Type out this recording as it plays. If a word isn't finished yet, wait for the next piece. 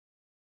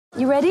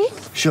You ready?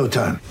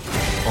 Showtime.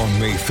 On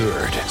May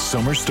 3rd,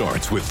 summer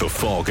starts with The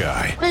Fall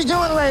Guy. Let's do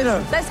it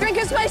later. Let's drink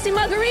a spicy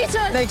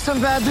margarita. Make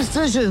some bad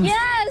decisions.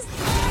 Yes!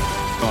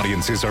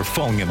 Audiences are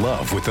falling in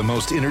love with the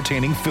most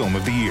entertaining film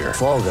of the year.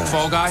 Fall Guy.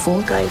 Fall Guy?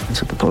 Fall guy.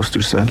 That's what the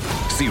poster said.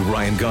 See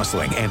Ryan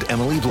Gosling and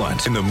Emily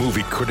Blunt in the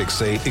movie critics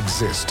say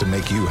exists to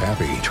make you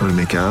happy. Trying to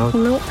make it out?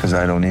 Nope. Because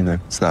I don't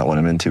either. It's not what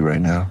I'm into right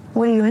now.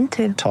 What are you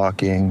into?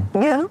 Talking.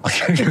 Yeah.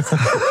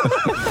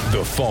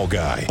 The Fall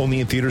Guy.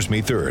 Only in theaters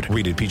May 3rd.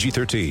 Rated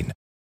PG-13.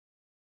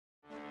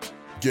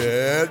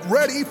 Get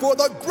ready for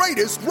the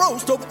greatest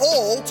roast of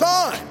all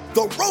time.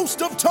 The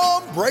Roast of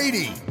Tom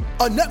Brady.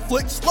 A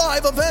Netflix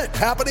live event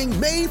happening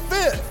May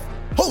 5th.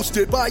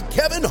 Hosted by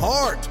Kevin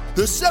Hart.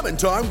 The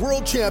 7-time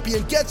world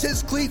champion gets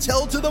his cleats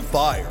held to the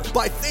fire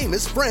by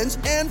famous friends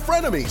and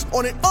frenemies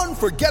on an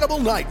unforgettable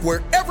night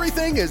where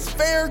everything is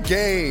fair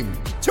game.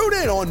 Tune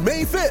in on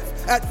May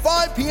 5th at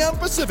 5 p.m.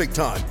 Pacific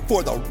time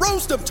for the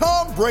Roast of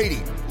Tom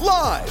Brady.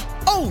 Live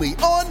only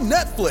on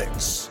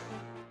Netflix.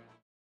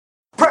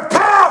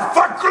 Prepare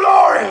for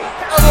glory!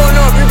 I wanna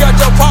know if you got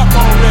your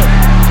popcorn ready.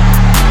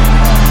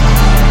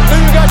 Do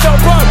you got your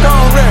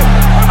popcorn ready?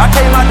 I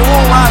came out the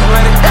womb, I was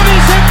ready. And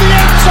he's hit the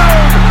end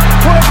zone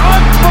for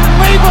an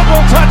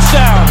unbelievable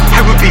touchdown. I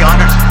would be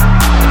honored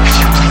if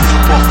you played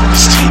football for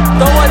this team.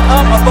 Throw it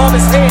up above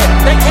his head.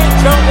 They can't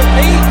jump with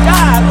me.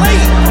 Golly.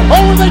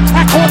 Oh, they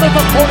tackle him at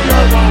the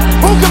 40-yard line.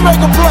 Who can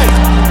make a play?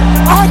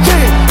 I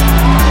can.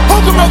 Who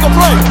can make a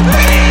play?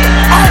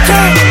 I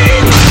can.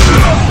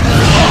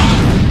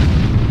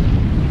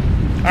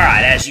 All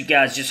right, as you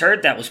guys just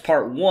heard, that was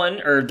part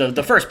one, or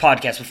the first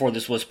podcast before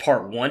this was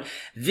part one.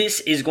 This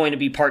is going to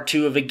be part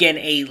two of, again,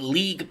 a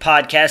league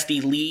podcast.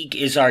 The league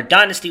is our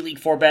Dynasty League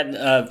format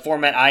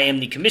I am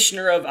the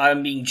commissioner of.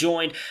 I'm being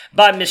joined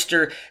by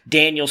Mr.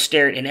 Daniel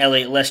Sterrett and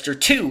Elliot Lester,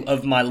 two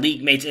of my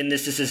league mates. And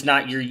this is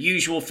not your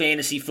usual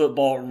fantasy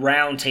football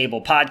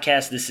roundtable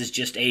podcast. This is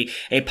just a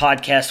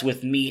podcast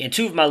with me and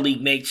two of my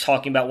league mates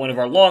talking about one of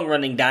our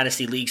long-running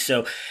Dynasty leagues.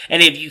 So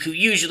any of you who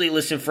usually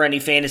listen for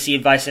any fantasy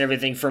advice and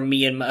everything from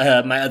me and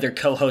my other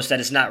co-host, that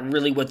is not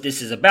really what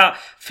this is about.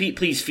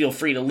 Please feel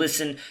free to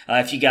listen.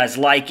 If you guys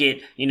like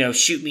it,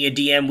 shoot me a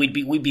DM.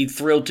 We'd be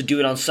thrilled to do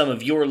it on some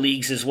of your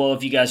leagues as well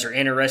if you guys are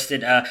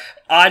interested.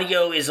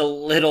 Audio is a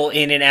little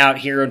in and out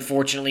here,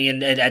 unfortunately,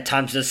 and at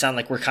times it does sound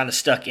like we're kind of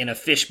stuck in a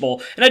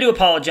fishbowl. And I do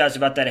apologize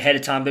about that ahead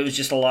of time, but it was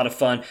just a lot of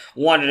fun.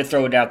 Wanted to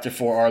throw it out there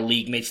for our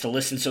league mates to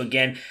listen. So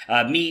again,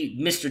 me,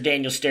 Mr.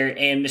 Daniel Sterrett,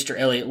 and Mr.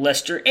 Elliot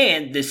Lester,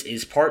 and this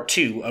is part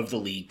two of the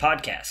league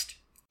podcast.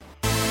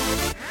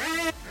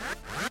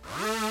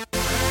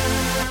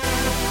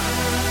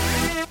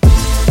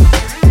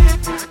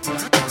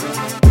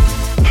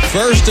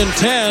 First and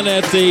 10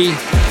 at the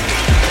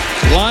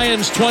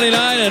Lions 29,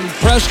 and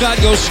Prescott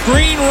goes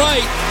screen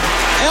right.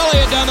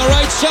 Elliott down the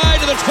right side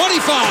to the 25,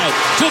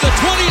 to the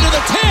 20, to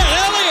the 10.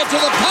 Elliott to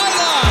the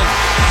pylon.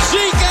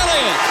 Zeke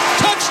Elliott,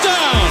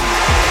 touchdown.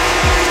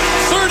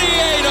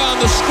 38 on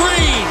the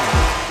screen.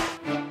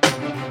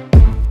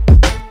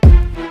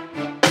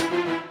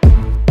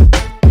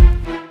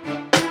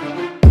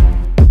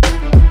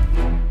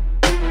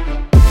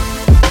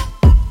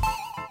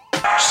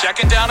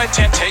 Second down and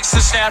 10, takes the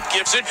snap,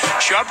 gives it.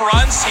 Chubb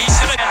runs, he's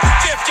to the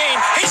 15,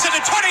 he's to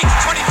the 20,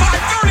 25,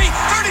 30,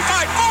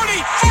 35,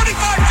 40,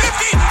 45,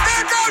 50.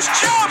 There goes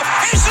Chubb,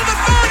 he's to the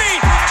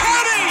 30,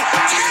 20,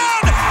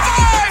 10,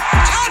 5,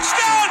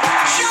 touchdown,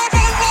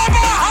 Chubba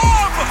Lubba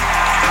Hub.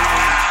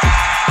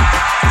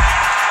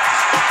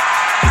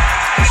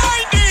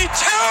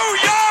 92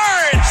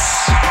 yards.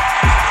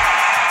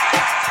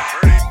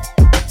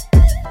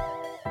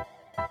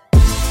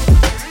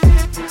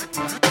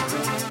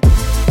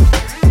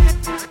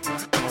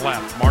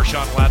 Left.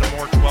 Marshawn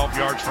Lattimore, 12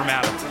 yards from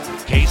Adam.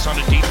 Case on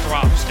a deep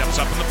drop, steps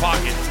up in the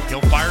pocket.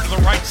 He'll fire to the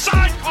right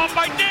side. Caught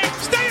by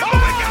Diggs. Stay up. Oh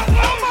my God!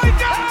 Oh my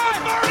God!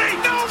 30,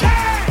 no 10,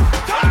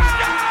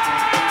 touchdown!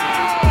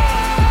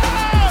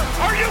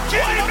 Are you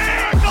kidding me?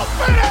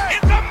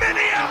 It's a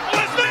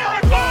Minneapolis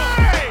Miracle!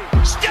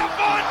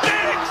 Stephon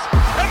Diggs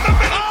and the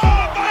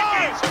Minnesota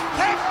Vikings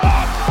have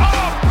walked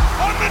up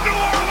on the New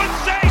Orleans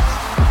Saints.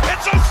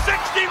 It's a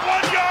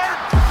 61-yard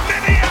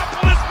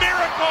Minneapolis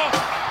Miracle.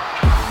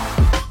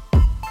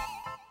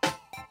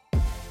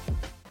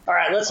 All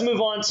right, let's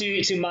move on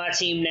to my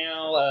team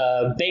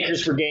now.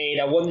 Baker's Brigade.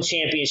 I won the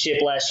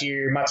championship last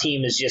year. My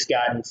team has just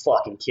gotten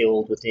fucking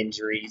killed with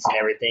injuries and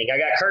everything. I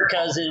got Kirk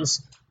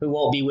Cousins, who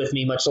won't be with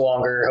me much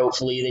longer,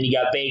 hopefully. Then you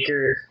got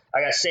Baker.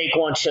 I got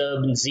Saquon,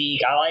 Chubb, and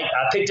Zeke. I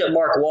picked up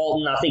Mark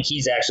Walton. I think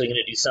he's actually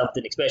going to do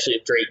something, especially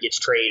if Drake gets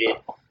traded.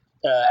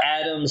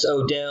 Adams,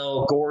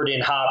 Odell,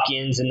 Gordon,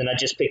 Hopkins, and then I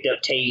just picked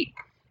up Tate.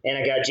 And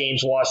I got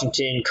James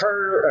Washington,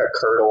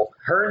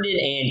 Herndon,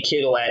 and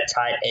Kittle at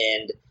tight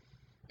end.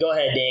 Go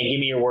ahead, Dan. Give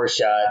me your worst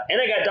shot. And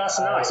I got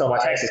Dawson Knox on my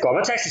taxi squad.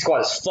 My taxi squad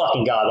is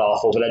fucking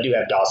god-awful, but I do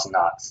have Dawson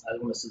Knox. I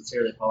want to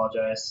sincerely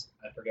apologize.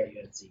 I forgot you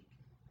had Zeke.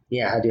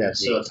 Yeah, I do have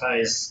Zeke. So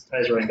Ty's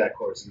running back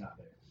course is not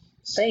there.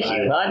 Thank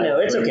you. I know.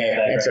 It's okay.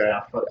 It's right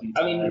now. Fuck you,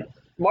 I mean,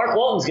 Mark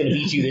Walton's going to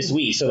beat you this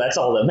week, so that's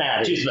all that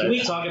matters. Dude, can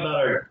we talk about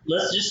our?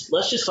 Let's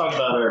just talk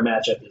about our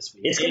matchup this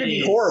week. It's going to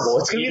be horrible.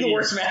 It's going to be the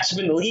worst matchup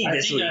in the league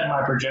this week. I think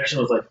my projection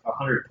was like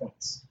 100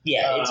 points.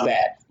 Yeah, it's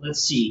bad.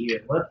 Let's see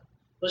here.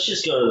 Let's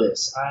just go to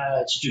this.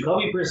 It's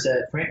Jacoby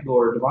Brissett, Frank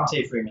Gore,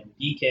 Devontae Freeman,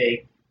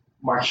 DK,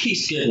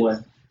 Marquise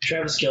Goodwin,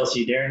 Travis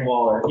Kelce, Darren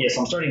Waller. Yes,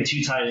 I'm starting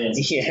 2 tight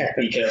ends. Yeah.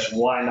 Because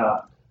why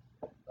not?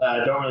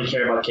 Don't really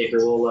care about kicker.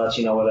 We'll let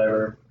you know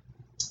whatever.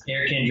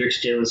 Eric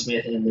Hendricks, Jalen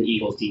Smith, and the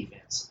Eagles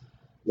defense.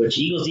 Which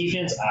Eagles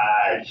defense,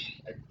 I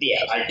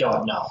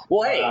don't know.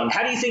 Well, hey,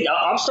 how do you think?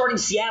 I'm starting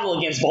Seattle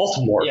against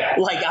Baltimore. Yeah.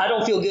 Like, I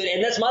don't feel good.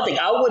 And that's my thing.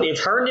 I would,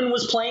 if Herndon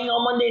was playing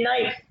on Monday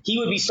night, he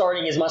would be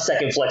starting as my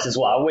second flex as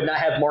well. I would not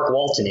have Mark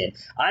Walton in.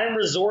 I am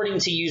resorting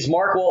to use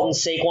Mark Walton,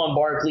 Saquon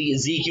Barkley,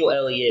 Ezekiel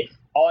Elliott,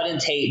 Auden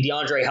Tate,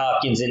 DeAndre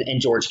Hopkins, and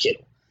George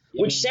Kittle.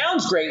 Which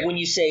sounds great when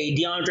you say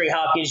DeAndre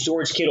Hopkins,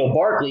 George Kittle,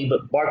 Barkley,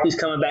 but Barkley's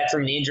coming back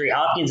from an injury.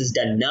 Hopkins has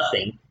done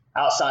nothing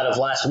outside of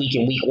last week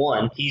in week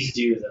 1. He's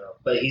due, though.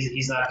 But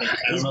he's not going to.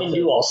 He's been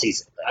due all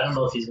season. I don't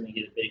know if he's going to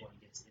get a big one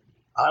against Indy.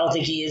 I don't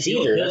think he is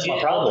either. That's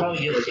my problem. He'll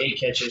probably get like 8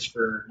 catches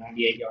for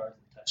 98 yards and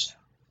a touchdown,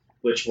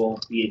 which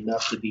will be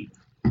enough to beat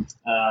him.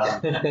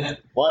 Well,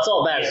 that's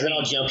all that matters. Then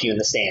I'll jump you in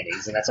the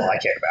standings, and that's all I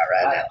care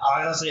about right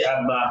now. Honestly,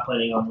 I'm not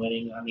planning on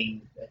winning. I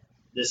mean,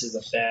 this is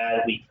a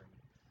bad week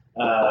for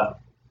me.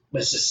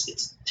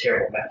 It's a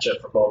terrible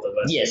matchup for both of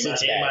us. Yes,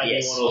 it's bad. Might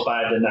be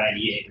 105 to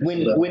 98.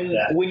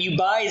 When you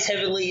buy as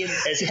heavily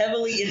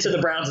into the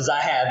Browns as I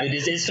have, it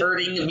is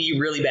hurting me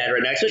really bad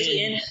right now.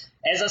 Especially in,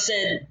 as I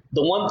said,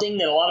 the one thing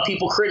that a lot of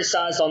people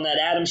criticized on that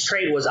Adams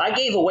trade was I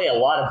gave away a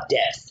lot of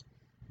depth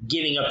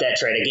giving up that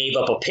trade. I gave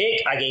up a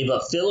pick. I gave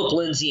up Phillip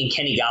Lindsay and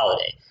Kenny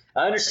Galladay.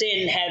 I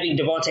understand having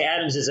Devontae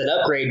Adams as an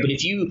upgrade, but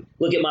if you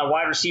look at my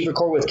wide receiver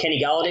core with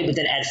Kenny Galladay, but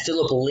then add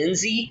Phillip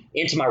Lindsay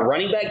into my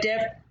running back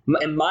depth,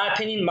 in my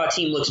opinion, my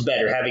team looks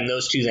better having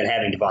those two than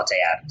having Devontae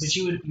Adams. But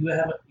you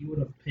would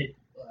have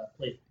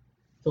played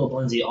Phillip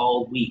Lindsay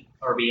all week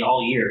or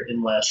all year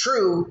unless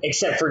true,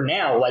 except for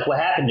now, like what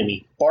happened to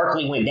me.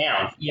 Barkley went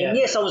down. Yeah. And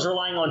yes, I was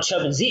relying on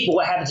Chubb and Zeke, but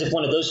what happens if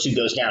one of those two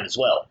goes down as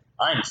well?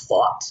 I'm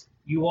fucked.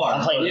 You are.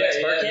 I'm playing Rex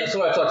Burkhead. That's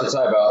what I talked to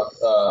Ty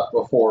about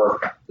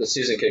before the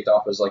season kicked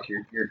off. Is like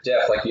your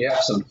depth. Like you have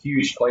some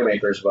huge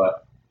playmakers,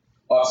 but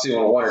obviously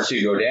when 1 or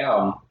 2 go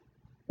down,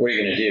 what are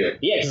you going to do?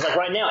 Yeah, because like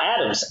right now,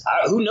 Adams.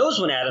 Who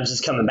knows when Adams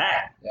is coming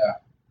back? Yeah,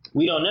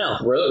 we don't know.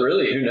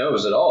 Really, who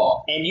knows at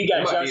all? And you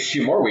got might be a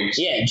few more weeks.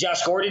 Yeah,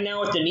 Josh Gordon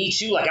now with the knee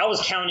too. Like I was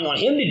counting on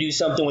him to do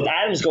something with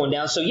Adams going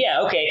down. So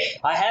yeah, okay,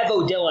 I have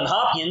Odell and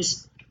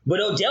Hopkins, but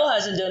Odell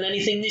hasn't done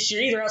anything this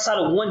year either outside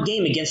of 1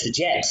 game against the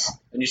Jets.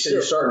 And you said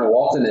you're starting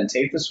Walton and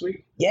Tate this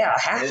week? Yeah, I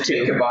have to.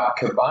 They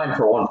combined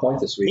for 1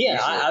 point this week. Yeah,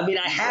 I mean,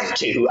 I have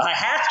to. I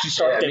have to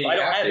start them. I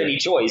don't have any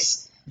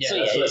choice. Yeah, so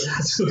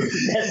that's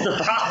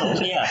the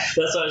problem. Yeah,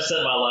 that's why I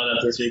set my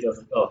lineup this week. I was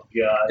like, oh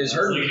god,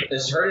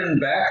 is Herndon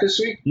back this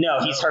week? No,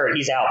 he's hurt.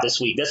 He's out this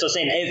week. That's what I'm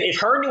saying. If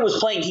Herndon was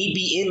playing, he'd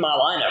be in my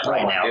lineup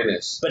right now.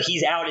 Goodness. But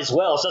he's out as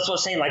well. So that's what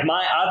I'm saying. Like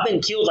I've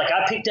been killed. Like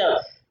I picked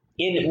up.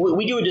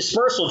 We do a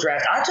dispersal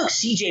draft. I took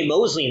C.J.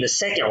 Mosley in the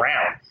 2nd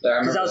round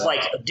because I was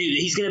like, dude,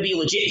 he's going to be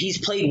legit. He's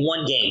played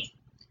 1 game.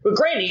 But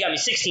granted, he got me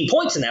 16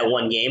 points in that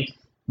 1 game.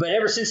 But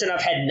ever since then,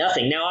 I've had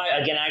nothing. Now,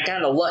 I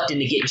kind of lucked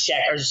into getting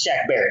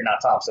Shaq Barrett, not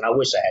Thompson. I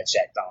wish I had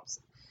Shaq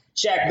Thompson.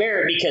 Shaq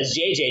Barrett because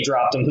JJ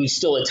dropped him, who's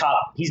still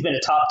he's been a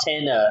top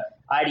 10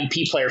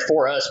 IDP player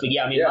for us. But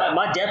yeah, I mean,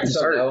 my depth is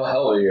hurt. Hell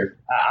of a year.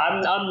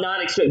 I'm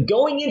not expecting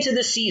going into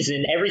the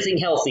season, everything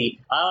healthy.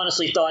 I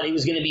honestly thought it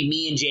was going to be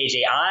me and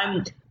JJ.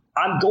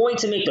 I'm going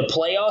to make the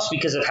playoffs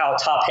because of how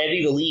top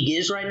heavy the league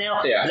is right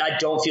now. Yeah. And I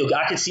don't feel good.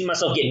 I could see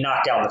myself getting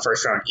knocked out in the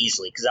 1st round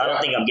easily because I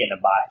don't think I'm getting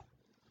a bye.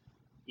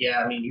 Yeah,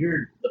 I mean,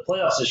 the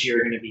playoffs this year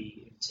are going to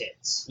be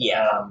intense.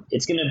 Yeah,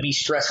 it's going to be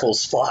stressful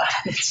as fuck.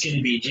 It's going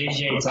to be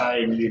JJ, Ty,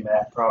 and you,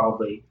 Matt,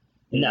 probably.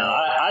 No,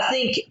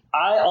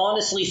 I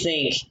honestly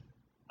think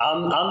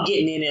I'm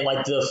getting in at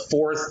like the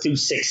 4th through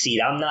 6th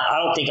seed. I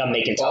don't think I'm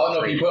making top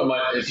 3. I don't know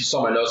if you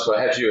saw my notes, but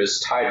I had you as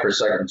tied for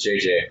 2nd with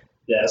JJ.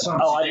 Yeah, that's what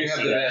I'm saying. I do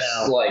have the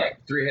best like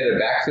 3-headed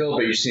backfield,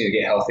 but you just need to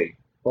get healthy.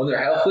 When they're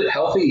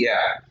healthy,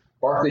 yeah.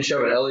 Barkley,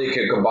 Chubb, and Elliott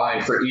could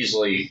combine for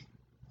easily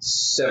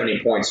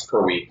 70 points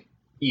per week.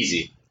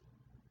 Easy.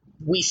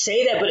 We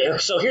say that,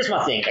 but so here's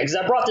my thing, because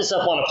I brought this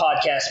up on a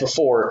podcast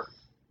before.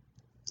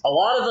 A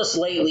lot of us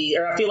lately,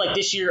 or I feel like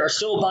this year, are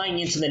still buying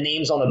into the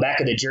names on the back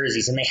of the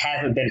jerseys, and they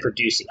haven't been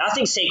producing. I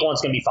think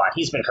Saquon's going to be fine.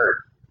 He's been hurt.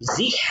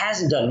 Zeke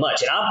hasn't done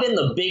much, and I've been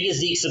the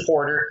biggest Zeke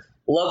supporter.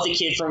 Love the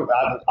kid from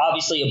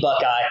obviously a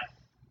Buckeye,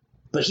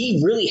 but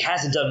he really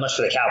hasn't done much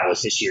for the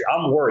Cowboys this year.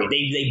 I'm worried.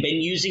 They've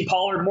been using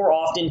Pollard more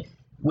often.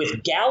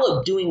 With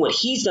Gallup doing what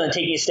he's done,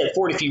 taking a step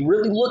forward, if you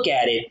really look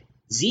at it,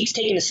 Zeke's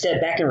taking a step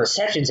back in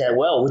receptions as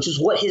well, which is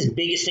what his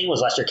biggest thing was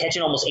last year,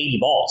 catching almost 80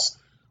 balls.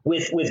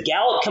 With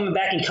Gallup coming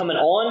back and coming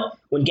on,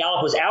 when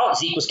Gallup was out,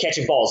 Zeke was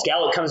catching balls.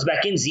 Gallup comes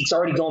back in, Zeke's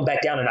already going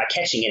back down and not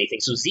catching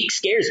anything. So Zeke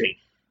scares me.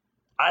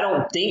 I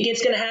don't think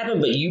it's going to happen,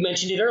 but you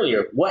mentioned it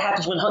earlier. What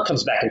happens when Hunt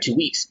comes back in 2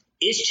 weeks?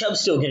 Is Chubb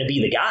still going to be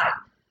the guy?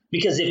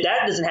 Because if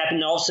that doesn't happen,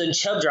 then all of a sudden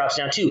Chubb drops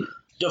down too.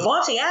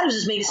 Devontae Adams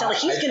is making it sound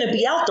like he's going to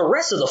be out the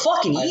rest of the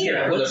fucking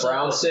year. For the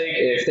Browns' sake,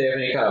 if they have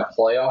any kind of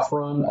playoff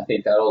run, I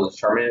think that'll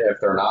determine it. If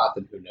they're not,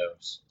 then who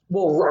knows?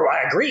 Well,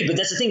 I agree, but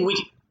that's the thing.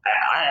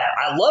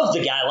 I loved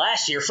the guy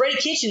last year. Freddie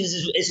Kitchens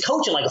is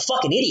coaching like a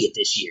fucking idiot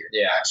this year.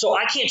 Yeah. So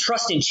I can't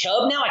trust in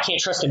Chubb now. I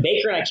can't trust in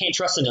Baker, and I can't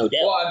trust in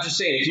Odell. Well, I'm just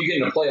saying, if you get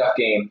in a playoff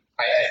game,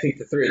 I think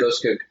the three of those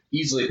could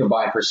easily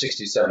combine for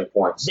 60, 70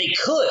 points. They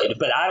could,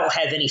 but I don't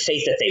have any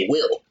faith that they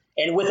will.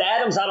 And with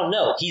Adams, I don't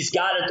know. He's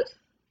got to.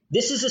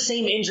 This is the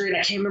same injury, and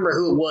I can't remember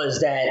who it was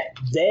that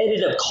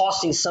ended up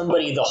costing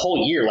somebody the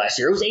whole year last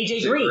year. It was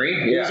A.J.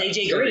 Green. Yeah, it was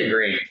A.J.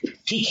 Green.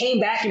 He came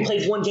back and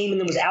played one game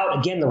and then was out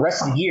again the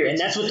rest of the year. And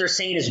that's what they're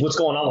saying is what's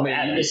going on with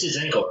Adams. It's his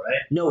ankle,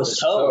 right? No, his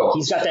toe.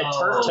 He's got that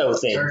turf toe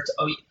thing.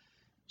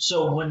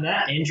 So when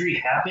that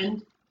injury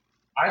happened,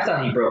 I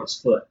thought he broke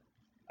his foot.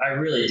 I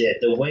really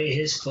did. The way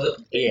his foot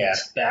bent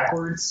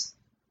backwards,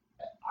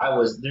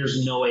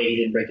 there's no way he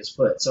didn't break his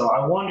foot. So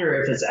I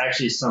wonder if it's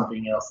actually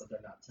something else that they're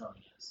not telling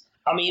us.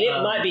 I mean,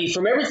 it might be.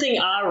 From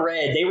everything I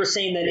read, they were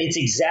saying that it's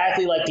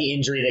exactly like the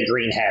injury that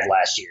Green had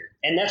last year.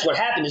 And that's what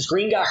happened is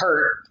Green got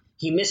hurt.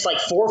 He missed like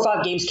 4 or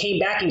 5 games, came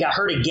back and got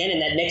hurt again,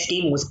 and that next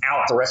game was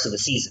out the rest of the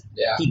season.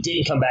 Yeah. He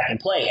didn't come back and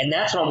play. And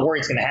that's what I'm worried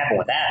is going to happen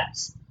with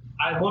Adams.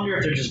 I wonder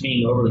if they're just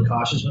being overly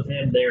cautious with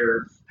him.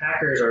 Their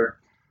Packers are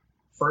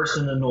first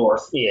in the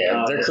North.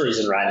 Yeah, they're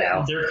cruising right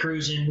now. They're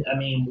cruising. I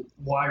mean,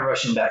 why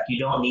rush him back? You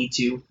don't need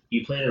to.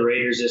 You play the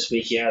Raiders this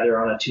week. Yeah,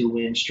 they're on a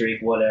 2-win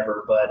streak,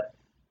 whatever. But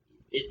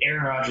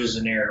Aaron Rodgers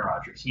is Aaron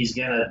Rodgers. He's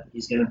gonna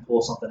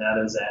pull something out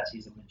of his ass.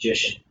 He's a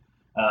magician.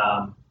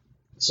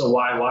 So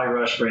why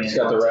rush bringing? He's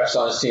got the refs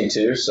on his team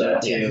too. So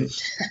that too.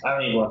 I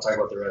don't even want to talk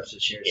about the refs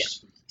this year.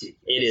 It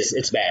is.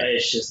 It's bad.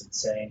 It's just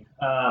insane.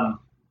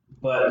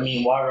 But I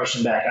mean, why rush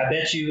him back? I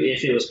bet you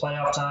if it was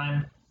playoff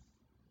time,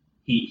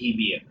 he'd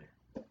be in there.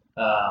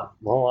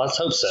 Well, let's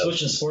hope so.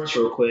 Switching sports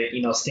real quick.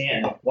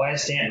 Stanton. Why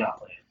is Stanton not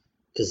playing?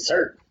 Because it's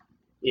hurt.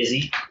 Is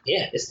he?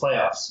 Yeah. It's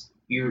playoffs.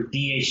 You're DH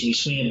and you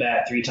swing it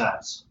back 3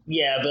 times.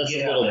 Yeah, but that's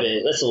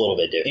a little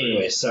bit different.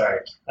 Anyway, sorry.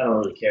 I don't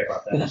really care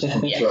about that. I just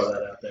want to throw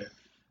that out there.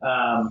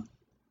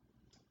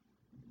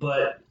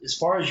 But as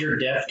far as your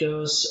depth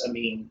goes, I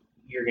mean,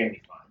 you're going to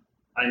be fine.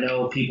 I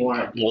know people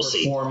aren't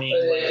performing.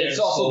 It's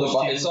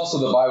also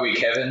the bye week,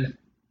 Kevin.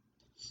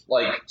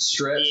 Like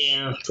stretch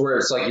to where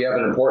it's like you have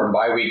an important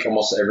bye week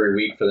almost every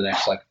week for the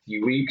next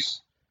few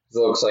weeks. It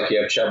looks like you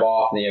have Chubb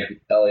off, and you have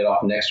Elliott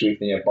off next week,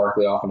 then you have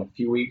Barkley off in a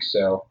few weeks.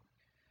 So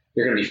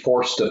you're going to be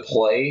forced to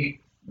play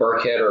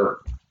Burkhead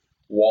or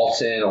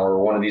Walton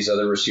or one of these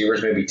other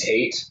receivers, maybe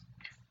Tate.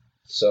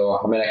 So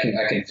I mean,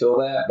 I can feel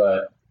that,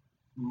 but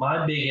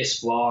my biggest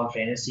flaw in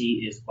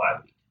fantasy is bye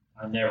week.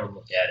 I never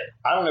look at it.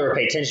 I don't ever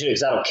pay attention to it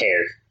because I don't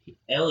care.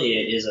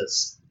 Elliott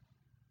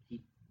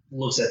he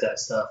looks at that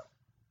stuff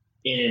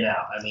in and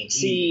out. I mean,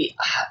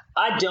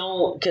 I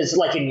don't, because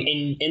like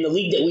in the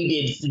league that we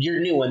did, your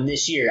new one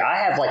this year,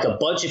 I have like a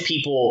bunch of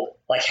people,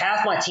 like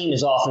half my team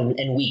is off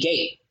in week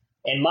 8.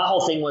 And my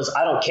whole thing was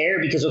I don't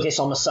care because, okay,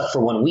 so I'm going to suck for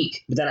 1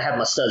 week. But then I have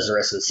my studs the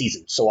rest of the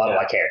season. So why do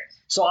I care?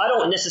 So I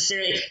don't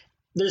necessarily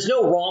 – there's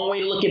no wrong way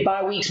to look at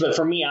bye weeks. But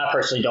for me, I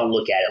personally don't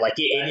look at it. Like,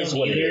 it is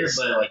what it is.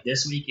 But like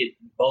this week,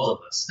 both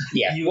of us.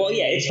 Yeah.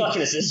 It's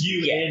fucking us this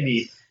week. You and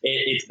me.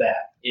 It's bad.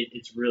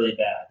 It's really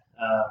bad.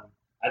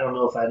 I don't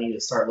know if I need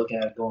to start looking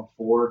at it going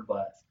forward.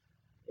 But,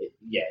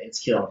 it's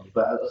killing me.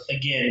 But,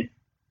 again,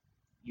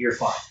 you're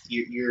fine.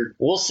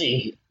 We'll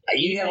see.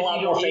 You have a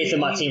lot more faith in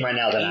my team right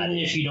now than I do.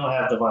 Even if you don't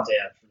have Devontae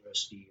Adams for the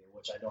rest of the year,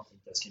 which I don't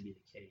think that's going to be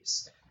the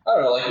case. I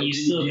don't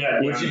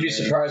know. Would you be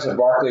surprised if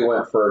Barkley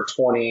went for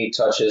 20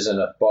 touches and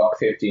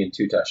 $150 and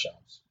 2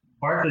 touchdowns?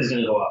 Barkley's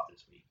going to go off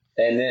this week.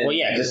 And then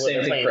the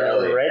same thing for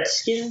Elliott. The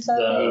Redskins.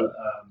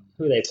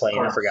 Who are they playing?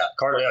 Cardinals. I forgot.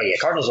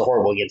 Cardinals are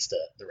horrible against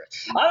the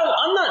Reds.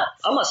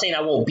 I'm not saying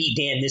I won't beat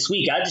Dan this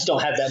week. I just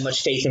don't have that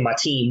much faith in my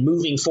team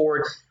moving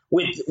forward.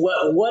 With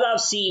what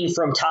I've seen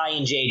from Ty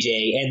and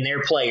JJ and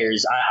their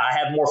players, I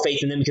have more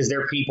faith in them because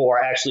their people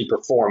are actually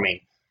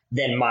performing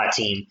than my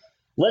team.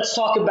 Let's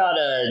talk about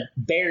a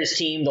Bears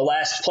team, the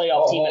last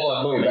playoff team at the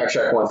moment. Let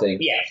me backtrack one thing.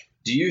 Yeah.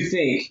 Do you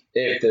think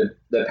if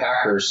the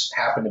Packers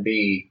happen to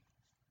be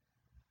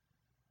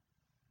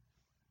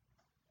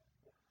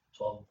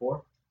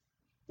 12-4,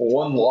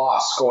 one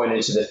loss going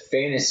into the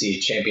fantasy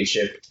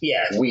championship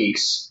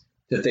weeks,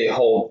 that they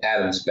hold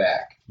Adams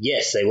back?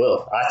 Yes, they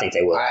will. I think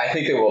they will. I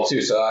think they will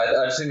too. So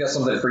I just think that's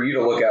something for you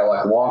to look at,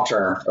 like long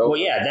term. Well,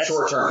 yeah, that's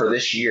short term for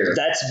this year.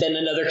 That's been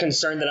another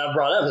concern that I've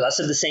brought up. I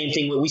said the same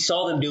thing. We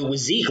saw them do it with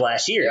Zeke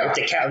last year. Yeah.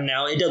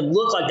 Now it doesn't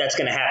look like that's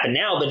going to happen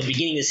now, but at the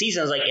beginning of the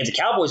season, I was like, if the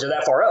Cowboys are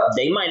that far up,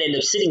 they might end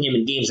up sitting him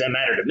in games that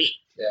matter to me.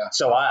 Yeah.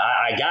 So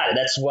I got it.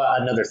 That's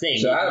another thing.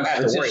 So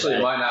Adams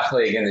potentially might not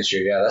play again this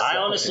year. Yeah. I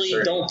honestly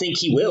don't think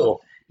he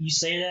will. You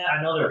say that,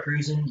 I know they're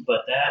cruising,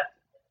 but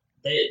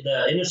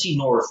the NFC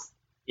North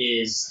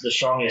is the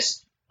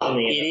strongest.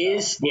 It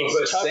is.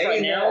 It's tough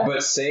right now.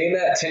 But saying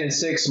that,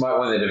 10-6 might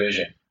win the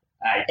division.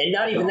 And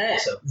not even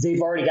that. So. They've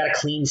already got a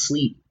clean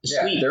sweep.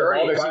 Yeah, they're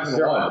already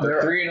 5-1.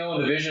 They're 3-0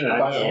 in division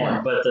and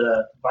 5-1. But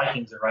the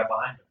Vikings are right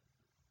behind them.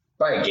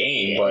 By a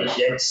game, but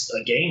it's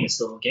a game. It's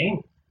still a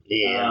game.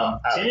 Yeah.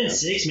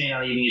 10-6 may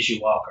not even get you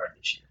a wild card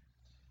this year.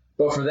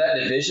 But for that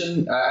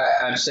division,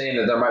 I'm saying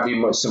that there might be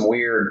some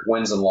weird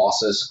wins and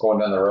losses going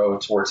down the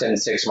road to where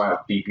 10-6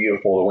 might be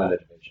beautiful to win the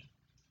division.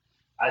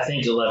 I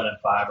think 11-5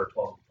 or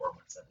 12-4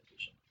 wins that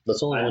division.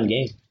 That's only one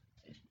game.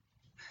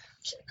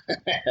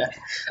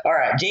 All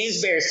right,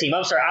 James Bear's team.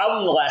 I'm sorry,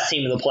 I'm the last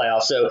team in the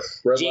playoffs. So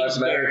James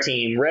Bear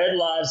team, Red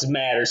Lives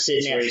Matter,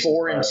 sitting at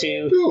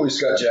 4-2. Ooh,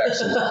 he's got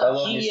Jackson. I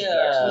love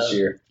Jackson this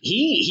year.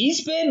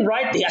 He's been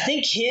right. I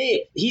think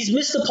he's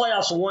missed the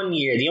playoffs 1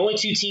 year. The only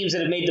two teams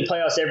that have made the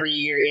playoffs every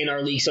year in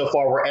our league so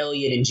far were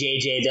Elliott and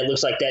JJ. That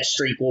looks like that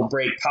streak will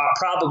break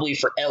probably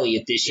for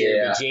Elliott this year.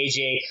 Yeah.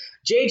 But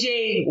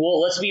JJ, well,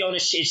 let's be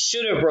honest, it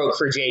should have broke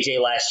for JJ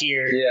last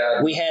year.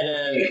 Yeah, we had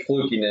a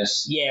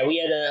flukiness. Yeah, we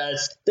had a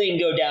thing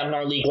go down in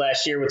our league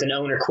last year with an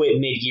owner quit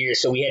mid-year,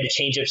 so we had to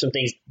change up some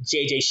things.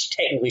 JJ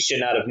technically should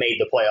not have made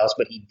the playoffs,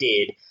 but he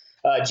did.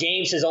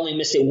 James has only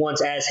missed it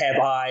once, as have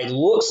I.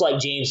 Looks like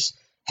James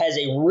has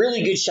a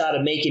really good shot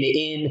of making it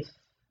in.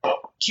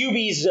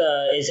 QB's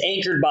is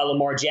anchored by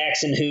Lamar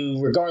Jackson,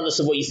 who, regardless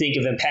of what you think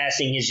of him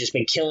passing, has just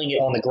been killing it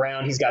on the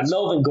ground. He's got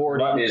Melvin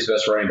Gordon. Might be his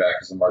best running back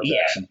is Lamar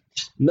Jackson.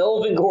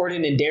 Melvin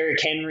Gordon and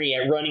Derrick Henry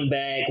at running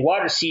back.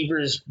 Wide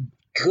receivers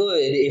good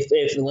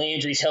if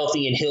Landry's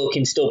healthy and Hill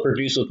can still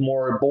produce with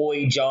more.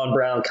 Boyd, John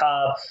Brown,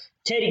 Cobb,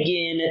 Teddy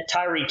Ginn,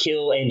 Tyreek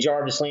Hill, and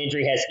Jarvis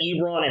Landry. Has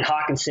Ebron and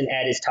Hawkinson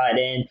at his tight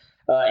end.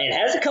 And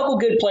has a couple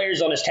good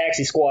players on his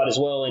taxi squad as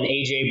well in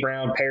A.J.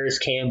 Brown, Paris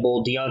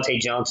Campbell, Deontay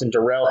Johnson,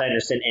 Darrell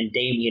Henderson, and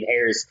Damian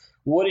Harris.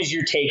 What is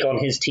your take on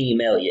his team,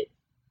 Elliott?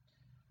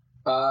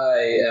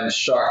 I am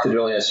shocked that he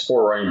only has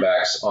 4 running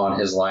backs on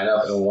his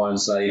lineup, and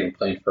one's not even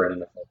playing for an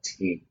NFL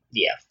team.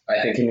 Yeah.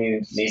 I think he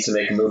needs to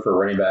make a move for a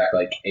running back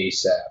like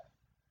ASAP.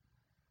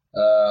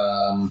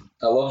 I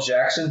love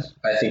Jackson.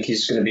 I think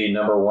he's going to be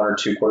number 1 or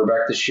 2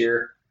 quarterback this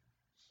year.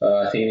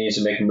 I think he needs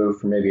to make a move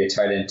for maybe a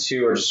tight end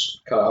 2, or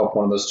just kind of hope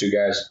one of those 2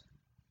 guys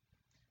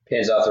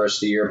pans out the rest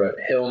of the year. But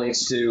Hill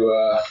needs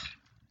to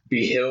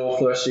be Hill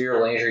for the rest of the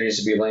year. Landry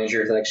needs to be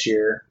Landry for the next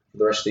year, for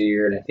the rest of the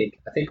year, and I think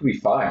he'll be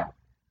fine.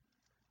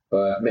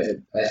 But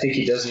I think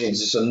he does need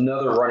just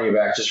another running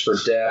back just for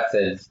depth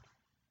and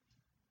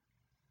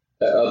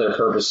other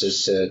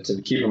purposes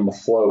to keep him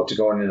afloat to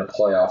going into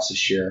playoffs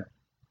this year.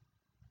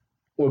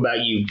 What about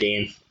you,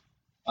 Dan?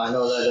 I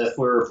know that if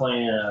we were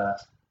playing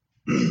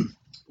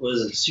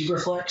was it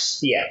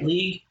Superflex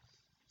league,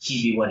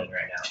 he'd be winning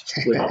right now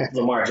with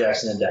Lamar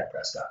Jackson and Dak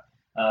Prescott.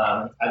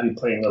 I'd be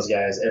playing those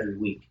guys every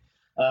week.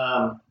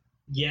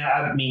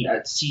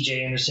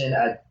 C.J. Anderson,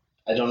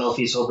 I don't know if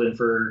he's hoping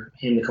for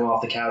him to come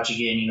off the couch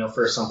again,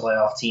 for some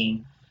playoff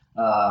team.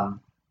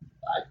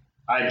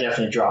 I'd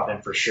definitely drop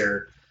him for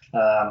sure.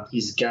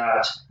 He's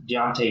got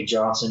Deontay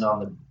Johnson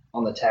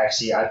on the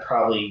taxi. I'd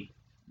probably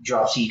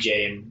drop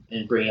CJ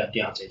and bring up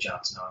Deontay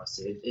Johnson,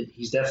 honestly.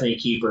 He's definitely a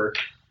keeper.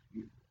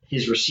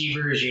 His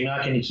receivers, you're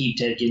not going to keep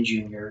Ted Ginn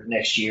Jr.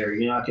 next year.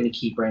 You're not going to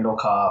keep Randall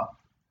Cobb.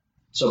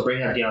 So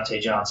bring up Deontay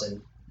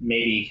Johnson.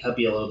 Maybe help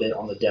you a little bit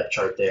on the depth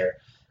chart there.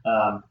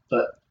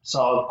 But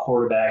solid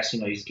quarterbacks,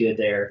 he's good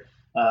there.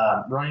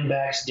 Running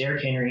backs,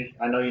 Derrick Henry.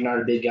 I know you're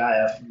not a big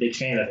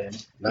fan of him.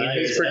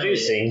 He's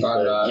producing.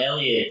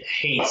 Elliott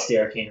hates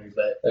Derrick Henry,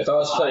 but if I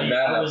was playing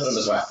Madden, I'd put him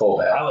as my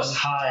fullback. I was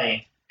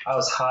high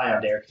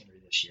on Derrick Henry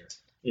this year.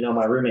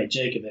 My roommate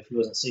Jacob, if he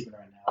wasn't sleeping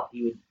right now,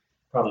 he would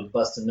probably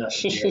bust a nut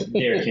for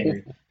Derrick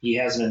Henry. He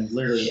has been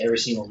literally every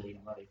single league.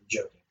 I'm not even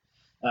joking.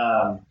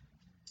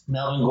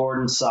 Melvin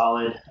Gordon,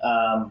 solid.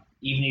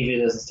 Even if he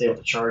doesn't stay with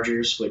the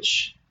Chargers,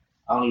 which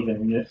I don't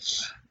even.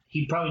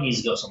 He probably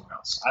needs to go somewhere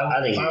else.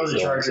 I think if I were the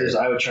Chargers,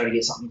 I would try to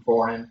get something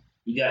for him.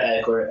 You got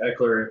Eckler.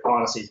 Eckler,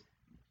 honestly,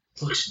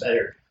 looks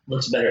better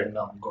than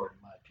Melvin Gordon,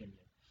 in my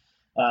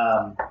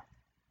opinion.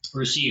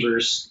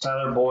 Receivers,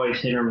 Tyler Boyd,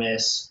 hit or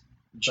miss.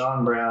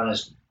 John Brown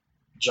is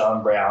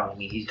John Brown. I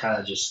mean, he's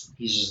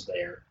just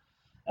there.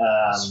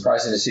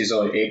 Surprising to see he's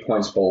only 8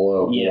 points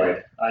below Boyd.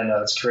 Yeah, I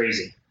know, it's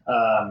crazy.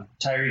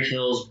 Tyreek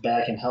Hill's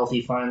back and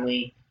healthy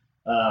finally.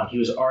 He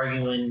was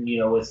arguing,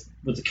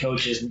 with the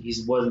coaches.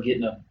 He wasn't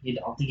getting I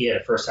don't think he had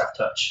a first half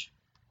touch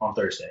on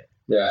Thursday.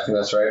 Yeah, I think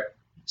that's right.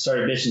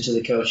 Started bitching to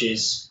the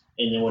coaches,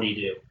 and then what do you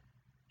do?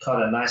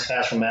 Caught a nice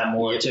pass from Matt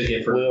Moore. Took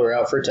it for we were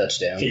out for a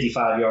touchdown,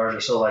 55 yards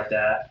or so like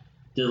that.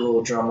 Did a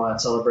little drumline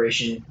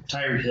celebration.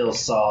 Tyreek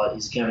Hill's solid.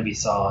 He's going to be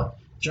solid.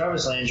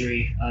 Jarvis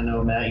Landry, I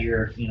know, Matt,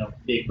 you're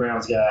big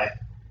Browns guy.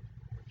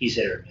 He's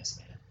hit or miss,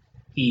 man.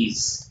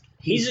 He's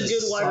a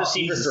good wide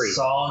receiver 3.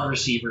 Solid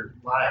receiver.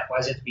 Why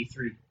does it have to be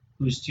 3?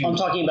 Who's 2? I'm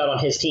talking about on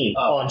his team,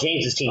 on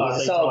James's team.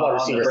 He's a solid wide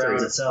receiver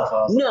 3.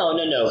 Itself,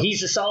 No.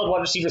 He's a solid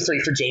wide receiver 3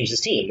 for James's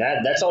team.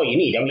 That's all you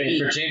need. I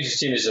mean, for James's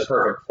team, he's a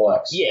perfect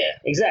flex. Yeah,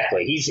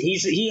 exactly.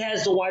 He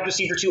has the wide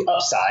receiver 2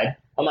 upside.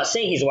 I'm not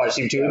saying he's a wide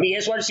receiver 2. I mean, he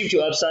has wide receiver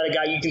 2 upside, a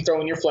guy you can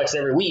throw in your flex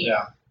every week.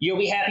 Yeah. You'll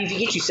be happy if he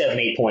gets you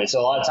 7-8 points. So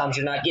a lot of times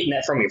you're not getting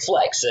that from your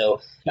flex. So,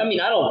 I mean,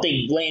 I don't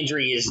think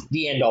Landry is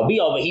the end-all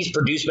be-all, but he's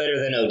produced better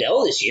than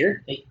Odell this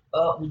year.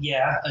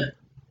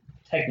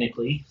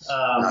 technically.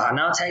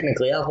 Not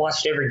technically. I've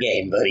watched every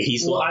game, but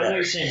he's. Well, I know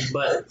you're saying,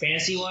 but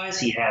fantasy wise,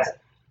 he hasn't.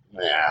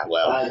 Yeah,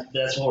 well,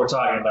 that's what we're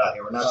talking about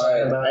here. We're not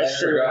talking about I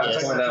forgot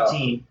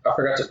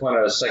to point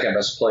out a second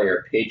best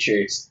player,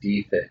 Patriots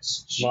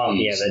defense. Jeez, well,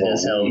 yeah, that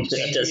does help.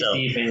 That does help.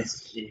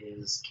 Defense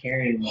is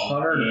carrying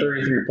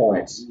 133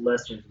 points.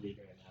 Lester's league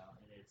right now,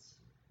 and it's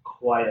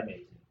quite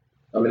amazing.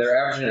 I mean, they're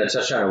averaging a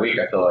touchdown a week,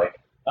 I feel like.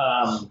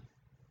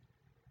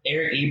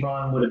 Eric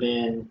Ebron would have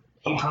been,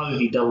 he'd probably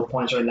be double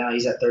points right now.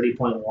 He's at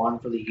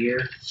 30.1 for the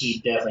year.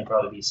 He'd definitely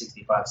probably be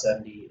 65,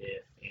 70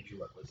 if Andrew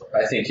Luck was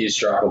there. I think he's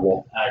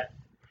droppable.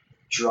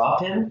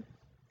 Drop him?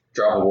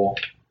 Droppable.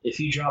 If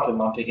you drop him,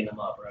 I'm picking him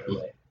up right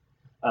away.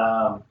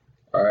 All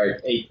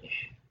right.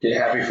 Get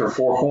happy for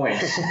 4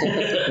 points.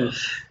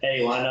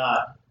 Hey, why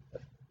not?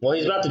 Well,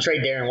 he's about to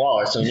trade Darren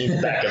Waller, so he needs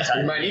a backup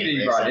time. He might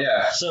need Ebron,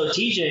 yeah. So,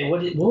 TJ,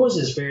 what was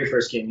his very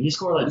first game? He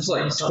scored It's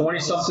like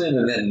 20-something,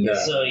 and then...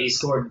 So, he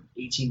scored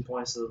 18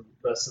 points the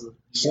rest of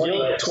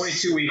the...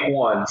 22 week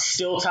 1.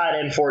 Still tied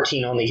in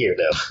 14 on the year,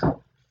 though.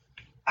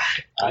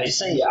 I'm just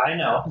saying. I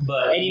know,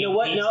 but and you know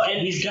what?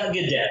 He's got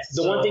good depth.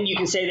 The one thing you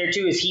can say there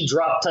too is he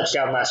dropped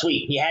touchdown last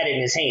week. He had it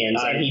in his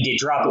hands, and he did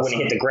drop it when it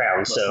hit the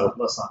ground. Let's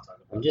not talk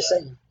about I'm just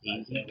saying.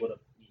 Let's not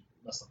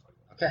talk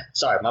about Okay,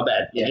 sorry, my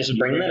bad. Yeah, just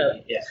bringing that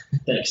up. Yeah,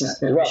 thanks.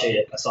 I appreciate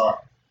it. I saw it.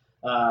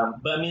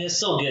 But I mean, it's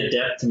still good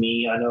depth to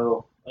me. I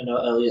know.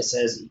 Elliot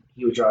says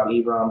he would drop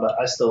Ebron, but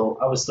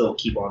I would still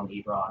keep on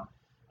Ebron.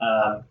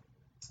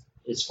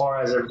 As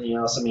far as everything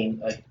else, I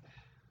mean, like.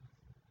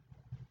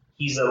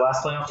 He's the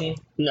last playoff team?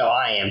 No,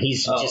 I am.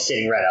 He's just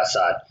sitting right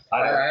outside.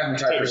 I haven't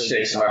tried for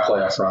 6 in my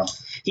playoff run.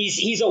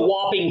 He's a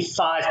whopping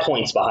 5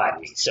 points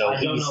behind me. So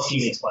I don't know if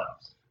he makes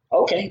playoffs.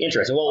 Okay,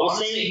 interesting. Well,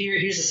 honestly,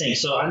 here's the thing.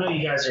 So I know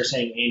you guys are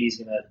saying Andy's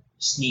going to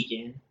sneak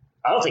in.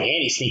 I don't think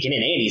Andy's sneaking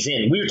in. Andy's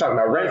in. We were talking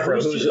about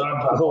Renfro,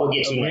 who we'll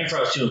get to.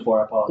 Renfro's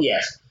 2-4. I apologize.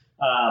 Yes.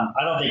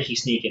 I don't think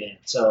he's sneaking in.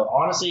 So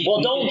honestly,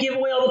 well, don't give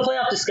away all the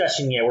playoff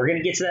discussion yet. We're going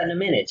to get to that in a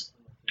minute.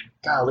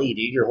 Golly,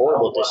 dude, you're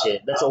horrible at this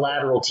shit. That's a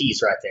lateral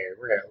tease right there.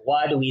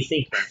 Why do we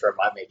think Renfro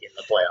might make it in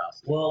the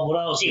playoffs? Well, what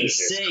I was going to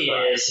say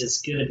is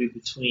it's going to be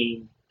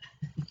between.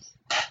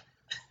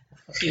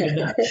 It's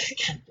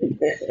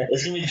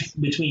going to be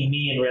between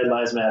me and Red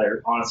Lives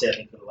Matter. Honestly, I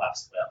think for the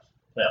last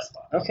playoff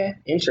spot. Okay,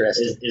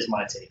 interesting. Is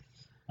my take,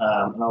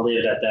 and I'll leave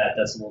it at that.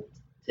 That's a little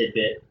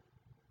tidbit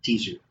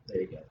teaser. There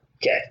you go.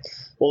 Okay.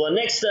 Well,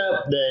 next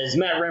up is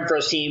Matt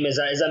Renfro's team. As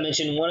I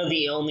mentioned, one of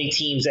the only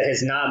teams that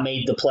has not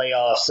made the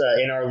playoffs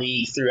in our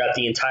league throughout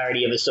the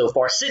entirety of it so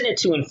far, sitting at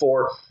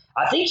 2-4.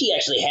 I think he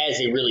actually has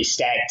a really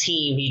stacked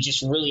team. He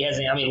just really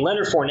hasn't. I mean,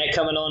 Leonard Fournette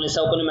coming on is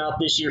helping him out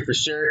this year for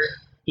sure.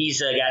 He's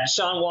got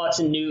Deshaun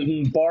Watson,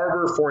 Newton,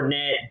 Barber,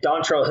 Fournette,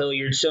 Dontrell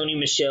Hilliard, Sony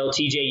Michel,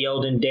 TJ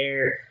Yeldon,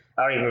 Dare.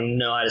 I don't even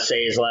know how to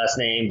say his last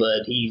name,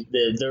 but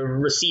the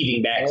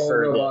receiving back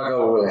for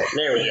the.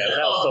 There we go.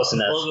 That was close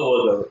enough.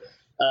 We'll go.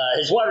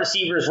 His wide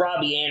receivers,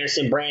 Robbie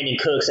Anderson, Brandon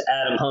Cooks,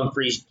 Adam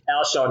Humphries,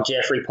 Alshon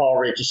Jeffrey, Paul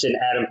Richardson,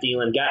 Adam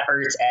Thielen, got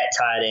Ertz at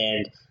tight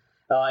end.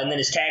 And then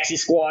his taxi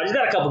squad, he's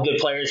got a couple good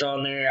players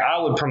on there.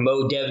 I would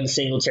promote Devin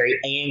Singletary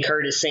and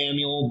Curtis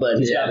Samuel, but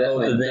he's got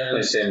both of them.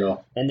 Definitely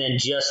Samuel. And then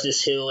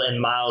Justice Hill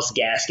and Myles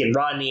Gaskin.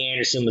 Rodney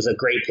Anderson was a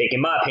great pick, in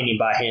my opinion,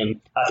 by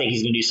him. I think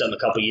he's going to do something a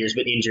couple years,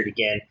 but injured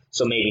again,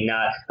 so maybe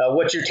not.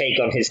 What's your take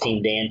on his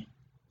team, Dan?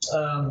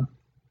 I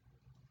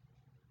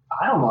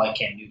don't like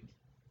Cam Newton.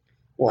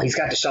 Well, he's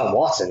got Deshaun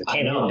Watson.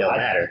 Cam Newton don't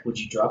matter. Would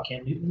you drop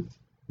Cam Newton?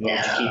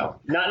 No,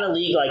 not in a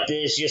league like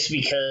this, just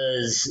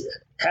because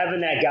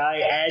having that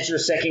guy as your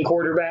second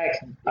quarterback,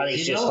 I think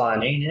it's just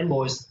fine. A&M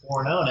boys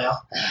 4-0 now.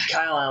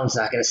 Kyle Allen's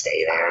not going to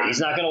stay there. He's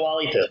not going to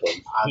Wally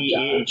Pippen.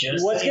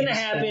 What's going to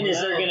happen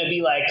is they're going to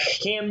be like,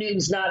 Cam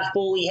Newton's not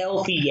fully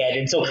healthy yet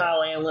until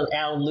Kyle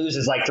Allen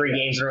loses like 3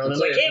 games in a row. And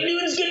they're like, Cam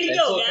Newton's good to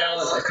go,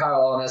 guys. Kyle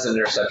Allen has an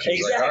interception.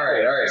 He's Exactly.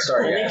 like, all right,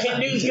 sorry, and guys. then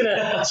Cam Newton's going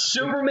to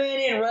Superman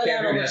in right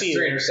out on the field.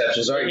 3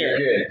 interceptions. All right, you're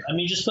good. I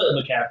mean, just put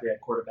McCaffrey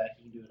at quarterback.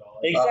 He can do it all.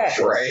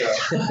 Exactly. Right.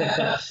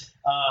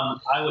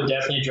 I would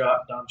definitely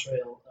drop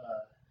Dontrell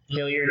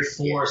Hilliard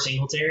for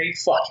Singletary.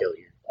 Fuck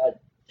Hilliard.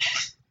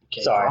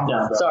 Okay, Sorry. calm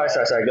down, bro.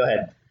 Sorry. Go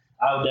ahead.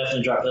 I would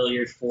definitely drop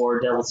Hilliard for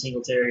Devin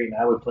Singletary, and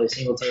I would play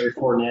Singletary,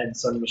 Fournette, and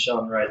Sonny Michel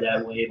and ride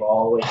that wave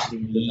all the way to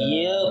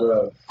the end of the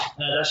road.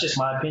 That's just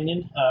my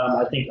opinion.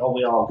 I think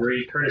we all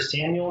agree. Curtis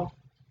Samuel.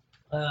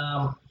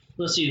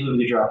 Let's see who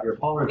we could drop here.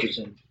 Paul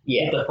Richardson.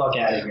 Yeah. Get the fuck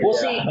out of here. Well,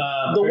 see,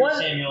 the one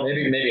Samuel.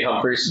 Maybe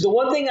Humphries. The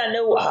one thing I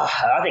know,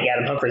 I think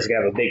Adam Humphries is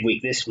going to have a big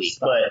week this week,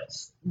 but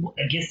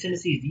against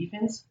Tennessee's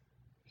defense?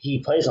 He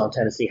plays on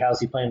Tennessee. How's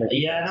he playing their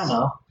defense? Yeah, I don't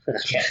know.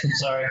 Okay.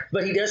 Sorry.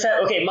 But he does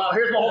have, here's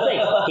my whole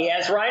thing. He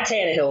has Ryan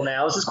Tannehill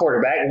now as his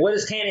quarterback. What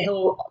does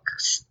Tannehill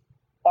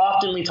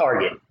oftenly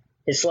target?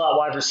 His slot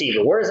wide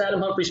receiver. Where is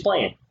Adam Humphries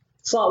playing?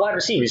 Slot wide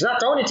receiver. He's not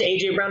throwing it to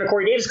A.J. Brown or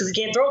Corey Davis because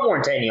he can't throw more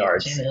than 10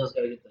 yards. Tannehill's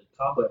got to get the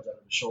cobwebs out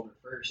of his shoulder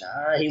first.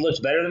 He looks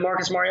better than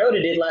Marcus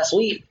Mariota did last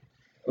week.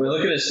 I mean,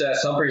 look at his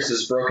stats. Humphries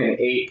has broken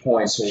 8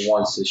 points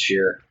once this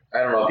year. I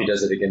don't know if he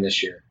does it again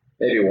this year.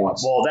 Maybe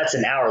once. Well, that's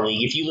in our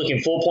league. If you look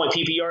in full point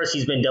PPRs,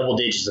 he's been double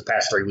digits the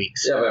past 3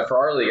 weeks. Yeah, but for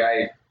our league,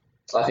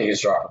 I think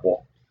it's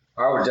droppable.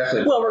 I would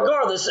definitely. Well,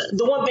 regardless,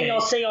 the one thing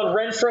I'll say on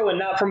Renfrow and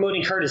not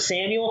promoting Curtis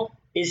Samuel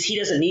is he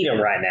doesn't need him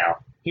right now.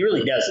 He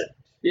really doesn't.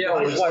 Yeah,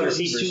 with his wide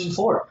receivers. 2 and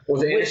 4.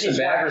 With his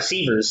wide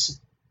receivers.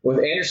 With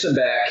Anderson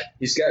back,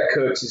 he's got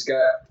Cooks, he's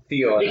got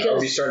Thielen.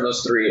 I'll be starting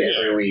those 3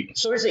 every week.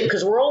 So here's it,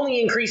 because we're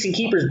only increasing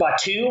keepers by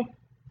 2.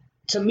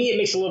 To me, it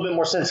makes a little bit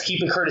more sense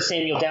keeping Curtis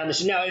Samuel down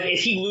this. Now,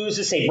 if he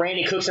loses, say,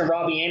 Brandon Cooks and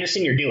Robbie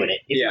Anderson, you're doing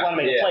it. If you want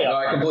to make a playoff. No,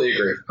 I completely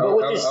agree. But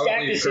with this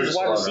stack this is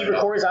wide receiver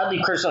cores, I'd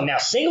leave Curtis on. Now,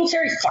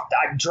 Singletary,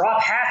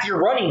 drop half your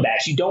running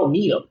backs. You don't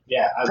need them.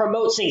 Yeah.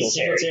 Promote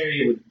Singletary.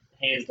 Singletary would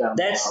hands down.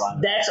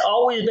 That's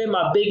always been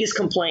my biggest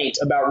complaint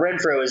about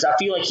Renfrow is I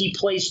feel like he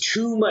plays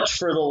too much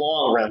for the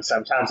long run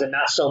sometimes and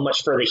not so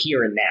much for the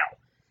here and now.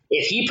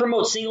 If he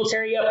promotes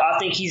Singletary up, I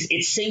think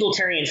it's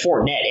Singletary and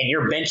Fournette, and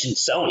you're benching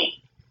Sony.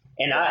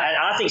 And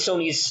I think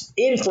Sony's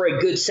in for a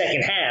good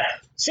second half.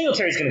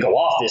 Singletary's going to go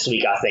off this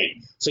week, I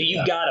think. So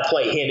you've got to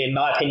play him, in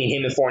my opinion,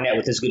 him and Fournette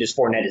with as good as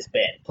Fournette has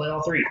been. Play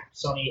all 3,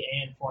 Sony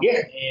and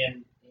Fournette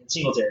and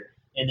Singletary.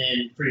 And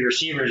then for your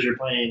receivers, you're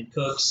playing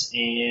Cooks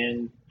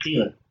and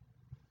Thielen.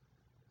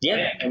 Yeah,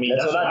 right? I mean,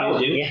 that's what I would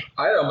do. Yeah.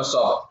 I'd almost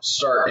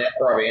start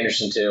Robbie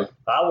Anderson, too.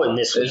 I wouldn't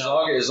this week. As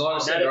long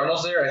as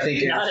Darnold's there, I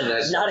think Anderson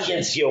has not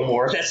against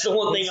Gilmore. That's the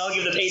one thing I'll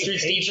give the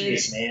Patriots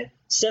defense. Man.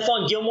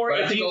 Stephon Gilmore.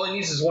 But I think all he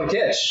needs is 1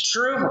 catch.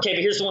 True. Okay, but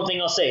here's the one thing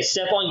I'll say.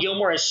 Stephon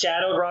Gilmore has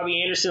shadowed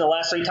Robbie Anderson the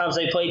last 3 times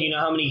they played. You know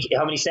how many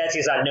stats he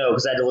has? I know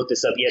because I had to look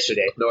this up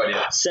yesterday. No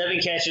idea. 7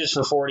 catches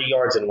for 40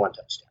 yards and 1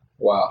 touchdown.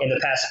 Wow. In the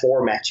past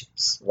 4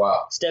 matchups.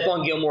 Wow.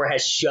 Stephon Gilmore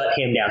has shut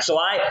him down. So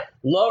I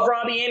love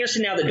Robbie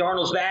Anderson now that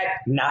Darnold's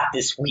back. Not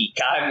this week.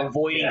 I'm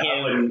avoiding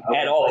him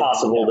at all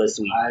possible this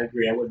week. I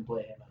agree. I wouldn't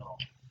play him at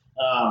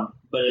all.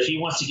 But if he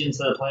wants to get into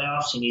the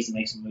playoffs, he needs to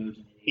make some moves.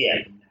 Yeah.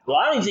 Well,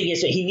 I don't think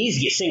he needs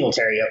to get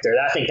Singletary up there.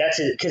 I think that's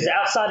it. Because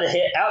outside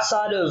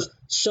of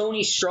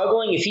Sony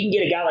struggling, if he can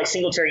get a guy like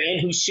Singletary in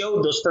who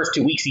showed those first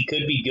 2 weeks he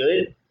could be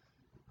good,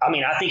 I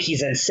mean, I think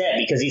he's in set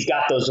because he's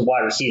got those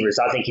wide receivers.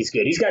 I think he's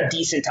good. He's got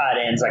decent tight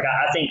ends. Like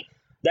I think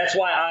that's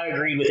why I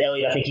agreed with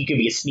Elliott. I think he could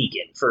be a sneak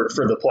in for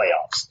the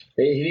playoffs.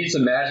 He needs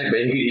some magic, but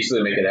he could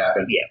easily make it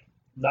happen.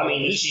 Yeah. I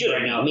mean, he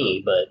shouldn't be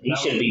me, but he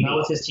shouldn't be me. Not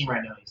with his team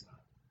right now, he's not.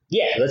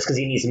 Yeah, that's because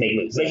he needs to make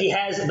moves. But he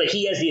has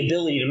the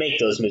ability to make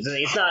those moves.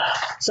 It's not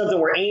something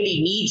where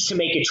Andy needs to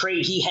make a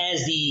trade. He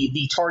has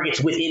the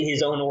targets within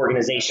his own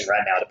organization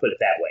right now, to put it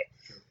that way.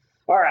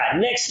 All right,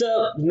 next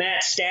up,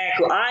 Matt Stack.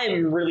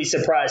 I'm really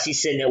surprised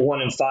he's sitting at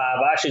 1-5.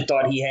 I actually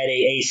thought he had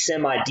a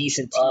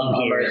semi-decent team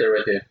here. I'm right there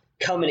with you.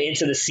 Coming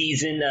into the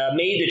season.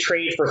 Made the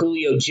trade for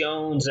Julio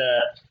Jones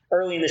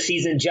early in the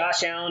season.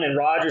 Josh Allen and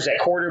Rodgers at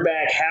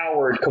quarterback.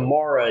 Howard,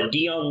 Kamara,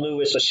 Dion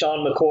Lewis,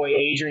 LaShawn McCoy,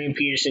 Adrian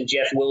Peterson,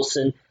 Jeff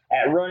Wilson.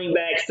 At running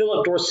back,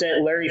 Phillip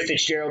Dorsett, Larry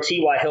Fitzgerald,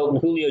 T.Y.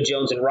 Hilton, Julio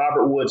Jones, and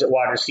Robert Woods at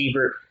wide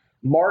receiver.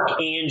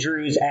 Mark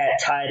Andrews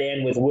at tight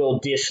end with Will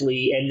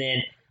Dissly. And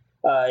then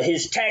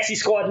his taxi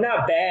squad,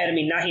 not bad. I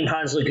mean, Nyheim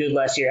Hines looked good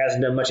last year,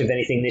 hasn't done much of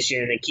anything this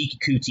year. And then Kiki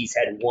Kutsi's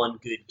had 1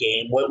 good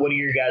game. What are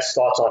your guys'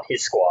 thoughts on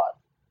his squad?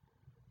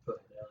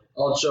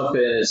 I'll jump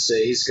in and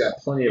say he's got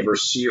plenty of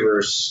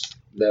receivers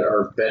that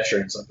are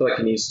veterans. I feel like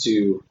he needs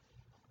to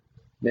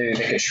maybe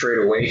make a trade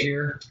away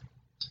here.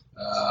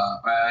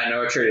 I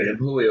know I traded him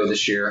Julio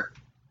this year.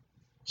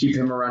 Keep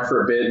him around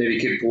for a bit. Maybe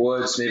keep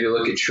Woods. Maybe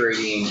look at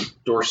trading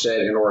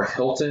Dorsett and or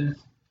Hilton.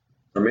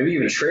 Or maybe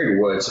even trade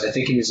Woods. I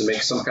think he needs to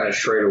make some kind of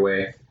trade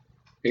away.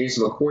 He needs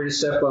McCoy to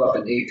step up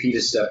and AP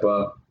to step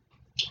up.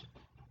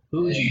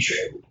 Who would you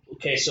trade?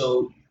 Okay,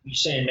 so you're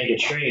saying make a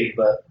trade,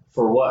 but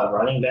for what?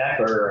 Running back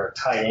or a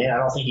tight end? I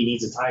don't think he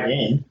needs a tight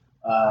end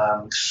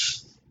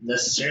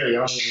necessarily. I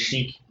don't even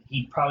think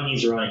he probably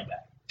needs a running back.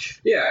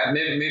 Yeah,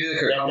 maybe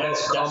like a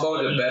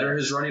combo to better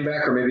his running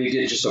back, or maybe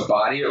get just a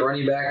body at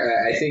running back.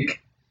 I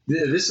think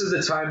this is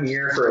the time of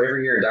year for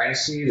every year in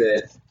Dynasty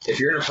that if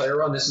you're in a player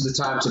run, this is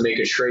the time to make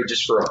a trade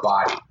just for a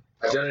body.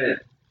 I've done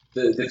it.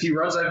 The few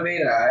runs I've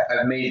made,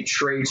 I've made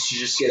trades to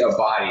just get a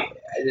body.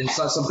 It's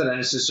not something I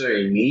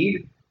necessarily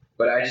need,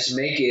 but I just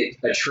make it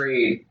a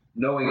trade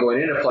knowing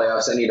going into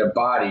playoffs I need a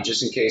body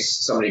just in case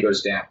somebody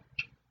goes down.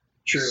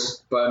 True.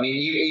 But, I mean,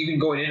 even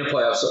going into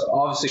playoffs,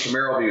 obviously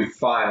Kamara will be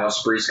fine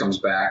once Brees comes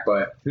back,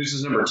 but who's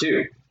his number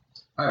 2?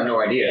 I have no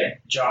idea.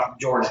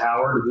 Jordan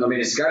Howard. I mean,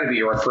 it's got to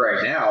be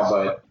right now,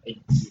 but...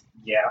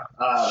 Yeah.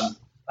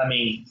 I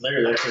mean,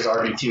 literally, that's his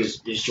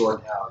RB2 is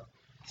Jordan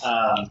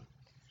Howard.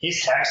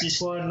 His taxi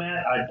squad,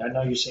 Matt, I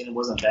know you're saying it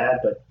wasn't bad,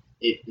 but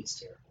it's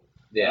terrible.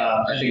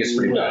 Yeah, I think it's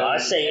pretty bad. I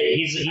say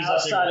he's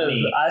outside of.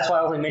 That's why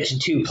I only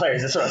mentioned 2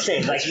 players. That's what I'm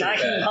saying. Like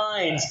Nyheim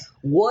Hines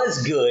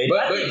was good,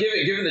 but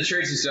given the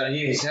trades he's done,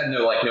 he's had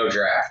no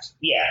draft.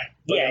 Yeah,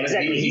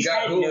 exactly. He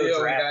got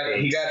Julio.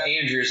 He got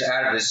Andrews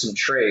out of some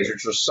trades,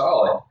 which was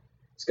solid.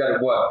 He's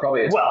got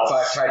probably a top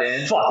 5 tight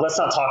end. Fuck, let's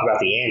not talk about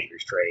the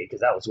Andrews trade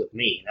because that was with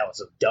me. And that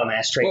was a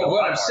dumbass trade. Well,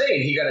 what I'm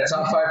saying, he got a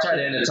top 5 tight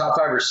end and a top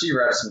 5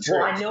 receiver out of some trades.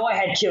 Well, I know I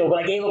had Kittle, but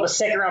I gave up a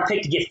 2nd-round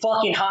pick to get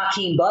fucking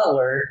Hakeem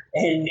Butler,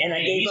 and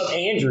I gave up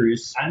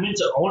Andrews. I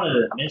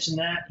wanted to mention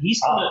that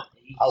he's gonna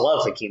I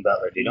love Hakeem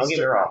Butler, dude. Don't get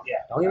me wrong. Yeah.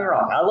 Don't get me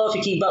wrong. I love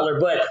Hakeem Butler,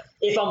 but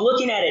if I'm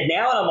looking at it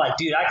now and I'm like,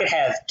 dude, I could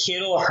have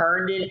Kittle,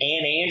 Herndon,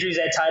 and Andrews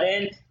at tight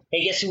end.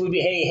 Hey, guess who would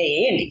be?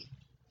 Hey, Andy.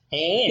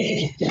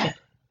 Hey, Andy.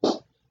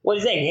 What do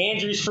you think?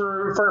 Andrews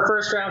for a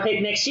first round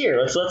pick next year.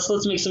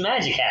 Let's make some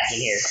magic happen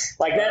here.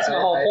 Like that's my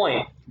whole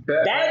point.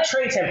 Bad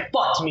trades have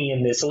fucked me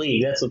in this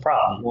league. That's the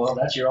problem. Well,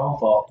 that's your own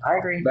fault. I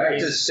agree. Back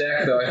to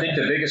Stack, though, I think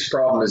the biggest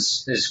problem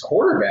is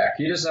quarterback.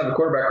 He doesn't have a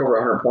quarterback over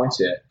 100 points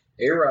yet.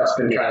 A-Rod's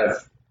been kind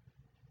of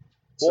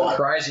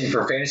surprising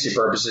for fantasy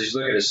purposes. You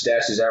look at his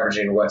stats, he's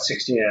averaging,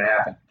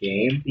 16.5 a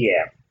game?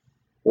 Yeah.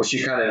 Which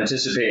you kind of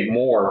anticipate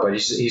more, but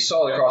he's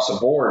solid across the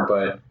board,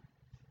 but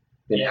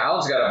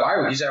Allen's got a bye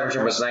week. He's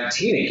averaging almost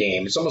 19 a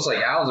game. It's almost like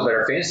Allen's a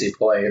better fantasy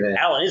play than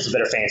Allen is a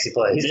better fantasy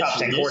play. He's top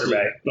 10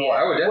 quarterback. Oh,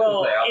 I would definitely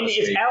play Allen. And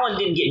if Allen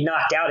didn't get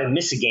knocked out and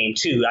miss a game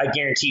too, I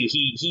guarantee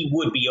you he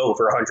would be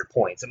over 100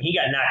 points. I mean, he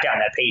got knocked out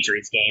in that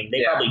Patriots game.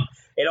 They probably,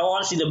 in all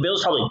honesty, the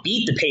Bills probably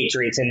beat the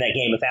Patriots in that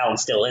game if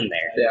Allen's still in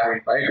there. Yeah,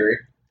 I agree.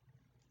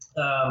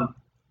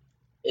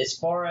 As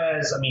far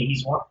as, I mean,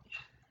 he's one.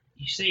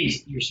 You say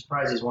you're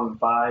surprised he's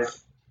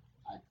 1-5.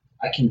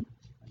 I can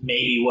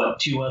maybe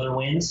 2 other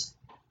wins.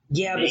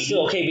 Yeah, maybe. But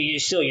still okay. But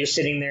you're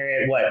sitting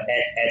there at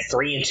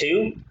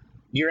 3-2.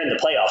 You're in the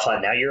playoff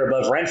hunt now. You're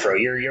above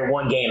Renfro. You're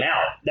one game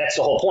out. That's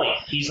the whole point.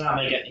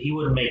 He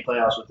wouldn't make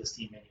playoffs with this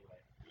team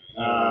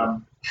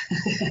anyway.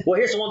 Well,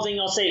 here's the one thing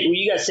I'll say. Well,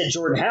 you guys said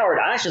Jordan Howard.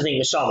 I actually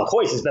think LaShawn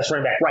McCoy is his best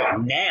running back right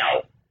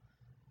now.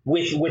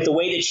 With the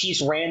way the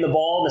Chiefs ran the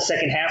ball in the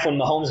second half when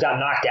Mahomes got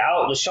knocked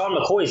out, LaShawn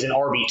McCoy is an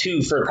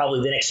RB2 for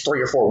probably the next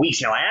 3 or 4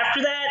 weeks. Now,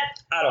 after that,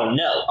 I don't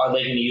know. Are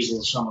they going to use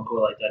LaShawn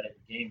McCoy like that every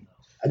game, though?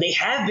 They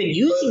have been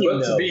using him,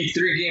 though. But to be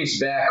 3 games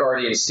back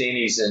already in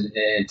standings and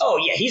oh,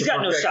 yeah, he's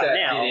got no shot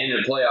now. In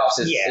the playoffs,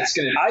 it's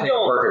going to take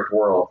a perfect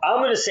world. I'm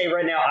going to say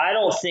right now, I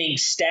don't think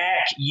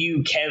Stack,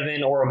 you,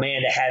 Kevin, or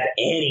Amanda have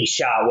any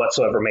shot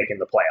whatsoever making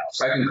the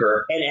playoffs. I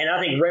concur. And I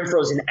think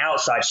Renfro's an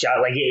outside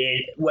shot. Like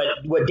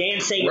what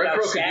Dan's saying about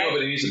Renfro Stack. Renfro can do it,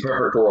 but he needs a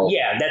perfect world.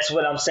 Yeah, that's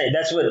what I'm saying.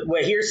 That's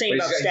what he's saying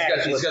about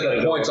Stack. He's got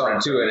the points on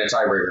him, too, in a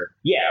tiebreaker.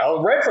 Yeah,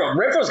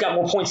 Renfro's got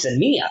more points than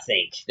me, I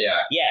think. Yeah.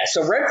 Yeah,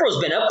 so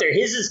Renfro's been up there.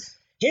 His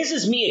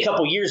is me a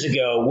couple years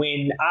ago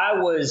when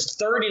I was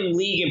 3rd in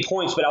league in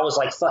points, but I was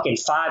like fucking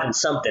 5 and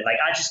something. Like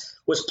I just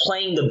was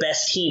playing the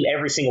best team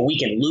every single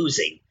week and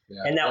losing,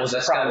 and that was the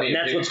problem. And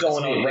that's what's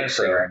going on with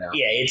Renfro right now.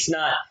 Yeah, it's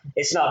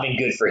not been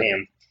good for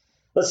him.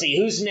 Let's see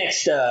who's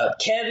next up.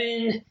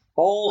 Kevin.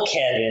 Oh,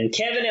 Kevin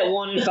at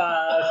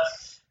 1-5.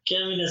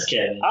 Kevin is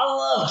Kevin. I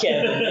love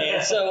Kevin,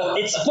 man. So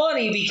it's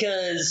funny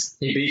because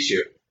he beat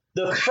you.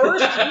 The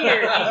first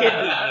year,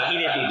 he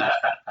did beat me.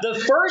 The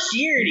first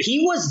year,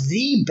 he was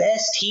the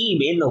best team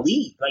in the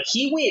league. Like,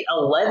 he went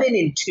 11-2.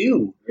 Really? I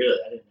didn't know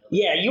that.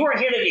 Yeah, you weren't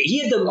here to – he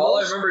had the most – All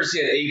I remember is he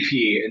had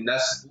AP, and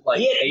that's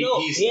like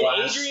AP's he had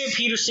Adrian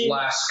Peterson.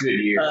 Last good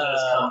year.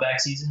 His comeback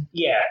season?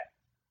 Yeah.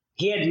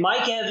 He had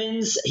Mike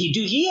Evans.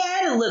 He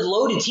had a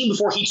loaded team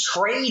before he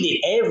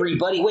traded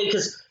everybody away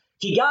because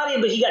he got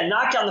in, but he got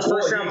knocked out in the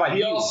first round by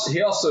you.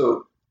 He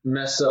also –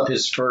 messed up the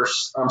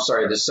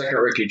second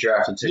rookie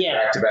draft and took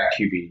back-to-back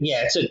QBs.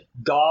 Yeah, it took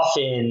Goff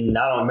and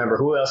I don't remember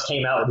who else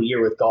came out of the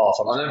year with Goff.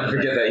 I'll never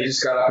forget that. He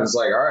just got up and was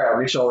like, all right, I'll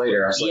meet y'all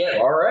later. I was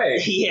like, all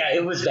right. Yeah,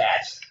 it was bad.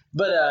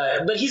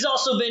 But he's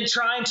also been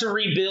trying to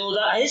rebuild.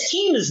 His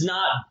team is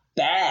not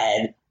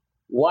bad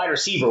wide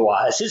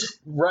receiver-wise. His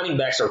running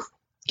backs are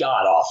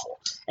god-awful.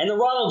 And the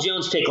Ronald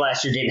Jones pick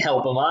last year didn't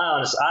help him.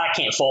 I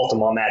can't fault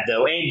him on that,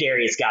 though. And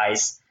Darius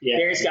Guice. Yeah.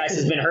 Darius Guice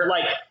has been hurt.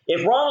 Like,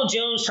 if Ronald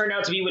Jones turned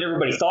out to be what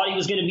everybody thought he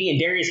was going to be and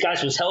Darius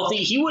Guice was healthy,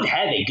 he would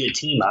have a good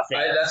team, I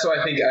think. That's why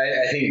I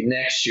think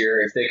next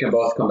year, if they can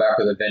both come back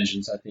with a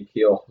vengeance, I think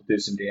he'll do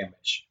some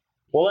damage.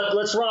 Well,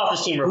 let's run off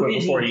his team real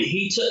quick before you.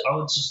 I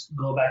would just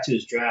go back to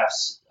his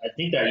drafts. I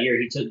think that year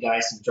he took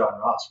Guice and John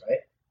Ross, right?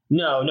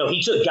 No,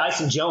 he took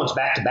Guice and Jones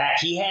back to back.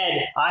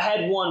 I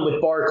had one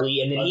with Barkley,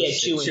 and then he had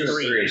 2 and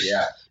 3.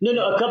 Yeah.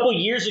 No, a couple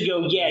years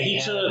ago, he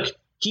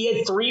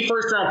had 3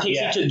 first-round picks.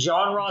 Yeah. He took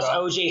John Ross,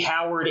 O.J.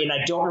 Howard, and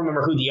I don't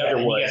remember who the other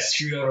was. He got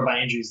screwed over by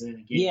injuries in the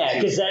game. Yeah,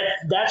 because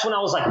that's when I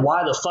was like,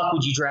 why the fuck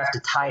would you draft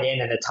a tight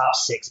end in the top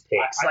 6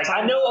 picks?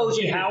 I know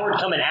O.J. Howard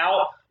coming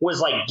out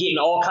was like getting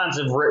all kinds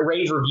of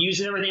rave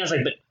reviews and everything. I was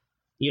like, but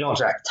you don't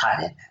draft a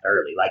tight end that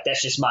early. Like,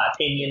 that's just my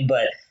opinion,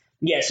 but...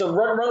 Yeah, so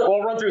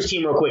we'll run through his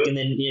team real quick, and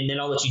then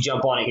I'll let you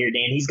jump on it here,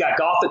 Dan. He's got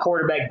Goff at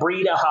quarterback,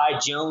 Breida,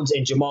 Hyde, Jones,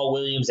 and Jamal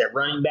Williams at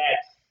running back,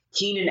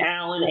 Keenan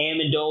Allen,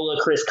 Amendola,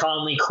 Chris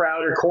Conley,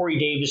 Crowder, Corey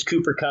Davis,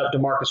 Cooper Kupp,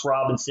 Demarcus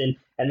Robinson,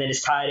 and then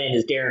his tight end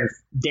is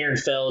Darren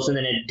Fells, and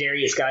then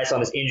Darius Guice on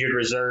his injured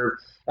reserve.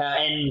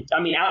 And, I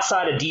mean,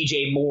 outside of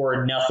DJ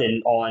Moore,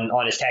 nothing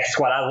on his taxi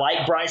squad. I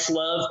like Bryce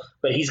Love,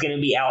 but he's going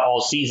to be out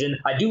all season.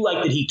 I do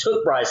like that he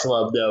took Bryce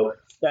Love, though.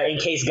 In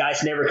case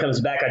Guice never comes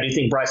back, I do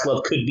think Bryce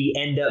Love could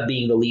end up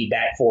being the lead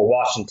back for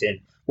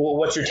Washington. Well,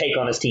 what's your take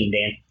on his team,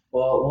 Dan?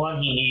 Well,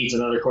 one, he needs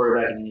another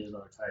quarterback and he needs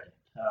another tight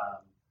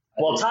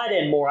end. Tight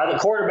end more. I think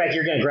quarterback,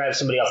 you're going to grab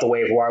somebody off the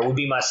waiver wire. Would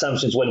be my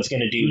assumptions what he's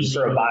going to do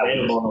for a bye week.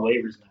 Available on the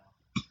waivers now.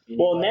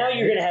 Well, now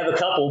you're going to have a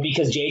couple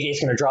because JJ's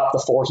going to drop the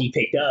 4 he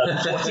picked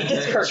up once he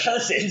gets Kirk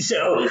Cousins.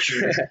 So.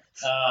 True.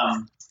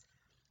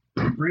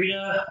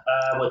 Breida,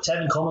 with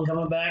Tevin Coleman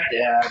coming back,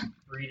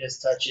 Breida's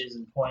touches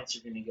and points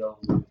are going to go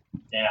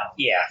down.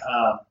 Yeah.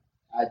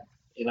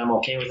 And I'm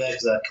okay with that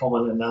because I have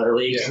Coleman in another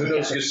league. Yeah, who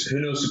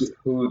knows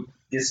who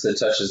gets the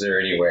touches there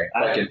anyway?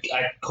 I think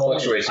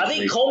Coleman's going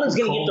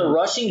to get the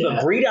rushing,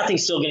 but Breida I think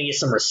is still going to get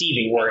some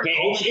receiving work.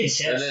 And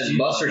then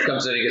Mustard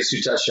comes in and gets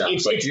 2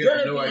 touchdowns. You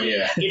have no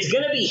idea. It's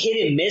going to be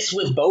hit and miss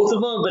with both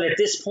of them, but at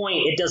this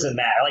point, it doesn't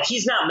matter. Like,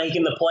 he's not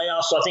making the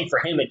playoffs, so I think for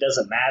him it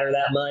doesn't matter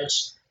that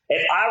much.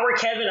 If I were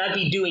Kevin, I'd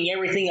be doing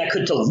everything I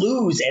could to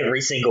lose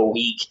every single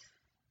week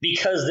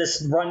because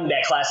this running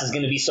back class is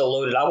going to be so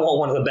loaded. I want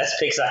one of the best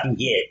picks I can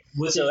get.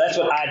 So that's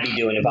what I'd be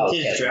doing if I was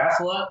Kevin. His draft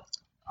luck?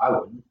 I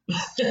wouldn't. He's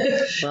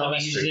going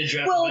to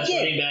draft the best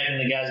running back, and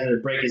the guy's going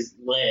to break his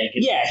leg.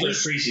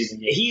 First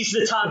preseason game. He's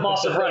the top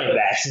boss of running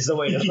backs, is the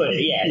way to put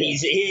it. Yeah,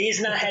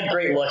 he's not had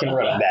great luck in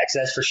running backs,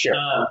 that's for sure.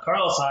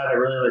 Carlos Hyde, I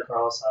really like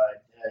Carlos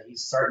Hyde.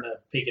 He's starting to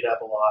pick it up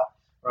a lot.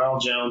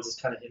 Ronald Jones is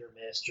kind of hit or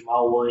miss.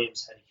 Jamal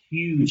Williams had a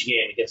huge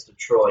game against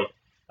Detroit.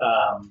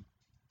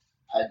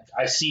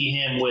 I see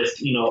him with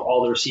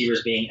all the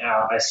receivers being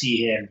out. I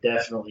see him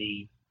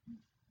definitely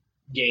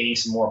gaining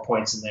some more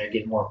points in there,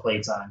 getting more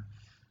play time.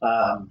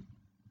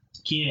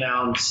 Keenan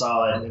Allen,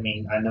 solid. I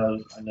mean, I know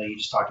you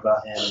just talked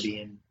about him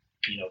being,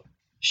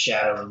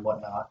 shadow and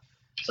whatnot.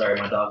 Sorry,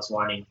 my dog's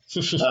whining.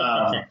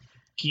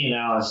 Keenan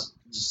Allen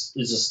is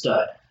a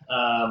stud.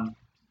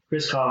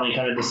 Chris Conley,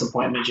 kind of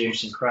disappointment.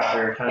 Jameson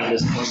Crowder, kind of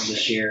disappointment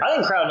this year. I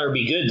think Crowder will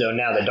be good though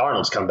now that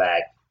Darnold's come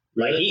back.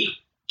 Like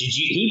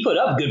he put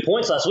up good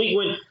points last week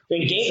when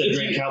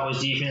great Cowboys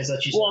defense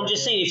that you. Well, I'm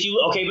just saying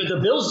but the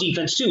Bills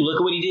defense too.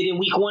 Look at what he did in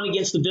Week 1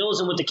 against the Bills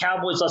and with the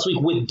Cowboys last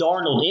week with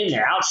Darnold in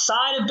there.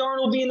 Outside of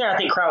Darnold being there, I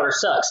think Crowder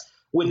sucks.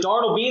 With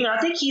Darnold being there, I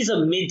think he's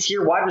a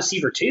mid-tier wide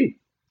receiver too.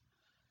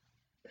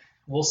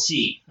 We'll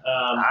see.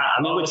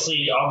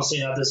 Obviously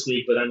not this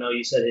week, but I know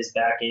you said his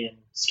back end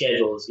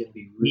schedule is going to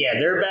be.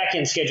 Their back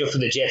end schedule for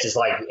the Jets is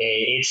like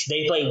they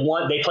play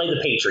the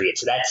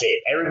Patriots. That's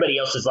it. Everybody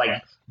else is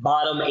like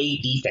bottom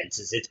 8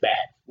 defenses. It's bad.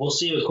 We'll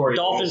see what Corey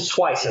Dolphins Davis,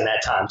 twice in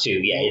that time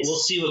too. Yeah, we'll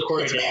see what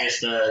Corey Davis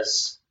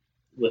does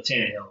with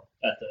Tannehill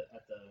at the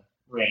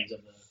reins of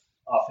the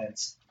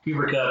offense.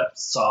 Cooper Kupp,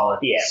 solid.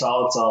 Yeah,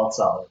 solid.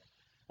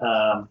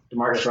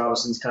 Demarcus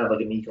Robinson's kind of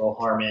like a Mecole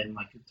Hardman,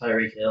 like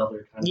Tyreek Hill.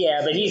 They're kind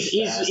of but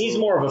he's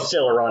more of a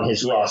filler on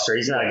his roster.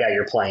 He's not a guy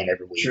you're playing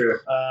every week. True.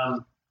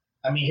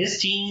 His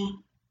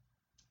team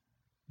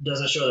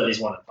doesn't show that he's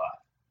 1-5.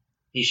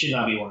 He should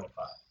not be 1-5.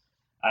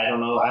 I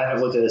don't know. I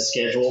haven't looked at his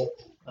schedule.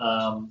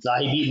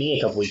 He beat me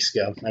a couple weeks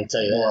ago. I can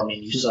tell you that. Well,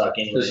 you suck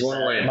anyway. There's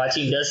one win. My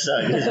team does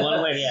suck. There's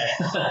one win,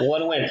 yeah.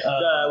 One win.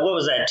 What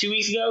was that, 2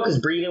 weeks ago?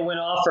 Because Breida went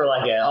off for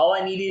all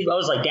I needed. I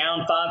was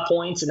down 5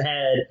 points and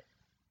had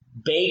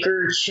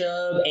Baker,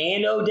 Chubb,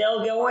 and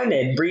Odell going,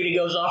 and Breida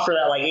goes off for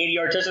that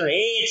 80-yard touchdown.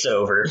 It's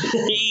over.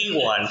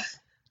 He won.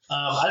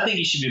 I think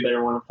he should be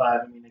better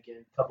 1-5.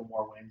 Again, a couple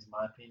more wins, in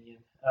my opinion.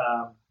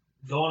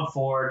 Going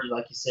forward,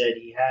 like you said,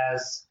 he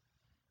has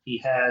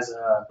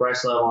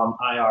Bryce Love on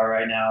IR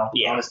right now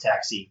on his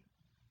taxi.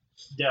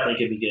 Definitely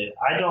could be good.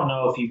 I don't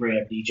know if you bring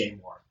up DJ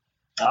Moore.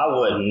 I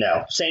wouldn't,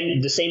 no.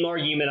 The same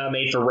argument I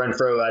made for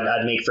Renfro,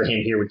 I'd make for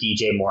him here with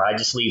DJ Moore. I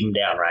just leave him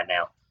down right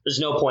now. There's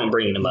no point in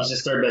bringing him up. He's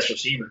his third best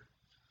receiver.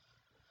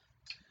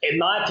 In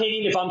my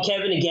opinion, if I'm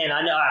Kevin, again,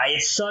 I know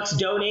it sucks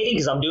donating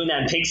because I'm doing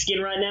that in pigskin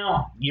right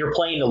now. You're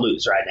playing to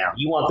lose right now.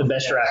 You want the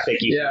best draft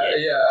pick you can get.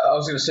 Yeah, I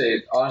was going to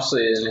say,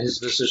 honestly, in his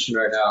position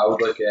right now, I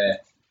would look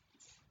at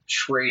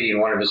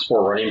trading one of his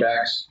 4 running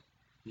backs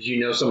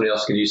because somebody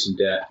else could use some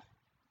depth.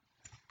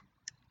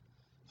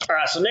 All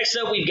right, so next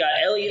up we've got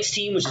Elliott's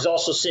team, which is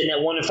also sitting at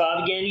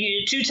 1-5 again.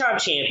 You're 2-time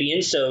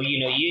champion, so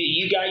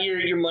you got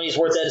your money's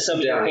worth out of some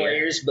of your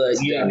players, but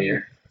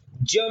you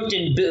jumped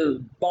and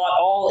bought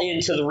all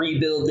into the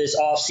rebuild this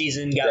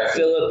offseason. Got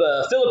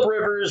Phillip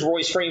Rivers,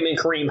 Royce Freeman,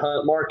 Kareem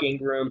Hunt, Mark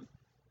Ingram,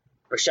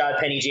 Rashad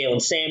Penny,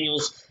 Jalen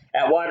Samuels.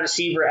 At wide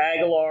receiver,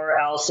 Aguilar,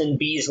 Allison,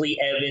 Beasley,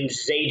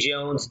 Evans, Zay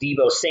Jones,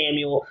 Deebo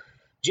Samuel,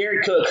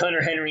 Jared Cook,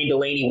 Hunter Henry, and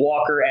Delaney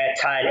Walker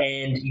at tight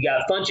end. You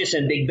got Funchess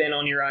and Big Ben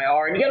on your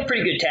IR, and you got a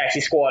pretty good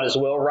taxi squad as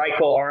well.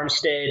 Raquel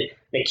Armstead,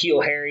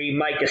 N'Keal Harry,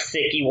 Mike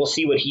Gesicki. We'll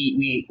see what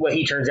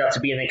he turns out to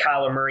be, and then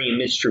Kyler Murray and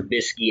Mitch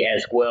Trubisky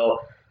as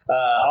well.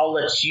 I'll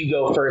let you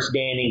go first,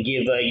 Dan, and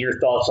give your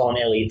thoughts on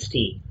Elliott's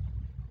team.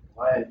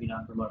 Why have you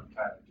not promoted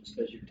Kyler? Just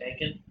because you're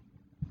tanking?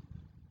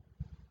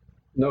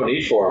 No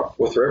need for him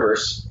with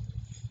Rivers.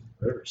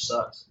 Rivers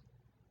sucks.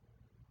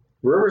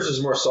 Rivers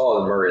is more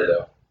solid than Murray,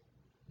 though.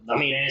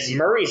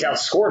 Murray's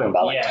outscored him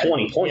by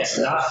 20 points.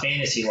 Yeah, not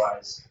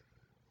fantasy-wise.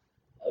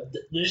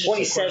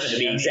 27 to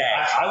be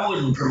exact. I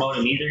wouldn't promote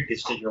him either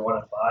because you're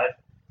 1-5.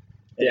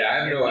 Yeah, I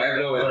have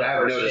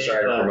no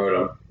desire to promote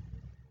him.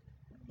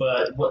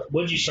 But what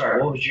did you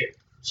start? What was your?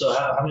 So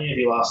how many have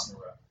you lost in a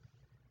row?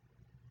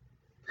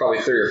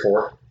 Probably 3 or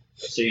 4.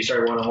 So you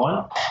started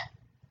 1-1.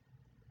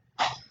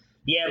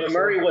 Yeah, but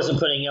Murray wasn't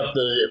putting up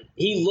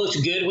he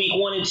looked good week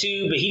 1 and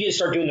 2, but he didn't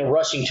start doing the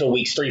rushing till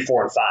weeks 3,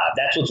 4, and 5.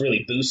 That's what's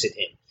really boosted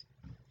him.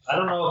 I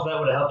don't know if that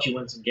would have helped you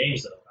win some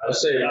games, though. I'll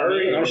say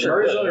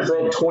Murray's only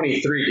broke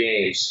 23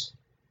 games.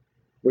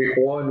 Week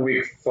 1,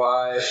 week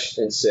 5,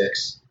 and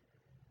 6.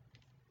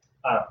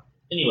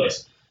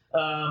 Anyways,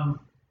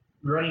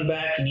 running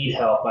back, you need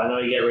help. I know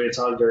you get rid of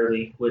Todd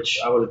Gurley, which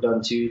I would have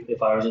done too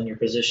if I was in your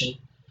position.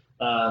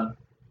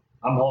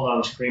 I'm holding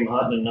on to Kareem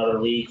Hunt in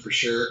another league for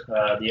sure.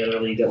 The other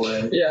league that we're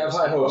in. Yeah, I have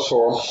high hopes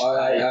for him.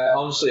 I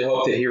honestly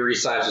hope that he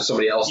re-signs with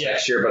somebody else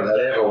next year, but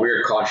they have a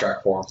weird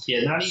contract for him.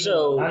 Yeah, not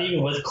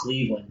even with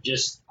Cleveland.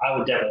 Just I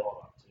would definitely hold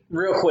on to him.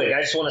 Real quick,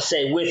 I just want to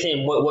say with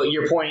him what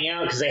you're pointing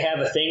out, because they have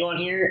a thing on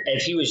here.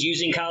 If he was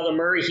using Kyler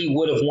Murray, he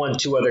would have won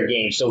 2 other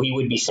games, so he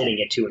would be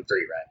sitting at 2 and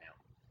 3 right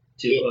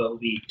now. Would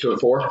be 2 and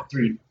 4?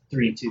 3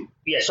 and 2.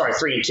 Yeah, sorry,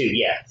 3 and 2.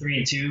 Yeah, 3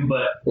 and 2.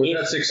 But we've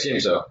got 6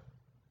 games though.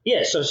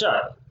 Yeah,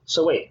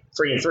 so wait,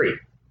 3 and 3.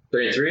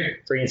 3 and 3?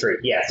 3 and 3.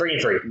 Yeah, 3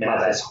 and 3.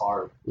 Math is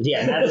hard.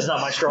 Yeah, math is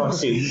not my strong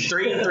suit.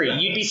 3 and 3.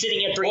 You'd be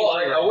sitting at 3 and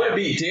 3. I would have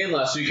beat Dan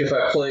last week if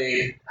I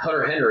played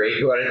Hunter Henry,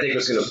 who I didn't think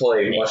was going to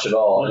play much at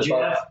all. And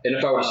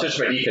if I would have switched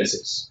my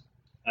defenses,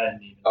 I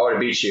would have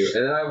beat you.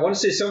 And then I want to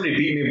say somebody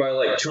beat me by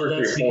like 2 or 3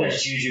 points.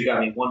 Because Juju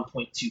got me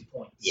 1.2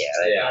 points. Yeah,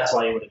 that's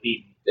why he would have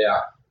beat me.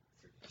 Yeah.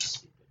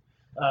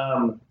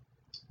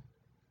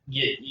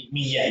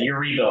 You're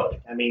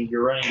rebuilding. I mean,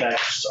 your running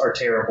backs are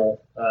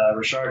terrible.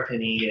 Rashard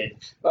Penny and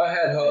I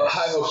had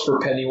high hopes for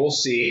Penny. We'll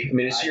see. I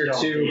mean, it's year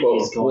 2,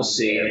 but we'll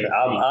see.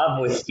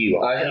 I'm with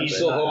you. I'm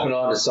still hoping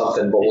on to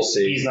something, but we'll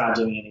see. He's not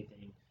doing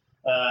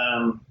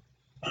anything.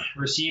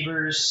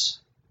 Receivers.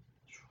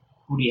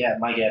 Who do you have?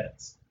 Mike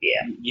Evans.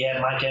 Yeah. You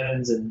have Mike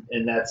Evans,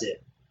 and that's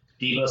it.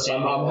 Debo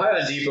Samuel. I'm high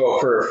on Debo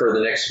for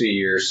the next few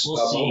years. We'll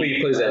I'm hoping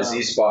he plays that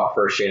Z spot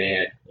for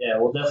Shanahan. Yeah,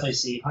 we'll definitely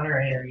see. Hunter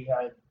Henry,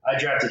 I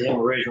drafted him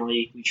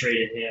originally. We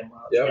traded him.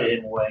 Traded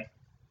him away.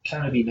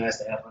 Kind of be nice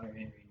to have Hunter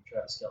Henry and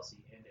Travis Kelce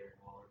and Darren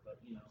Waller, but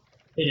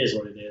it is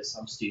what it is.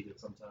 I'm stupid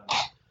sometimes.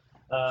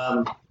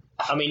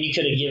 I mean, you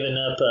could have given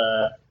up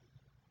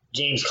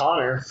James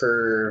Conner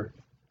for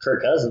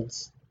Kirk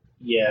Cousins.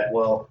 Yeah,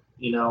 well,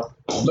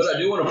 But I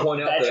do want to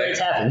point out that trades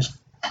happen.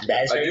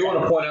 I do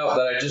want to point out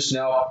that I just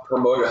now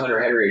promoted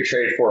Hunter Henry and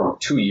traded for him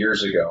 2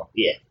 years ago.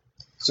 Yeah.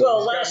 So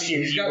last year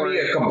he's got me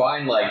a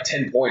combined like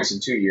 10 points in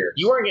 2 years.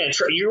 You weren't going to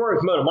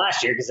promote him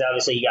last year because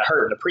obviously he got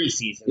hurt in the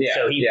preseason. Yeah,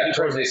 so he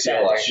towards the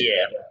ACL last year.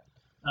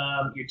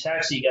 Yeah. Your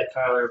taxi, you got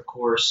Kyler, of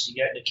course.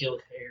 You got N'Keal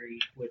Harry,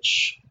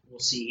 which we'll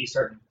see. He's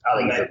starting. I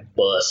think he's a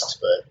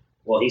bust,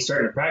 but he's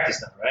starting to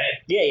practice now,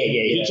 right? Yeah.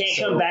 He can't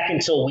come back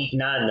until week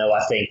 9, though.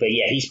 I think, but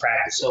yeah, he's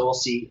practicing. So we'll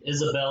see.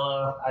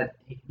 Isabella,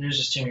 there's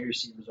just too many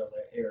receivers over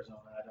there. Arizona,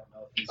 I don't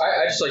know if he's.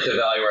 I just like the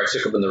value where I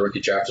took him in the rookie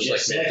draft. It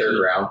was like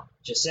mid-3rd round.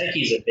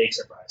 Jasecki's a big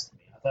surprise to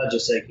me. I thought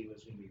Jasecki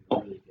was going to be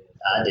really good.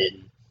 I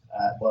didn't.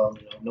 Well,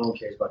 no one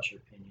cares about your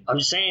opinion. I'm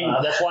just saying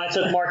that's why I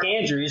took Mark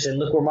Andrews, and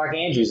look where Mark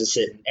Andrews is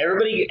sitting.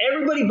 Everybody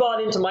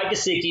bought into Mike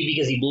Gesicki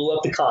because he blew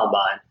up the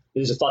combine.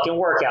 He was a fucking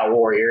workout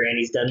warrior, and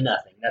he's done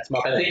nothing. That's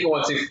my point. I think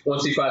once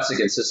he finds a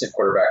consistent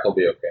quarterback, he'll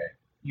be okay.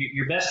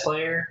 Your best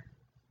player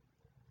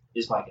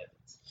is Mike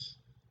Evans,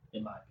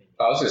 in my opinion.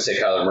 I was going to say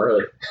Kyler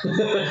Murray.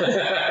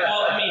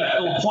 Well, I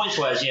mean,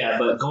 points-wise, yeah,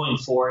 but going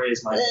forward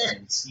is Mike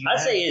Evans. I'd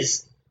say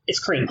it's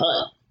Kareem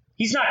Hunt.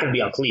 He's not going to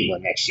be on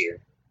Cleveland next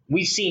year.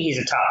 We've seen he's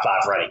a top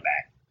 5 running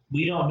back.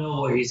 We don't know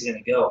where he's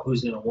going to go.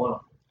 Who's going to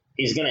want him?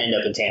 He's going to end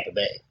up in Tampa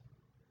Bay.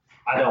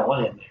 I don't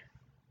want him there.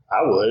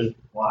 I would.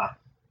 Why?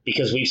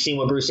 Because we've seen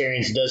what Bruce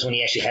Arians does when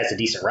he actually has a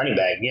decent running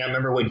back.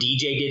 Remember what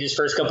DJ did his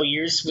first couple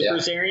years with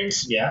Bruce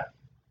Arians? Yeah.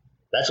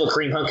 That's what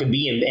Kareem Hunt could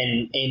be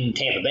in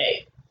Tampa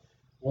Bay.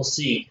 We'll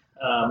see.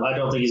 I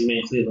don't think he's going to be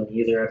in Cleveland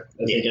either.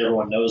 I think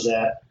everyone knows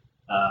that.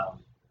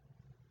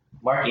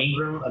 Mark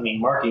Ingram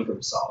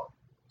is solid.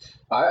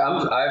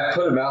 I've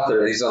put him out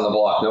there. He's on the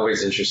block.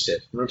 Nobody's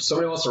interested. If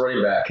somebody wants a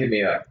running back, hit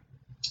me up.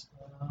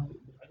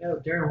 I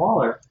got Darren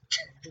Waller.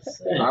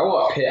 I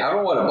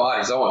don't want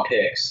bodies. I want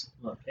picks.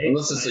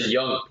 Unless it's a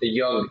young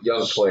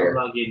player. I'm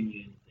not giving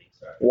you anything.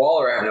 Sorry.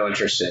 Waller, I have no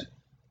interest in.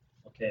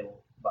 Okay,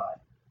 well, bye.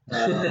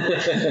 I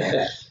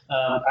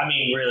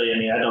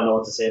don't know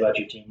what to say about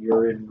your team.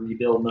 You're in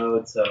rebuild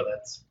mode, so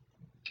that's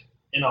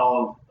in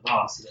all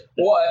honesty.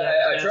 Well,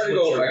 I try to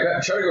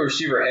go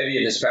receiver heavy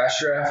in this past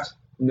draft,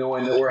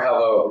 knowing that we'll have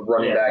a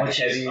running back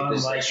heavy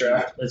this next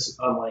draft. That's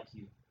unlike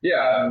you.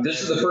 Yeah,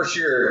 this is the first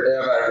year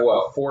I've had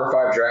 4 or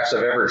 5 drafts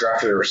I've ever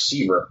drafted a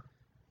receiver.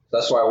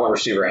 That's why I went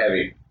receiver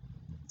heavy.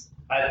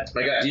 I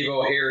got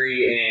Devo,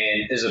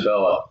 Harry, and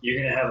Isabella.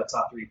 You're gonna have a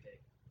top 3 pick.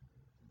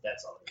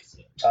 That's all there is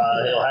to it.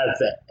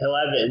 He'll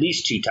have at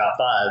least 2 top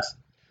 5s.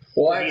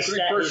 Well, I have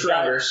 3 first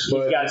rounders,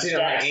 but depending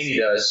on what Andy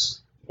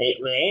does.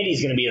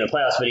 Andy's going to be in the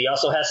playoffs, but he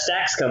also has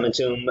stacks coming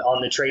to him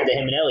on the trade that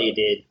him and Elliott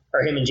did,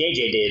 or him and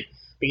JJ did.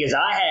 Because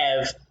I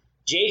have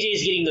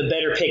JJ's getting the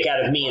better pick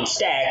out of me and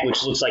Stack,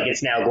 which looks like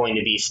it's now going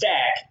to be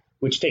Stack,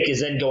 which pick is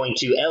then going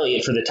to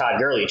Elliott for the Todd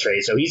Gurley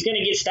trade. So he's going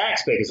to get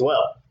Stack's pick as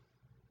well.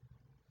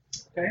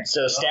 Okay.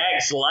 So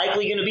Stag's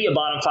likely going to be a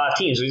bottom 5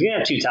 team. So he's going to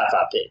have 2 top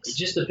 5 picks. It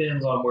just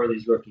depends on where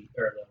these rookies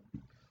are.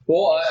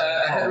 Well,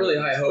 I had really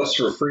high hopes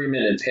for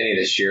Freeman and Penny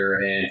this year,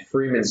 and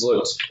Freeman's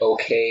looked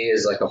okay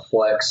as like a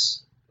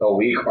flex a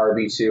week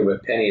RB2,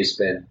 but Penny has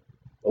been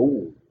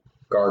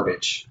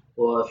garbage.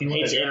 Well, if you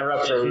want to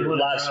interrupt for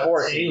live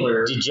sports,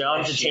 did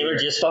Jonathan Taylor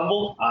just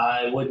fumble?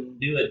 I wouldn't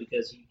do it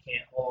because he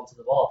can't hold on to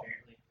the ball apparently.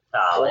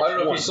 Well, I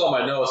don't know if you saw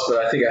my notes,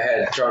 but I think I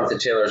had Jonathan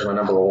Taylor as my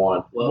number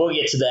 1. We'll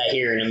get to that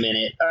here in a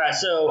minute. All right,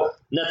 so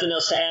nothing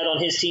else to add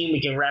on his team.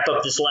 We can wrap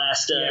up this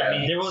last. I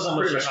mean, there wasn't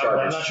much to talk about.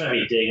 I'm not trying to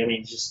be dig. I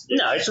mean, just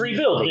no, it's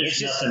rebuilding. There's it's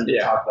just nothing to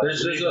talk about.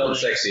 There's nothing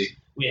sexy.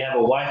 We have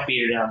a wife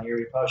beater down here.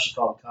 We probably should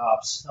call the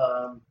cops.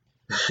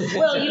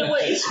 Well, you know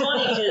what? It's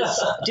funny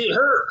because, dude,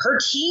 her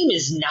team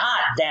is not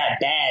that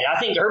bad. I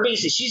think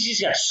she's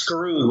just got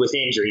screwed with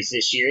injuries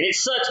this year, and it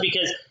sucks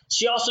because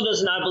she also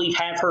doesn't, I believe,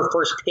 have her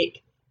first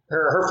pick.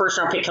 Her first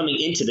round pick coming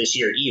into this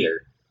year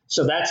either.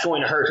 So that's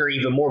going to hurt her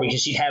even more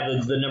because she'd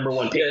have the number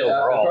 1 pick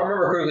overall. If I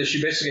remember correctly, she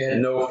basically had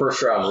no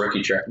first round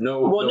rookie draft.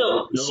 No,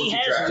 she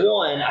has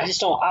one. I just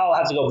don't. I'll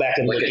have to go back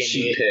and look into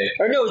it. Pick.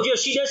 Or no,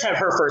 she does have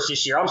her first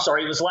this year. I'm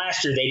sorry, it was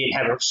last year they didn't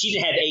have her. She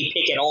didn't have a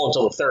pick at all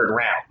until the 3rd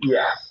round.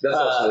 Yeah, that's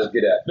also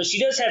good at. But she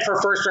does have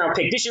her first round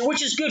pick this year,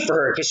 which is good for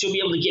her because she'll be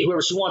able to get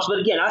whoever she wants. But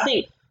again, I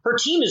think her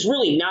team is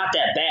really not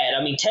that bad.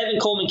 I mean, Tevin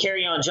Coleman,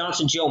 Kerryon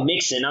Johnson, Joe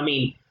Mixon. I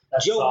mean.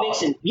 That's Joe solid.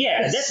 Mixon,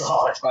 that's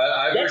solid.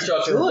 I've reached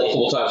out to her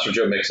multiple times for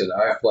Joe Mixon.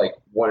 I've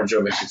wanted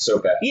Joe Mixon so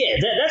bad. Yeah,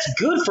 that's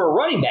good for a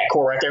running back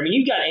core right there. I mean,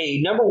 you've got a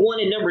number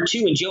 1 and number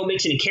 2 in Joe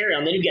Mixon and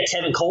Kerryon. Then you've got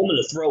Tevin Coleman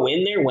to throw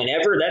in there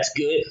whenever. That's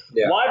good.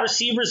 Yeah. Wide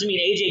receivers, I mean,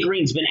 A.J.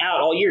 Green's been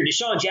out all year.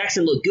 Deshaun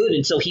Jackson looked good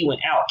until he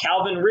went out.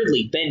 Calvin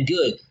Ridley, been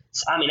good.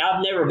 I mean,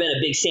 I've never been a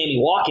big Sammy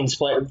Watkins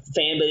fan,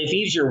 but if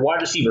he's your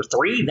wide receiver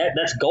 3,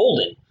 that's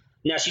golden.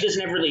 Now, she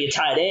doesn't have really a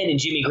tight end in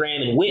Jimmy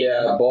Graham and Whit.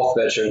 Yeah, both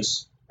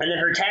veterans. And then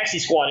her taxi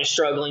squad is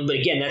struggling, but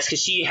again, that's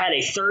because she had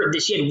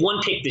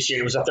 1 pick this year,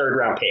 and it was a 3rd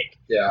round pick.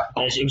 Yeah.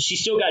 And she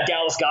still got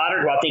Dallas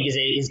Goedert, who I think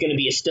is going to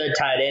be a stud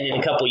tight end in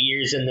a couple of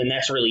years, and then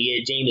that's really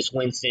it. Jameis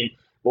Winston,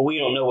 well, we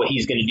don't know what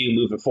he's going to do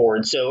moving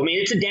forward. So, I mean,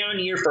 it's a down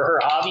year for her,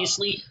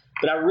 obviously,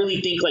 but I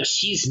really think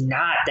she's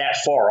not that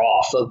far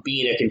off of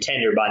being a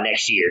contender by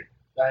next year.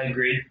 I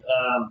agree.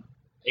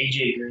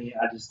 AJ Green,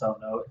 I just don't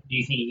know. Do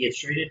you think he gets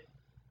traded?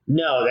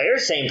 No, they're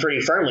saying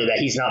pretty firmly that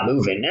he's not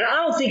moving. And I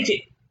don't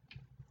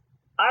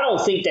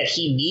think that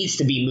he needs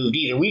to be moved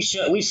either. We've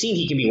seen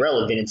he can be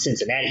relevant in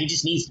Cincinnati. He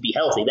just needs to be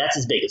healthy. That's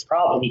his biggest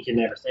problem. He can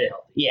never stay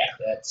healthy. Yeah.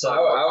 So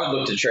I would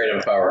look to trade him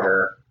if I were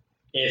her.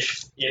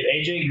 If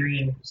AJ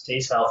Green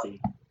stays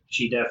healthy,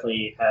 she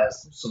definitely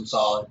has some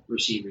solid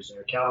receivers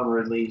there. Calvin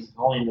Ridley's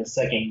only in his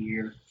 2nd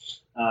year.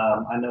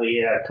 I know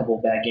he had a couple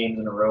of bad games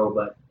in a row,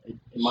 but in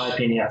my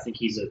opinion, I think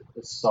he's a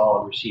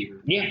solid receiver.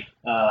 Yeah.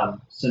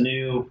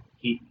 Sanu,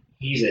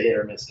 he's a hit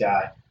or miss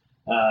guy.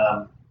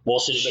 But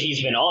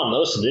he's been on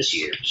most of this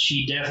year.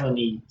 She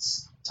definitely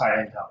needs tight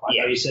end help. I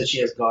know you said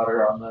she has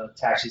Goddard on the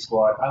taxi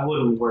squad. I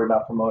wouldn't worry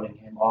about promoting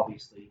him,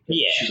 obviously.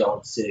 Yeah. She's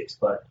 0-6,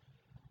 but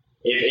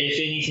if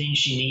anything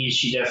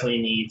she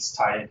definitely needs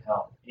tight end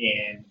help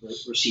and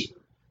receiver.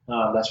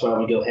 That's why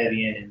we go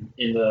heavy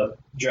in the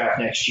draft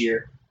next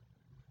year.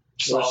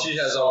 So she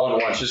has all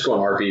 1-1. She's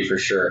going RB for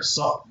sure.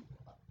 So,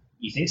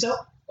 you think so?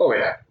 Oh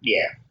yeah.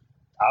 Yeah,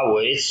 I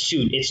would. It's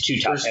too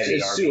top heavy.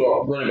 It's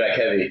too running back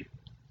heavy.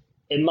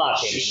 In my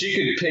opinion,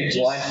 she could pick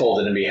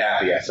blindfolded and be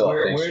happy. I feel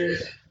like.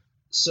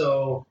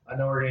 So I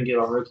know we're gonna get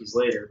on rookies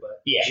later,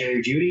 but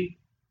Jerry Jeudy,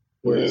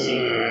 where is he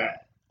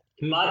at?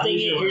 My thing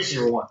is,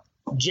 here's one.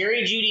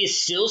 Jerry Jeudy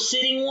is still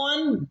sitting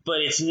 1,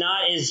 but it's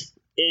not as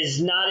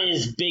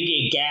big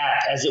a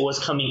gap as it was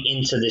coming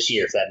into this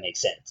year, if that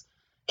makes sense.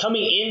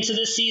 Coming into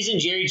this season,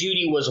 Jerry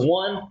Jeudy was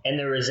 1, and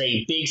there was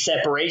a big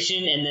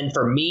separation, and then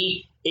for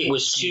me, it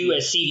was 2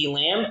 as CeeDee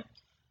Lamb.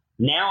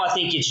 Now I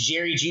think it's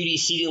Jerry Jeudy.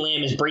 CeeDee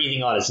Lamb is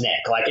breathing on his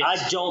neck.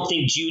 I don't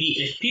think Jeudy.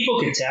 If people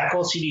could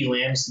tackle, CeeDee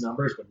Lamb's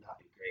numbers would not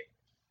be great.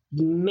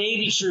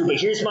 Maybe true, but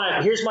here's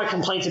my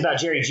complaints about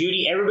Jerry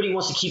Jeudy. Everybody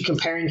wants to keep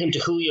comparing him to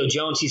Julio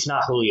Jones. He's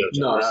not Julio Jones.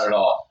 No, not at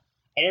all.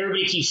 And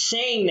everybody keeps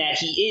saying that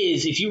he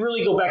is. If you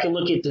really go back and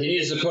look at he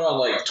needs to put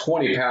on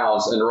 20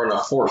 pounds and run a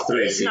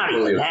 4.3. It's not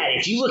even that.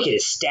 If you look at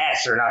his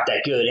stats, they're not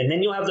that good. And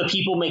then you'll have the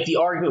people make the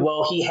argument,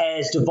 well, he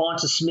has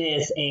Devonta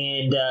Smith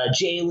and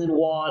Jalen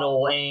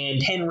Waddle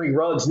and Henry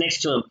Ruggs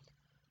next to him.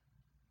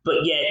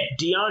 But yet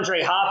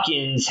DeAndre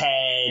Hopkins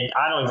had,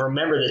 I don't even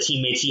remember the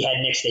teammates he had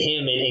next to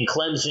him in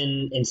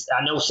Clemson. And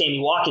I know Sammy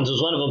Watkins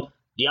was one of them.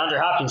 DeAndre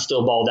Hopkins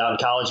still balled out in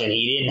college, and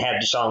he didn't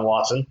have Deshaun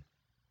Watson.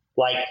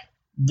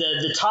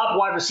 The top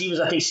wide receivers,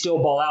 I think, still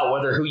ball out,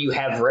 whether who you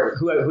have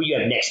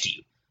next to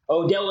you.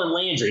 Odell and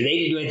Landry, they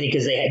didn't do anything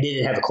because they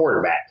didn't have a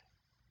quarterback.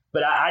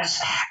 But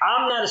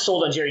I'm not as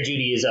sold on Jerry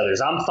Jeudy as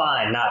others. I'm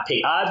fine not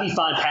picking. I'd be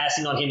fine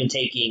passing on him and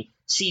taking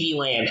CeeDee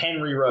Lamb,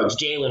 Henry Ruggs,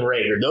 Jalen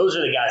Reagor. Those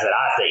are the guys that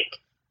I think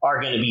are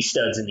going to be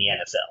studs in the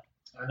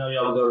NFL. I know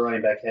y'all will go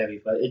running back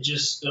heavy, but it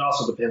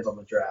also depends on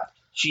the draft.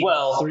 She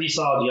has 3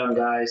 solid young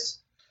guys.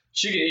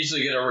 She could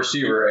easily get a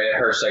receiver at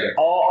her second.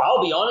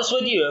 I'll be honest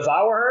with you. If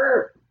I were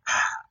her,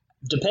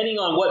 depending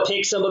on what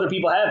picks some other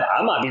people have,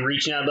 I might be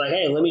reaching out and be like,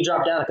 hey, let me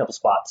drop down a couple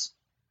spots.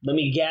 Let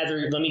me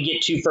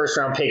get 2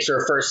 first-round picks or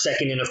a first,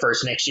 second, and a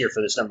first next year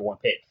for this number 1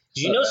 pick.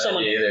 You know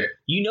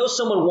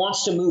someone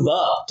wants to move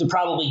up to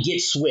probably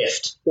get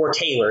Swift or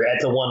Taylor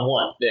at the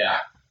 1-1. Yeah.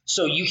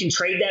 So you can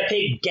trade that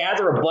pick,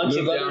 gather a bunch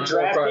of other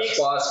draft picks.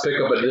 Spots, pick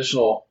up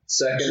additional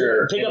second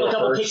or pick up a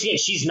couple picks again.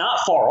 She's not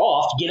far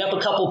off. Get up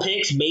a couple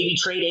picks, maybe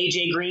trade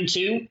AJ Green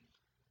too.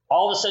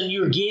 All of a sudden,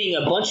 you're getting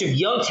a bunch of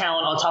young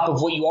talent on top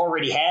of what you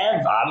already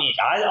have. I mean,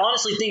 I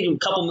honestly think in a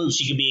couple moves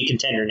she could be a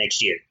contender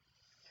next year.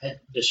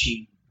 Does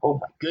she? Oh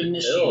my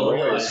goodness, she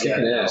realize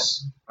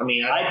that. I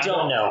mean, I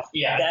don't know.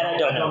 Yeah, I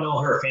don't know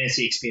her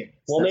fantasy experience.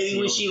 Well, maybe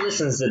when she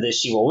listens to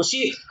this, she will. Well,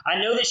 I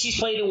know that she's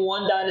played in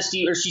one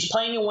dynasty, or she's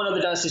playing in one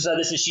other dynasty. So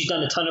this, and she's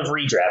done a ton of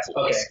redraft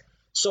leagues. Okay.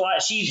 So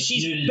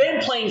she's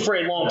been playing for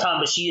a long time,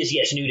 but she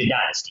is new to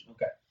dynasty.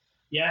 Okay.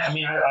 Yeah, I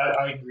mean,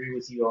 I agree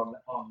with you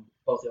on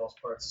both y'all's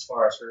parts as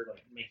far as her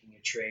like making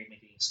a trade,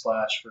 making a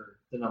splash for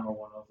the number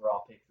 1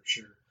 overall pick for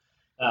sure.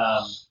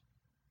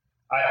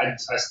 I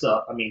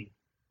still, I mean,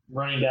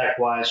 running back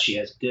wise, she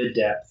has good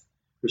depth.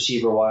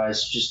 Receiver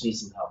wise, just needs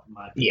some help in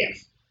my opinion.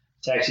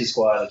 Yeah. Taxi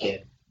squad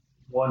again,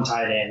 1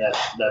 tight end.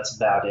 That's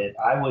about it.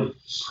 I would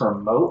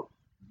promote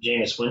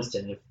Jameis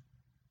Winston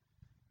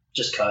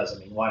just cause. I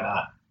mean, why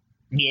not?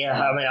 Yeah,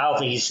 I mean, I don't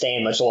think he's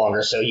staying much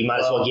longer, so you might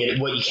as well get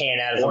what you can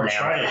out of him now. Or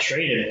try to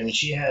trade him. I mean,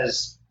 she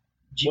has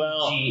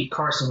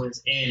Carson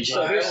Wentz and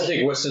so I don't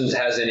think Winston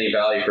has any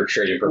value for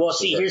trading purposes. Well,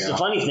 see, here's the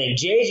funny thing.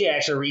 JJ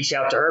actually reached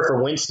out to her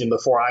for Winston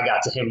before I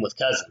got to him with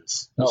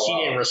Cousins. She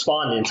didn't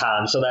respond in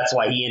time, so that's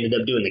why he ended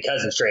up doing the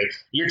Cousins trade.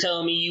 You're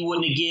telling me you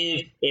wouldn't have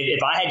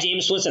if I had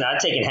Jameis Winston, I'd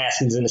taken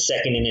Haskins in a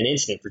second in an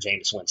instant for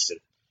Jameis Winston.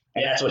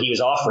 And that's what he was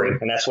offering,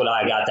 and that's what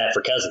I got that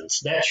for Cousins.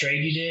 That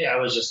trade you did, I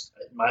was just,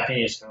 my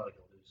opinion is kind of like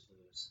a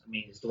lose-lose. I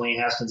mean, is Dwayne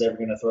Haskins ever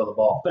going to throw the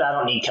ball? But I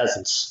don't need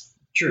Cousins.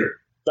 True.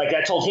 Like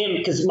I told him,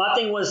 because my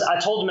thing was, I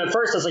told him at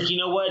first, I was like, you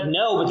know what?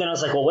 No. But then I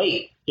was like, well,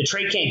 wait, the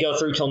trade can't go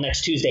through till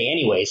next Tuesday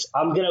anyways.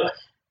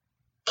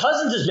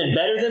 Cousins has been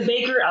better than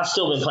Baker. I've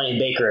still been playing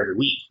Baker every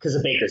week because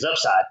of Baker's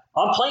upside.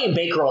 I'm playing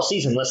Baker all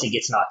season unless he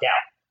gets knocked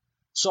out.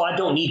 So I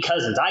don't need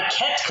Cousins. I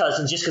kept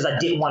Cousins just because I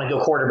didn't want to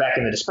go quarterback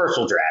in the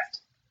dispersal draft.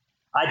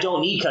 I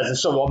don't need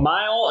Cousins. So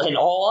in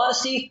all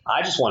honesty,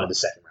 I just wanted the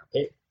second-round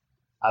pick.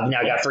 I've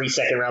now got 3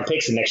 second-round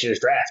picks in next year's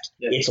draft.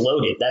 Yeah. It's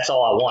loaded. That's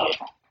all I wanted.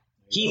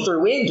 He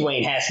threw in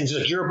Dwayne Haskins. He's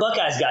like, you're a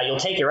Buckeyes guy. You'll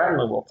take it, right? I'm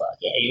like, well, fuck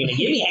yeah. You're going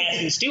to give me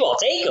Haskins, too. I'll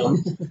take him.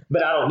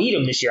 But I don't need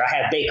him this year. I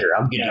have Baker.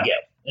 I'm good to go.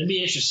 It'd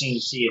be interesting to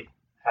see if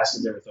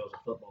Haskins ever throws a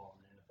football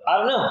in the NFL. I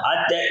don't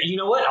know. You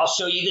know what? I'll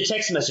show you the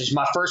text message.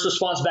 My first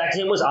response back to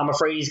him was, I'm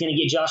afraid he's going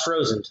to get Josh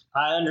Rosen.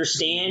 I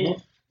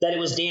understand that it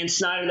was Dan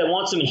Snyder that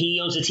wants him and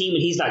he owns the team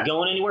and he's not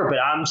going anywhere, but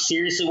I'm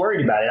seriously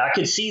worried about it. I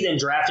could see them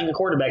drafting a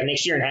quarterback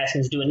next year and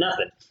Haskins doing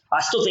nothing.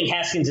 I still think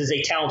Haskins is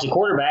a talented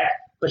quarterback,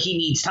 but he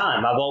needs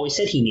time. I've always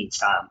said he needs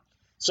time.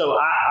 So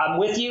I'm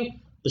with you.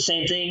 The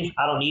same thing.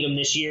 I don't need him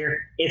this year.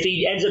 If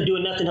he ends up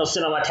doing nothing, he'll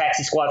sit on my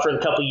taxi squad for a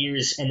couple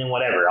years, and then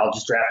whatever. I'll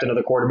just draft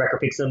another quarterback or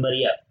pick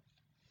somebody up.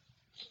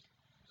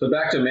 So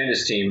back to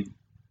Amanda's team.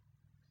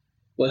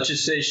 Let's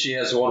just say she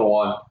has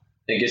 1-1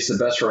 and gets the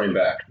best running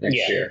back next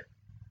year.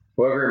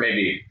 Whoever it may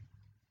be.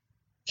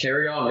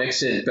 Kerryon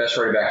Mixon, best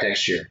running back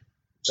next year.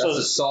 That's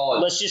a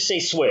solid. Let's just say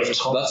Swift.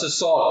 That's a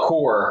solid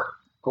core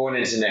going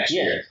into next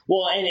year.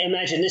 Well, and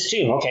imagine this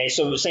too. Okay,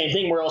 so same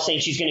thing. We're all saying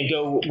she's going to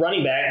go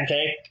running back.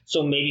 Okay,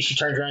 so maybe she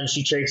turns around and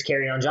she trades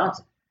Kerryon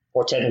Johnson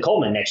or Tevin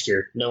Coleman next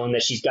year, knowing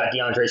that she's got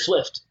DeAndre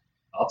Swift.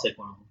 I'll take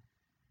one of them.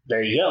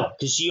 There you go.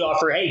 Because she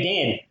offer, hey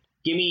Dan,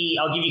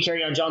 I'll give you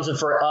Kerryon Johnson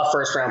for a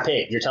first round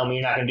pick. You're telling me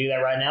you're not going to do that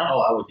right now? Oh,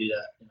 I would do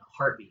that in a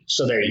heartbeat.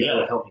 So there you go.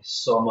 That would help me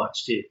so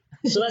much too.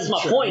 So that's my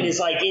point. Is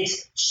like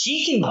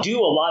she can do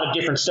a lot of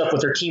different stuff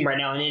with her team right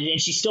now,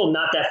 and she's still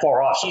not that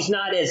far off. She's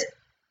not as.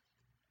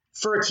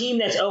 For a team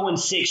that's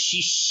 0-6,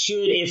 she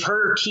should, if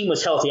her team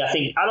was healthy,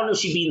 I don't know if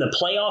she'd be in the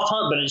playoff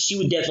hunt, but she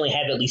would definitely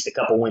have at least a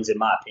couple wins in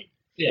my opinion.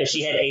 Yeah, if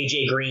she had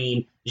A.J.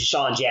 Green,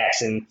 Deshaun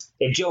Jackson,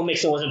 if Joe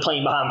Mixon wasn't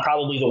playing behind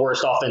probably the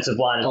worst offensive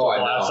line in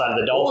football outside of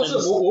the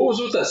Dolphins. What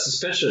was with that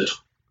suspension?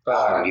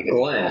 I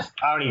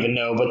don't even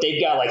know, but they've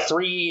got like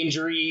 3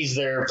 injuries.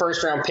 Their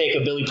first-round pick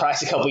of Billy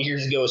Price a couple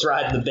years ago is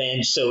riding the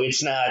bench, so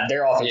it's not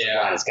their offensive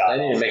line has got.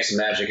 They need to make some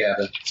magic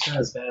happen. It's not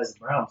as bad as the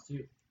Browns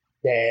too.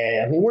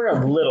 Yeah, I mean, we're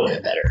a little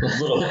bit better.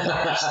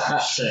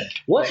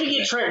 Once we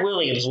get Trent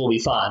Williams, we'll be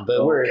fine,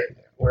 but we're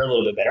a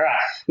little bit better. All right.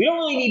 We don't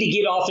really need to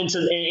get off into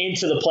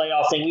the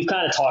playoff thing. We've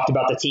kind of talked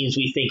about the teams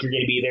we think are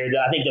going to be there.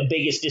 I think the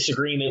biggest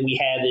disagreement we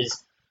have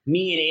is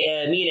me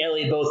and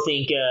Elliot both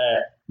think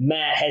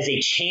Matt has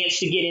a chance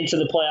to get into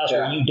the playoffs,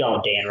 where you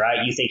don't, Dan,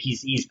 right? You think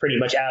he's pretty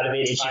much out of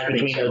it. It's just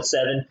between those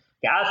 7.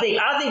 Yeah, I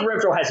think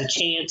Renfro has a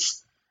chance.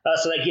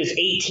 So that gives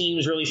 8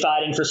 teams really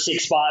fighting for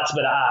 6 spots,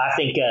 but I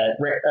think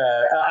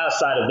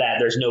outside of that,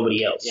 there's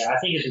nobody else. Yeah, I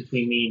think it's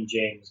between me and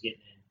James getting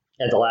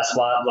in at the last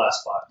spot.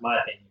 My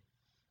opinion.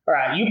 All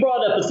right, you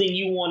brought up a thing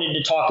you wanted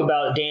to talk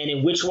about, Dan,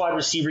 and which wide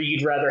receiver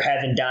you'd rather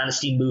have in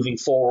Dynasty moving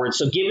forward.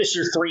 So give us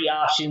your 3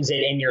 options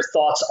and your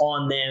thoughts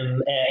on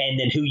them, and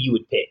then who you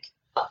would pick.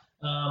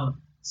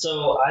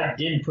 So I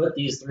didn't put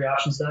these 3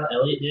 options down.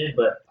 Elliot did,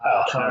 but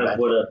I kind of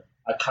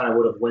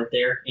would have went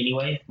there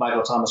anyway.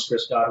 Michael Thomas,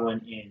 Chris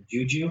Godwin, and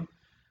Juju.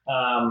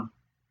 My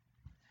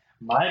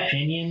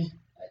opinion,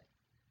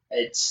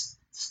 it's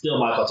still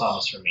Michael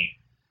Thomas for me.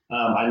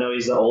 I know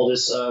he's the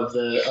oldest of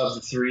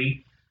the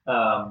 3,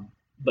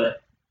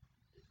 but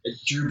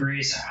Drew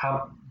Brees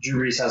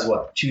has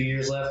what, 2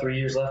 years left, 3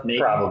 years left, maybe?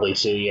 Probably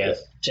 2, yeah.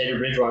 Teddy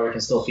Bridgewater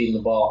can still feed him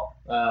the ball.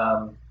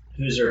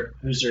 Who's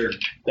their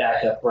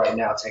backup right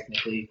now?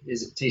 Technically,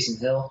 is it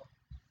Taysom Hill?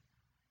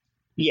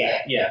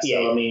 Yeah.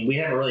 So I mean, we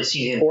haven't really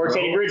seen him. Or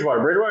Teddy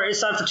Bridgewater. Bridgewater is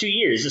signed for 2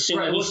 years,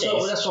 assuming he stays.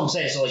 So that's what I'm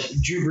saying. So like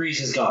Drew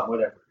Brees is gone.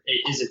 Whatever.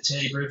 Is it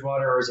Teddy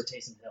Bridgewater or is it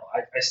Taysom Hill?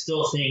 I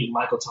still think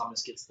Michael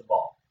Thomas gets the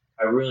ball.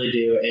 I really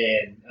do,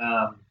 and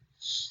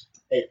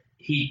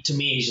to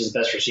me he's just the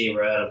best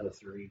receiver out of the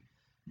 3.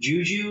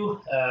 Juju,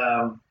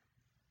 I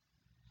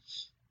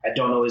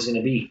don't know who he's going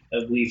to be.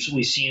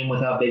 We've seen him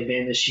without Big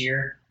Ben this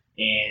year,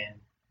 and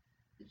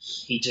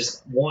he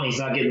just he's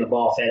not getting the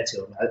ball fed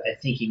to him. I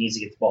think he needs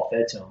to get the ball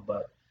fed to him,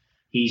 but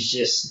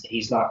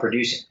he's not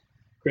producing.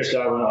 Chris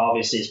Godwin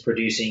obviously is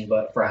producing,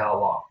 but for how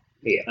long?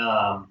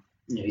 Yeah.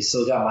 He's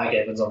still got Mike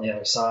Evans on the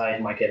other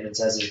side. Mike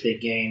Evans has his big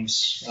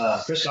games.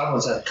 Chris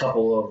Godwin's had a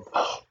couple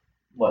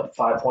of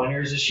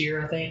 5-pointers this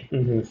year, I think.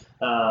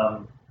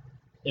 Mm-hmm.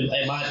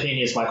 In my opinion,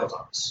 it's Michael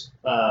Thomas.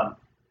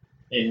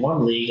 In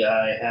one league,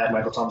 I have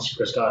Michael Thomas and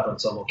Chris Godwin,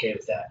 so I'm okay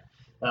with that.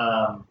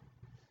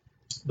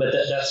 But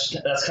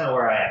that's kind of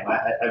where I am.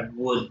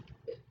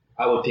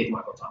 I would pick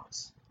Michael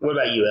Thomas. What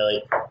about you,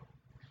 Elliot?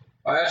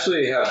 I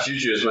actually have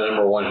Juju as my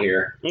number 1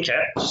 here.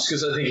 Okay. Just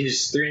because I think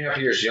he's 3.5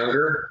 years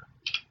younger.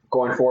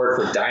 Going forward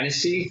for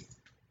Dynasty,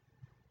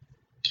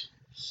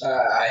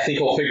 I think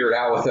he'll figure it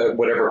out with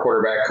whatever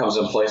quarterback comes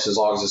in place, as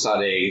long as it's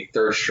not a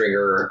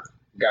third-stringer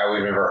guy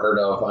we've never heard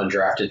of,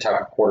 undrafted type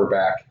of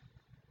quarterback.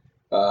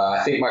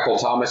 I think Michael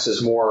Thomas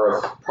is more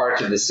of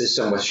product of the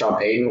system with Sean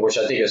Payton, which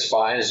I think is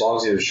fine as long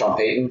as he was Sean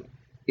Payton.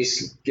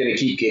 He's going to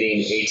keep getting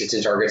 8 to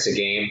 10 targets a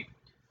game,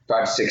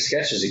 5 to 6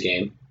 catches a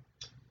game.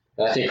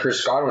 And I think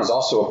Chris Godwin is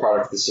also a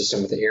product of the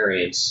system with the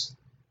Arians.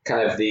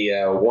 Kind of the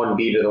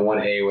 1B to the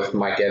 1A with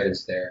Mike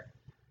Evans there.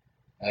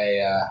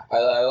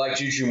 I like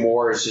Juju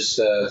more as just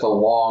the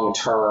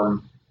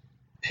long-term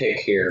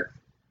pick here.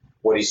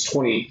 He's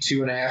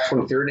 22 and a half,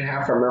 23 and a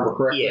half, if I remember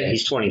correctly. Yeah,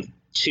 he's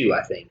 22,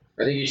 I think.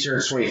 I think he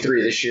turns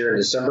 23 this year in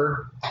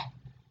December.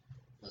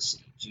 Let's see,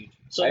 Juju.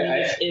 So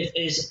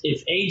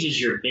if age is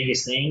your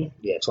biggest thing,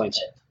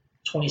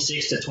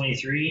 26 to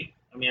 23.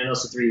 I mean, I know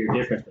it's a 3-year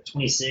difference, but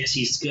 26,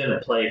 he's going to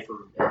play for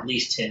at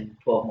least 10,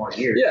 12 more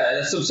years. Yeah,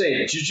 that's what I'm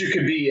saying. Juju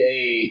could be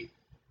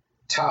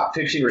a top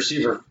 15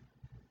 receiver,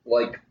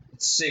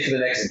 say for the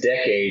next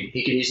decade.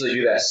 He could easily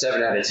do that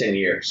 7 out of 10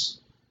 years.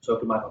 So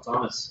could Michael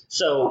Thomas.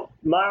 So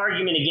my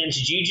argument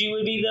against Juju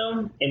would be,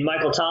 though, and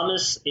Michael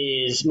Thomas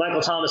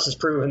has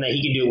proven that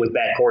he can do it with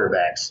bad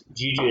quarterbacks.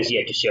 Juju has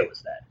yet to show us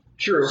that.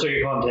 True. So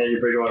you're calling Teddy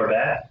Bridgewater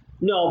bad?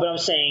 No, but I'm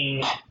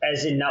saying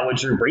as in not with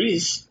Drew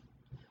Brees.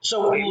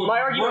 So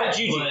my argument with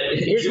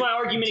Juju. Here's my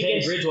argument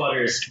against Teddy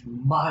Bridgewater is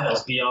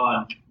miles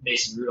beyond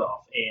Mason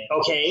Rudolph and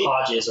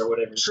Hodges or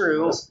whatever.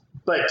 True,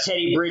 but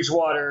Teddy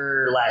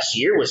Bridgewater last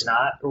year was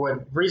not, or when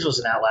Brees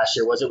wasn't out last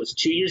year, was it? Was it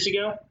 2 years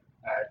ago?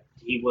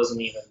 He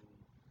wasn't even.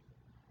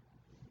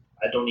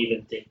 I don't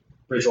even think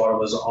Bridgewater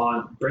was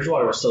on.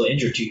 Bridgewater was still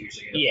injured 2 years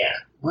ago. Yeah.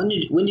 When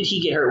did he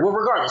get hurt? Well,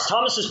 regardless,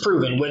 Thomas has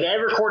proven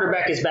whatever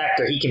quarterback is back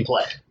there, he can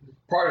play.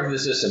 Part of the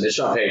system is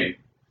Sean Payton.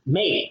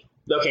 Maybe.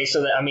 Okay,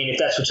 so that, I mean, if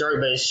that's what you're,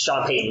 but is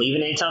Sean Payton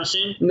leaving anytime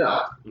soon?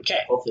 No. Okay.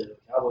 Hopefully the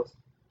Cowboys.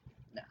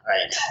 No,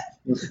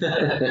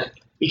 right.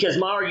 Because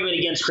my argument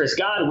against Chris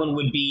Godwin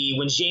would be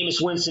when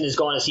Jameis Winston is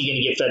gone, is he going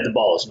to get fed the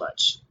ball as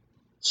much?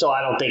 So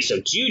I don't think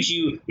so.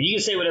 Juju, you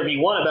can say whatever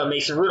you want about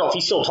Mason Rudolph.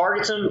 He still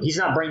targets him. He's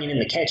not bringing in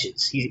the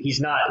catches. He's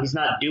not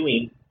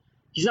doing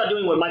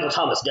what Michael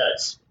Thomas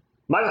does.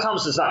 Michael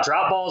Thomas does not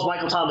drop balls.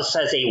 Michael Thomas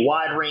has a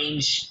wide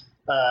range,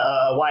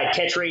 a wide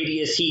catch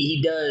radius.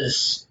 He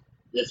does.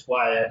 That's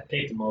why I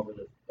picked him over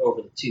the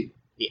 2.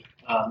 Yeah.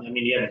 I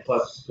mean, you haven't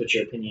put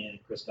your opinion in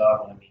Chris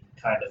Godwin. I mean,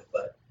 kind of,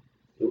 but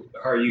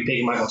are you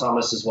picking Michael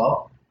Thomas as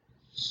well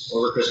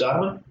over Chris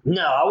Godwin?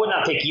 No, I would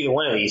not pick either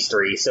one of these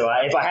 3. So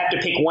if I have to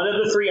pick one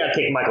of the 3, I'd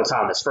pick Michael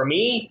Thomas. For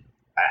me,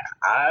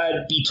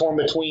 I'd be torn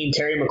between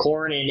Terry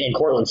McLaurin and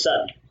Cortland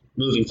Sutton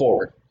moving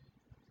forward.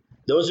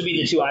 Those would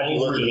be the 2 I'd be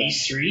looking at.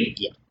 These 3?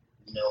 Yeah.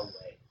 No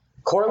way.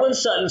 Cortland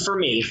Sutton, for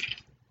me,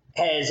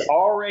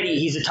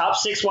 he's a top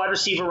 6 wide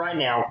receiver right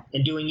now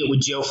and doing it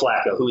with Joe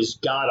Flacco, who is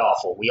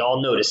god-awful. We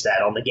all noticed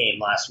that on the game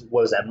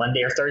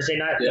Monday or Thursday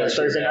night? Yeah,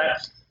 Thursday night.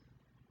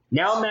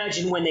 Now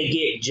imagine when they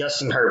get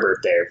Justin Herbert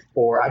there,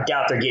 or I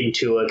doubt they're getting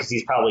Tua because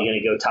he's probably going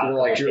to go top. You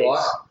like Drew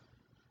Lock?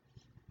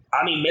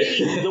 I mean,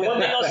 maybe. The one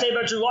thing I'll say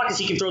about Drew Lock is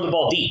he can throw the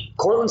ball deep.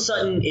 Cortland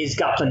Sutton has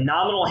got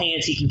phenomenal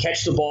hands. He can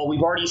catch the ball.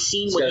 We've already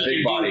seen what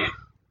he can do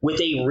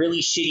with a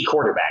really shitty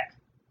quarterback.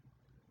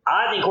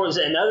 I think Cortland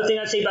Sutton. Another thing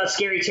I'd say about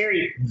Scary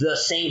Terry, the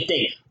same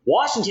thing.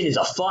 Washington is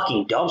a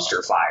fucking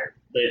dumpster fire.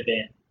 They've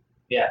been.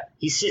 Yeah.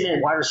 He's sitting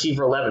at wide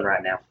receiver 11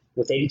 right now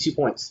with 82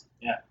 points.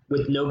 Yeah.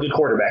 With no good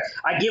quarterback.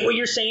 I get what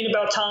you're saying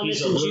about Thomas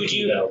He's a and rookie,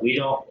 Juju.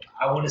 Though.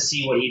 I want to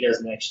see what he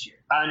does next year.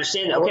 I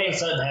understand that. Okay.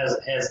 Cortland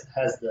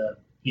Sutton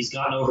he's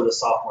gotten over the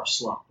sophomore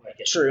slump, I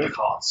guess True. you could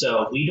call it.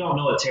 So we don't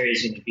know what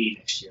Terry's going to be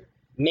next year.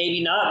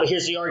 Maybe not, but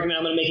here's the argument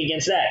I'm going to make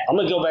against that. I'm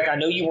going to go back. I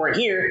know you weren't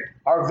here.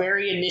 Our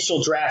very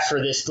initial draft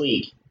for this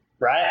league,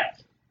 right?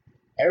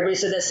 Everybody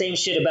said that same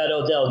shit about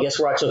Odell. Guess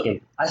where I took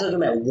him? I took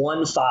him at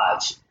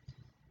 1-5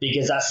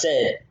 because I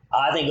said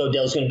I think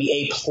Odell's going to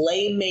be a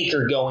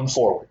playmaker going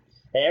forward.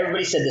 And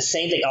everybody said the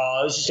same thing.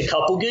 Oh, it was just a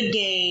couple good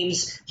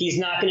games. He's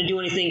not going to do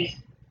anything.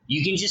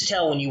 You can just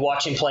tell when you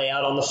watch him play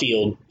out on the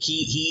field,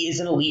 he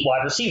is an elite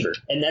wide receiver.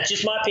 And that's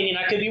just my opinion.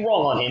 I could be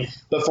wrong on him.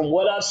 But from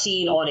what I've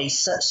seen on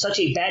such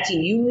a bad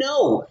team, you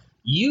know,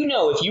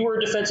 if you were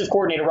a defensive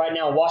coordinator right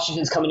now and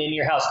Washington's coming into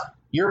your house,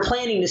 you're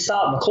planning to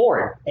stop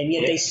McLaurin, and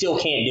yet they still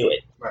can't do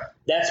it. Right.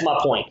 That's my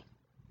point.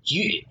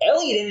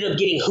 Elliott ended up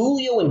getting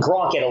Julio and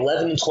Gronk at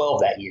 11 and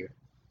 12 that year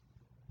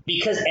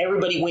because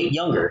everybody went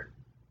younger.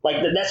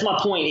 Like, that's my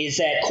point, is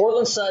that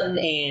Cortland Sutton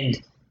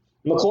and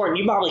McLaurin,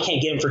 you probably can't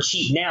get them for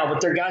cheap now,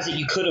 but they're guys that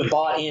you could have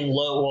bought in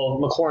low.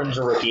 Well, McLaurin's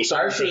a rookie. So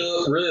I actually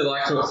really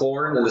liked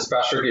McLaurin in this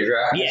past rookie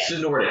draft. Yeah. I just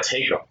didn't know where to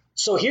take him.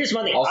 So here's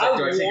my thing. I was like,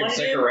 do I take him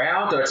second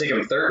round? Do I take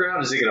him third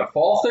round? Is he going to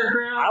fall third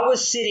round? I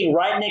was sitting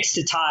right next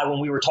to Ty when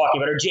we were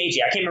talking about it, or JJ.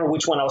 I can't remember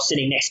which one I was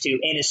sitting next to.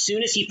 And as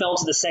soon as he fell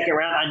to the second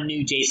round, I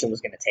knew Jason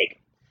was going to take him.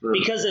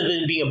 Because of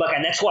him being a Buckeye.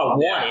 And that's what I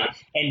wanted. Yeah.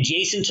 And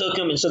Jason took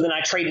him. And so then I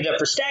traded up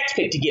for Stack's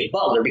pick to get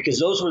Butler because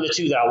those were the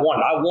two that I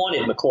wanted. I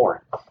wanted McLaurin.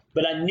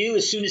 But I knew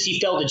as soon as he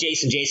fell to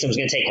Jason was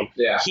going to take him.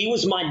 Yeah. He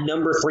was my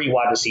number 3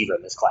 wide receiver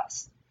in this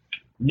class.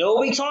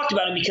 Nobody talked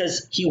about him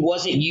because he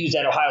wasn't used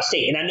at Ohio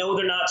State. And I know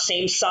they're not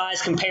same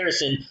size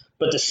comparison,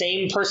 but the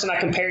same person I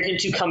compared him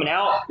to coming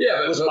out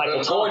was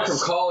Michael Thomas. Going from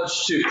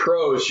college to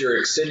pros, you're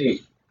extending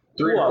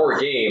 3 or 4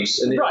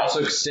 games, and then also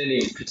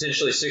extending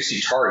potentially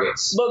 60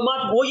 targets. But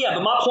my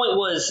point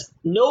was,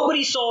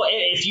 nobody saw,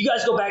 if you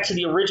guys go back to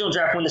the original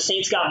draft when the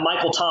Saints got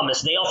Michael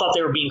Thomas, they all thought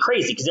they were being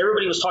crazy because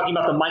everybody was talking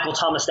about the Michael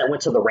Thomas that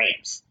went to the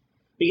Rams.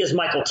 Because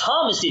Michael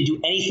Thomas didn't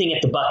do anything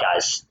at the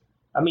Buckeyes.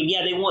 I mean,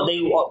 yeah, he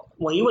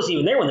wasn't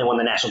even there when they won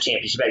the national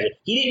championship.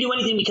 He didn't do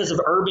anything because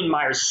of Urban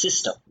Meyer's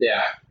system.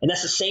 Yeah. And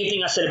that's the same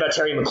thing I said about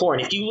Terry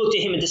McLaurin. If you looked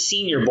at him at the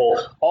Senior Bowl,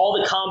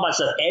 all the combine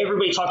stuff,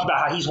 everybody talked about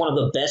how he's one of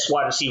the best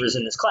wide receivers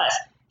in this class.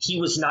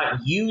 He was not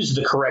used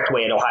the correct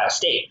way at Ohio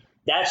State.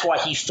 That's why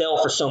he fell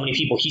for so many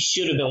people. He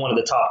should have been one of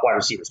the top wide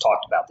receivers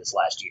talked about this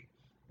last year.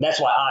 That's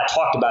why I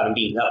talked about him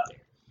being up there.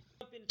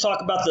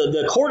 Talk about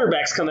the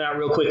quarterbacks coming out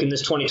real quick in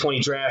this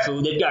 2020 draft.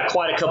 They've got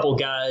quite a couple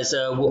guys.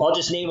 I'll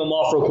just name them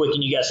off real quick,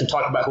 and you guys can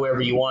talk about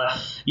whoever you want.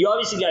 You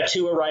obviously got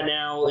Tua right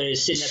now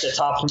is sitting at the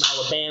top from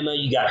Alabama.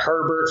 You got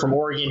Herbert from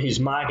Oregon, who's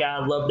my guy.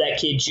 I love that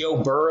kid.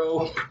 Joe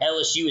Burrow,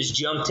 LSU has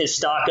jumped his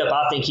stock up.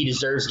 I think he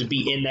deserves to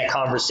be in that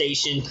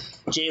conversation.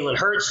 Jalen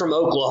Hurts from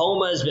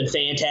Oklahoma has been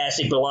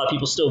fantastic, but a lot of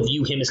people still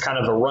view him as kind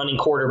of a running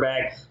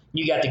quarterback.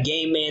 You got the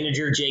game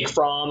manager, Jake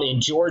Fromm, in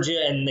Georgia,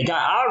 and the guy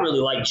I really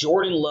like,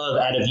 Jordan Love,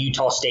 out of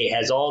Utah State,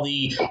 has all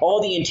the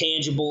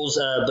intangibles,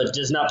 but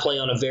does not play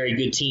on a very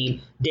good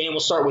team. Dan, we'll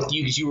start with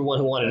you because you were one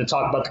who wanted to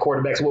talk about the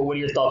quarterbacks. What are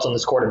your thoughts on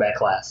this quarterback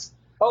class?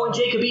 Oh, and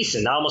Jacob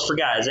Eason. I almost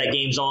forgot as that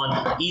game's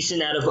on.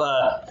 Eason out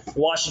of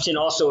Washington,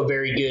 also a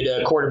very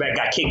good quarterback,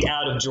 got kicked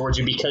out of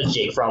Georgia because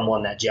Jake Fromm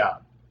won that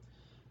job.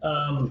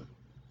 I'm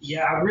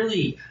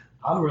really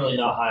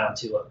not high on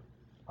Tua.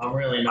 I'm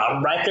really not.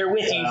 I'm right there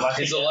with you.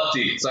 He's a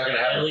lefty. It's not going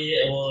to happen.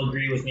 Elliott will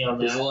agree with me on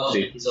that. He's a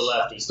lefty. He's a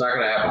lefty. It's not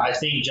going to happen. I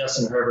think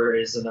Justin Herbert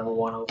is the number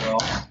 1 overall.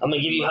 I'm going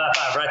to give you a high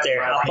five right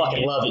there. I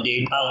fucking love it,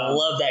 dude. I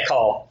love that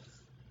call.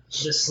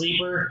 The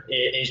sleeper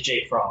is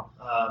Jake Fromm.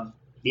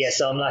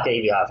 So I'm not going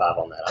to give you a high five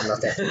on that. I'm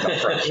not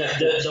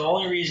that the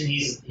only reason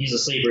he's a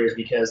sleeper is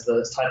because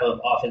the type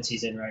of offense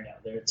he's in right now.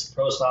 It's a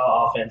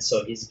pro-style offense,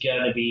 so he's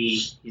gonna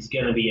be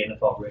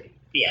NFL ready.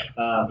 Yeah,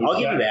 I'll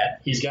give you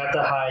that. He's got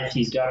the height.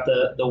 He's got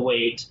the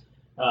weight.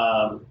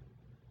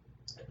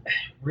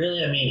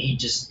 Really, I mean, he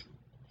just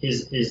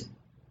his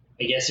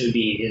I guess it would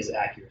be his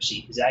accuracy.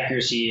 His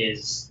accuracy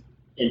is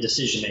in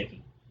decision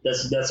making.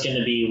 That's going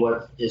to be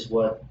what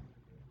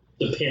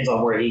depends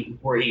on where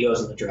he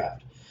goes in the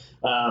draft.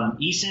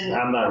 Eason,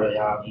 I'm not really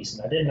high on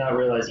Eason. I did not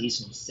realize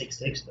Eason was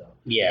 6'6", though.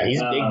 Yeah, he's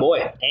a big boy,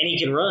 and he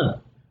can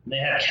run. They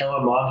have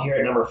Kellen Mond here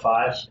at number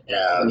 5.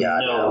 Oh,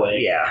 God, no way.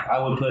 Yeah. I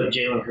would put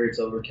Jalen Hurts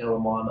over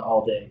Kellen Mond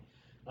all day.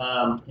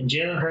 And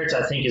Jalen Hurts,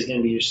 I think, is going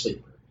to be your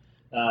sleeper.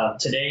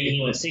 Today, he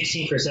went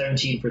 16 for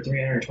 17 for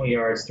 320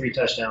 yards, 3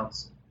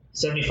 touchdowns,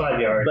 75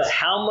 yards. But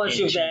how much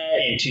of that?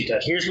 And 2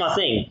 touchdowns. Here's my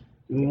thing.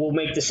 We'll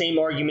make the same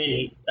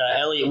argument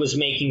Elliott was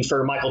making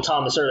for Michael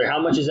Thomas earlier.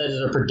 How much is that as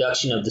a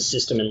production of the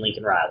system in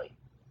Lincoln Riley?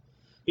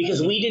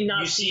 Because we did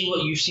not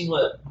you've seen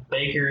what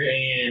Baker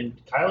and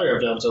Kyler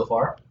have done so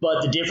far.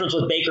 But the difference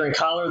with Baker and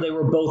Kyler, they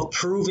were both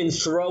proven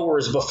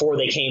throwers before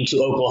they came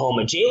to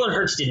Oklahoma. Jalen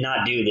Hurts did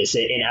not do this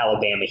in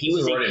Alabama. He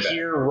was a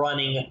pure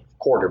running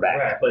quarterback.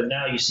 Right, but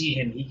now you see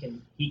him, he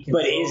can.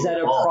 But is that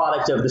a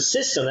product of the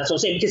system? That's what I'm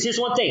saying. Because here's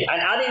one thing,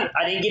 and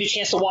I didn't get a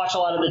chance to watch a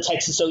lot of the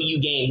Texas OU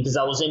game because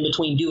I was in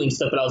between doing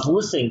stuff, but I was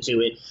listening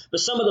to it. But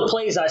some of the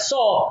plays I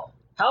saw,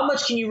 how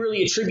much can you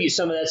really attribute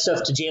some of that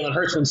stuff to Jalen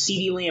Hurts when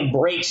CeeDee Lamb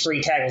breaks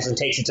 3 tackles and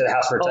takes it to the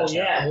house for a touchdown?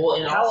 Yeah. Well,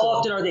 and how also,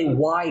 often are they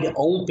wide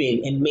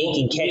open and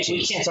making catches?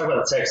 We can't talk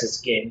about the Texas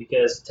game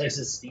because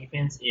Texas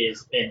defense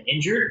has been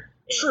injured.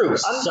 True.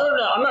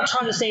 I'm not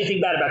trying to say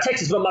anything bad about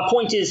Texas, but my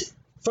point is,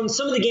 from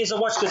some of the games I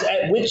watched, because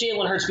with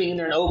Jalen Hurts being in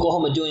there in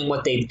Oklahoma doing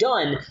what they've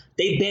done,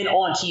 they've been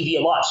on TV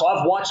a lot. So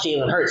I've watched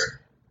Jalen Hurts.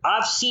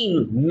 I've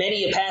seen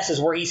many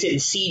passes where he's hitting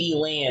CeeDee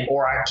Lamb,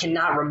 or I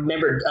cannot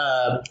remember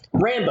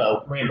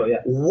Rambo. Rambo, yeah.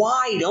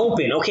 Wide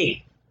open.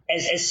 Okay,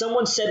 as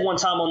someone said one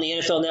time on the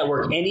NFL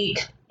Network,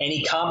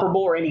 any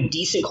comparable or any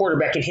decent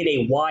quarterback can hit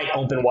a wide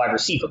open wide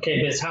receiver.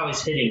 Okay, but it's how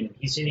he's hitting him.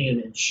 He's hitting him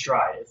in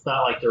stride. It's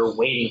not like they're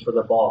waiting for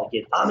the ball to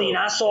get there. I mean,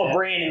 I saw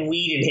Brandon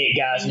Weeden hit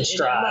guys in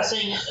stride. I'm not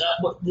saying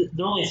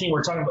the only thing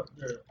we're talking about,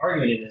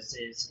 arguing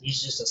is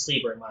he's just a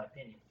sleeper in my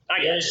opinion.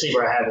 The other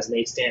sleeper I have is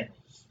Nate Stanley.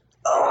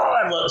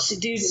 Oh, I love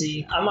dude.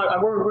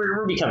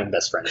 We're becoming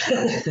best friends.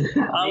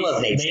 I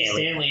love Nate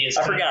Stanley. Is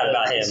I forgot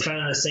about him. It's kind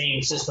of the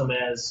same system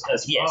as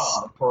yes.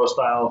 Pro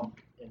style.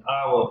 And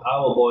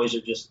Iowa boys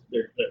are just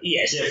they're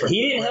different.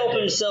 He didn't help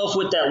himself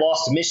with that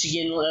loss to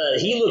Michigan.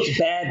 He looked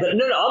bad, but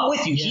no, I'm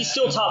with you. Yeah, he's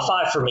still top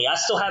 5 for me. I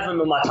still have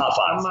him in my top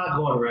 5. I'm not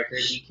going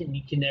record.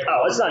 You can never.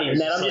 Oh, it's not even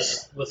that. I'm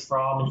just with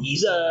Fromm and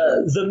East.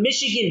 The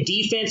Michigan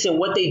defense and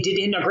what they did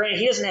to him. Now, granted,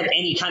 he doesn't have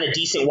any kind of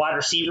decent wide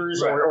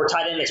receivers or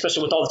tight end,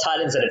 especially with all the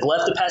tight ends that have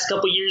left the past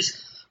couple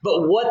years.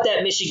 But what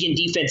that Michigan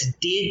defense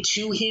did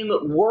to him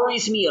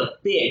worries me a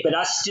bit. But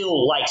I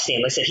still like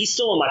Stanley. Like I said, he's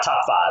still in my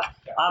top 5.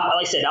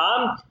 Like I said,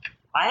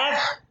 I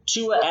have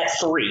Tua at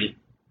 3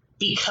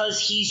 because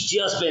he's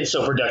just been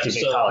so productive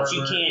in college.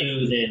 Herbert,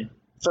 you can't.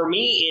 For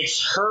me,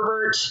 it's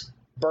Herbert,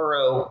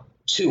 Burrow,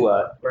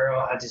 Tua. Burrow,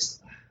 I don't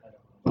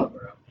know about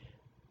Burrow.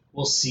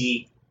 We'll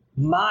see.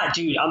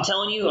 Dude, I'm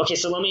telling you. Okay,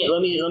 so let me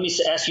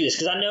ask you this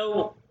because I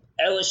know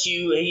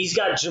LSU. He's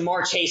got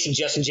Jamar Chase and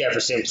Justin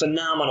Jefferson,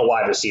 phenomenal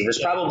wide receivers.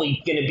 Yeah.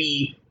 Probably going to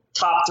be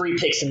top 3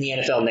 picks in the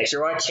NFL next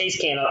year. Well,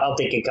 Chase I don't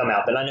think can come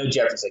out, but I know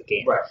Jefferson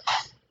can. Right.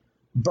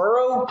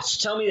 Burrow,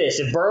 tell me this.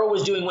 If Burrow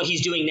was doing what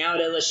he's doing now at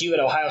LSU, at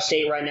Ohio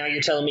State right now,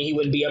 you're telling me he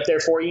wouldn't be up there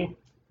for you?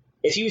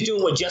 If he was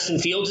doing what Justin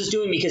Fields is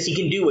doing, because he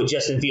can do what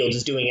Justin Fields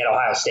is doing at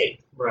Ohio State.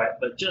 Right,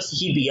 but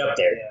he'd be up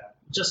there. Yeah,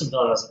 Justin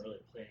Fields hasn't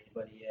really played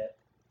anybody yet.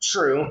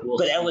 True,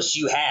 but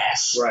LSU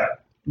has. Right.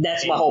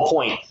 That's my whole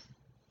point.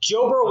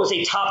 Joe Burrow was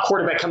a top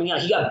quarterback coming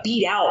out. He got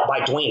beat out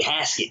by Dwayne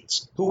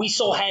Haskins, who we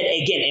saw had,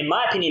 again, in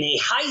my opinion, a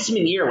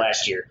Heisman year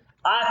last year.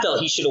 I felt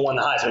he should have won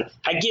the Heisman.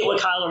 I get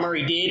what Kyler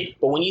Murray did,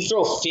 but when you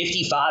throw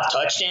 55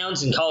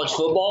 touchdowns in college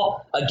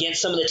football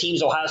against some of the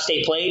teams Ohio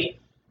State played,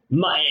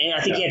 and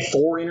I think he had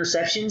 4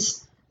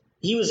 interceptions,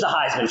 he was the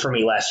Heisman for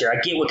me last year. I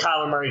get what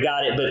Kyler Murray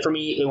got it, but for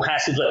me, it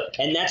has to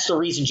be. And that's the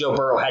reason Joe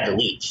Burrow had to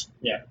leave.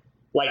 Yeah.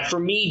 Like, for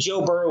me,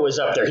 Joe Burrow is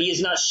up there. He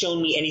has not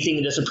shown me anything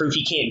that doesn't prove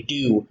he can't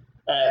do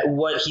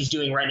what he's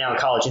doing right now in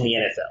college in the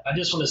NFL. I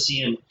just want to see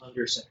him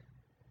under center.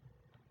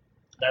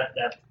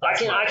 I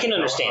can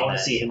understand that. I want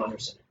to see him under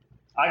center.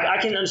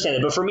 I can understand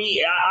it, but for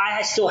me,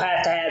 I still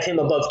have to have him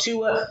above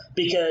Tua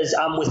because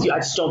I'm with you. I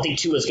just don't think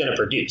Tua's going to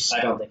produce.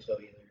 I don't think so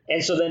either.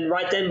 And so then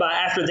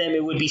after them,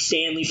 it would be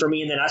Stanley for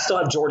me, and then I still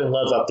have Jordan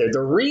Love up there. The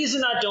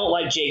reason I don't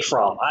like Jake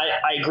Fromm,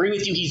 I agree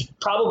with you, he's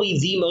probably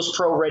the most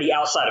pro-ready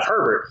outside of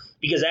Herbert,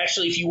 because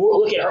actually if you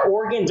look at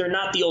Oregon, they're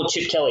not the old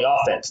Chip Kelly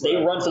offense. They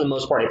run for the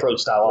most part a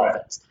pro-style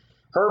offense.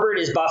 Herbert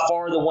is by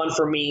far the one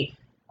for me.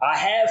 I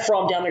have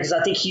Fromm down there because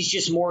I think he's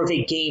just more of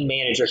a game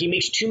manager. He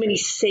makes too many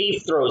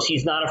safe throws.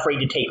 He's not afraid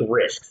to take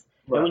risks.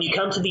 Right. And when you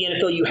come to the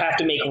NFL, you have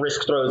to make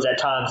risk throws at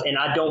times, and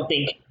I don't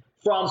think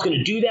Fromm's going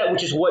to do that,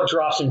 which is what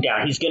drops him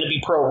down. He's going to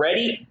be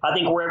pro-ready. I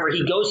think wherever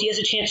he goes, he has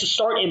a chance to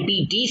start and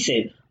be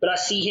decent, but I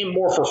see him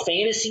more for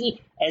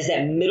fantasy as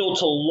that middle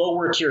to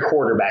lower tier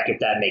quarterback, if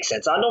that makes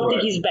sense. I don't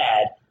think he's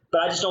bad,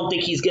 but I just don't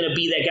think he's going to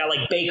be that guy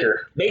like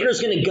Baker.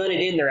 Baker's going to gun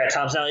it in there at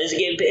times. Now, is it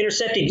getting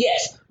intercepted?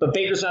 Yes, but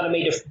Baker's not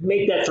made to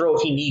make that throw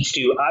if he needs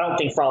to. I don't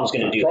think Fromm's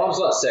going to do Fromm's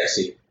not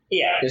sexy.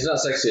 Yeah. He's not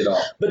sexy at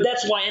all. But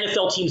that's why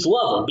NFL teams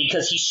love him,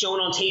 because he's shown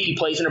on tape he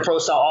plays in a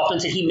pro-style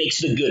offense and he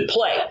makes the good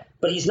play.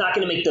 But he's not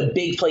going to make the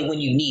big play when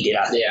you need it,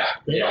 I think.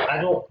 Yeah. I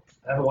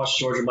haven't watched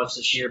Georgia much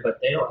this year, but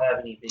they don't have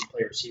any big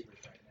play receivers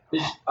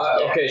right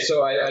now. Okay,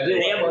 so I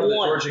did they have the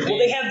one. Georgia game. Well,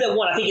 they have that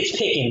one. I think it's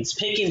Pickens.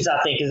 Pickens,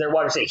 I think, is their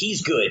wide receiver.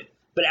 He's good.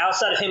 But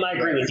outside of him, I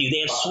agree with you. They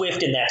have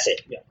Swift, and that's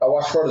it. Yeah. I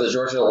watched part of the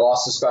Georgia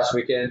loss this past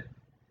weekend.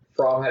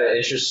 Fromm had an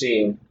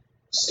interesting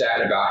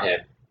stat about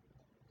him.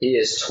 He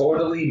is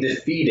totally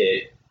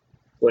defeated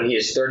when he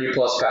has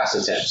 30-plus pass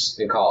attempts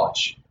in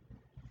college.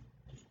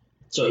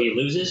 So he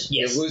loses?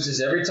 Yes. He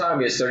loses every time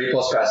he has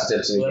 30-plus pass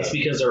attempts in the game. That's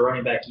because they're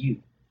running back you.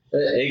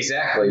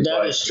 Exactly.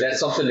 That's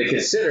something to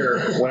consider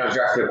when I'm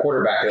drafting a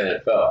quarterback in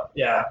the NFL.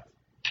 Yeah.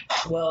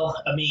 Well,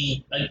 I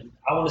mean,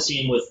 I want to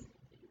see him with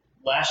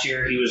 – last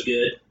year he was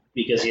good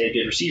because he had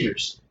good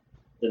receivers.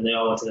 then they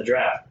all went to the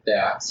draft.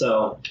 Yeah.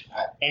 So,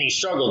 and he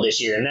struggled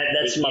this year, and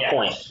that's my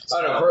point.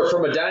 I don't know.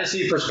 From a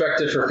dynasty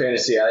perspective for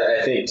fantasy,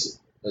 I think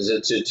is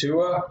it to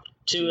Tua?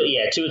 Tua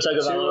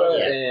Tagovailoa. Tua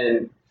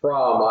and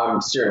Fromm,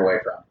 I'm steering away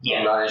from. Yeah.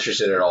 I'm not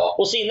interested at all.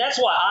 Well, see, and that's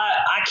why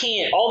I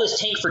can't. All this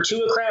tank for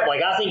Tua crap.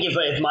 Like, I think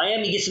if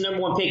Miami gets the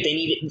number 1 pick,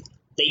 they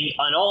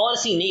in all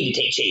honesty need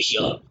to take Chase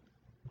Young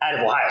out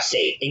of Ohio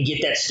State and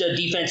get that stud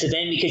defensive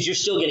end, because you're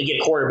still going to get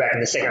a quarterback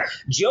in the second round.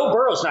 Joe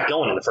Burrow's not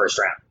going in the first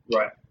round.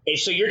 Right.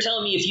 So you're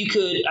telling me if you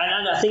could,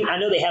 I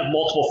know they have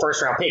multiple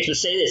first round picks, but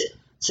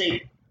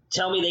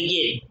tell me they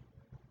get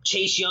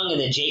Chase Young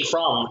and then Jake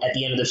Fromm at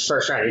the end of the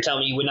first round. You're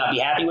telling me you would not be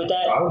happy with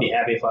that? I would be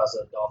happy if I was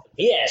a Dolphin.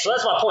 Yeah, so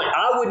that's my point.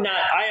 I would not.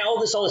 All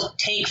this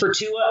tank for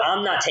Tua.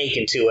 I'm not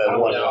taking Tua. I'm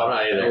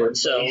not either.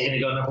 So he's going to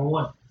go number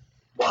 1.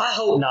 Well, I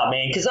hope not,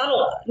 man, because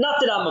not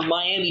that I'm a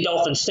Miami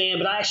Dolphins fan,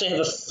 but I actually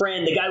have a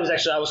friend. The guy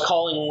I was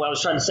calling when I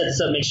was trying to set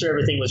this up, make sure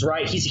everything was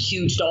right. He's a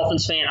huge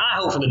Dolphins fan. I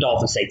hope for the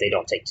Dolphins' sake they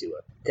don't take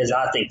Tua, because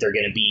I think they're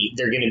going to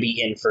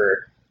be in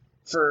for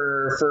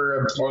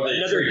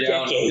another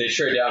decade. They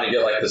trade down and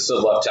get like the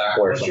stud left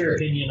tackle or What's something. your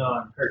opinion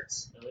on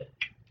Hurts?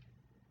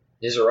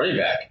 He's a running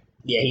back.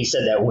 Yeah, he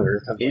said that when we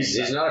were coming.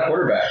 He's not a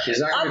quarterback. He's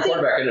not going to be a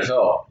quarterback in the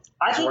NFL.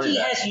 I think he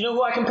has. You know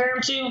who I compare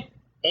him to?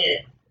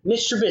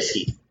 Mr.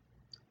 Trubisky.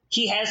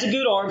 He has a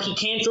good arm. He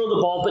can throw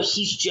the ball, but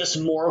he's just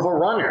more of a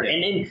runner.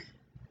 And then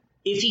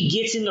if he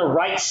gets in the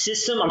right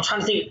system, I'm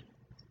trying to think.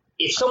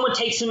 If someone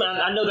takes him,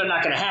 I know they're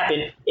not going to happen.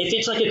 If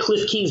it's like a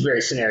Cliff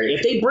Kingsbury scenario,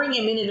 if they bring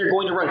him in and they're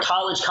going to run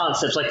college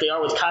concepts like they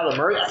are with Kyler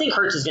Murray, I think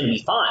Hurts is going to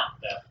be fine.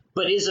 Yeah.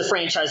 But is the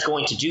franchise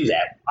going to do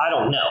that? I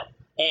don't know.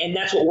 And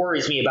that's what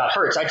worries me about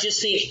Hurts. I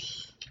just think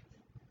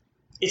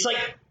it's like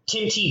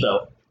Tim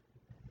Tebow.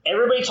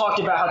 Everybody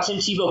talked about how Tim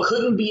Tebow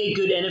couldn't be a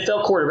good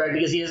NFL quarterback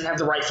because he doesn't have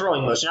the right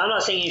throwing motion. I'm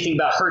not saying anything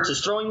about Hurts'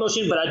 throwing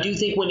motion, but I do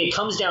think when it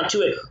comes down to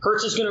it,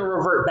 Hurts is going to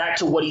revert back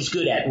to what he's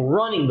good at,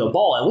 running the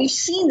ball. And we've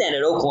seen that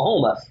at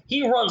Oklahoma.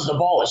 He runs the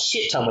ball a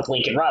shit ton with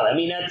Lincoln Riley. I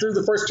mean, through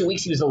the first 2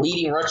 weeks, he was the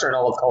leading rusher in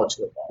all of college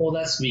football. Well,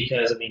 that's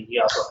because, he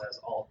also has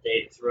all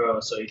day to throw,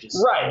 so he just...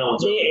 Right.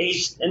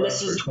 And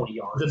this is 20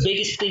 yards. The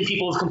biggest thing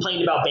people have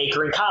complained about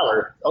Baker and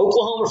Kyler.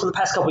 Oklahoma, for the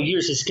past couple of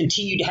years, has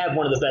continued to have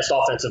one of the best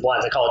offensive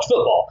lines in college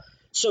football.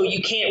 So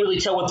you can't really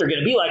tell what they're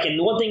going to be like. And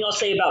the one thing I'll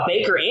say about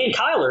Baker and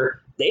Kyler,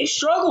 they've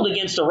struggled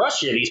against the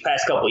rush here these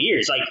past couple of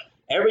years. Like,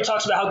 everybody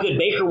talks about how good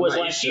Baker was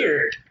last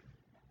year.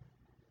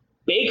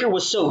 Baker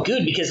was so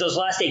good because those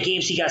last 8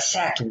 games he got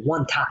sacked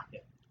one time.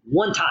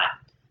 One time.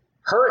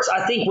 Hurts,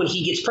 I think when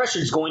he gets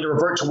pressured, is going to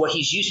revert to what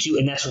he's used to,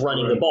 and that's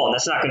running the ball, and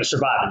that's not going to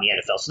survive in the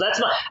NFL. So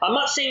I'm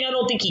not saying I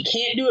don't think he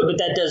can't do it, but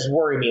that does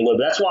worry me a little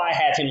bit. That's why I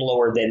have him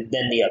lower than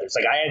the others.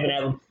 Like, I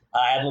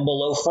have him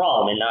below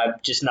Fromm, and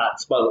I've just not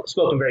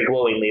spoken very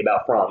glowingly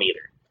about Fromm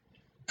either.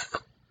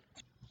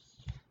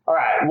 All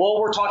right, well,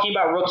 we're talking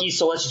about rookies,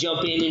 so let's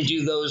jump in and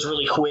do those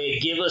really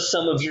quick. Give us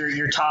some of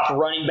your top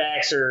running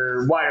backs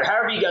or wider,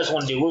 however you guys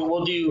want to do.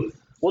 We'll do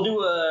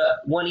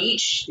one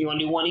each. You want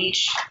to do one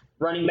each?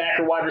 Running back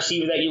or wide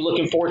receiver that you're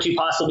looking forward to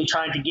possibly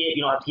trying to get.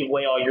 You don't have to give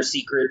away all your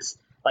secrets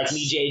like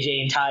me,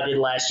 JJ, and Ty did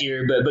last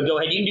year. But go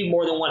ahead. You can do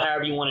more than one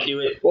however you want to do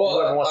it.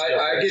 Well,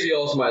 I give you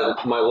also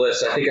my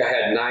list. I think I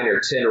had 9 or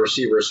 10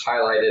 receivers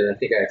highlighted, and I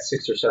think I had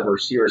 6 or 7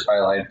 receivers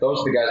highlighted.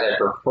 Those are the guys I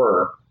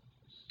prefer.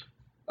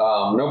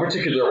 No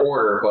particular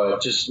order,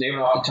 but just naming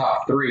off the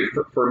top 3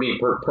 for me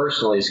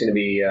personally is going to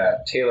be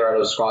Taylor out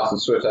of Wisconsin,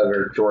 Swift out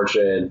of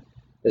Georgia, and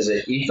is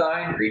it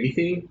Etienne or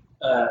Etienne?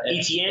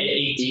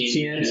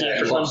 Etienne.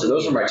 So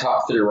those are my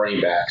top 3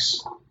 running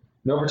backs.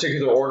 No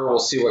particular order. We'll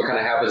see what kind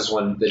of happens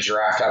when the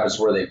draft happens,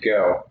 where they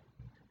go.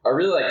 I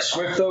really like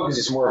Swift, though, because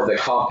he's more of the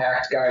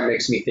compact guy. It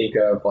makes me think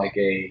of like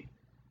a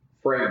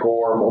Frank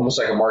Gore, almost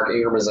like a Mark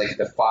Ingram, is like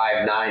the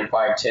 5'9",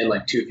 5'10",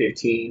 like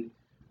 215.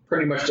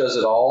 Pretty much does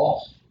it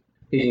all.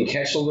 He can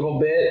catch a little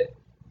bit.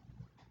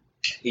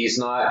 He's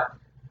not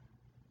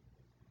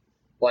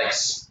like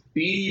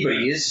speedy, but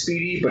he is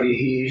speedy, but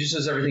he just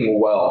does everything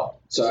well.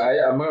 So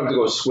I'm going to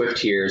go Swift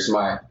here as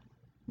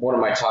one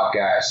of my top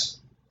guys.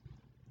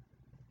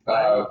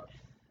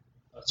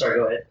 Sorry,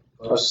 go ahead.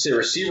 I was going to say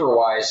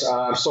receiver-wise,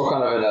 I'm still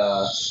kind of in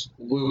a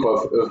loop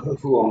of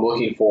who I'm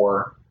looking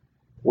for.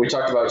 We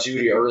talked about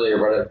Judy earlier,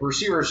 but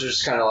receivers are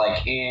just kind of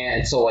like,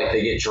 until like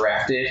they get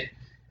drafted.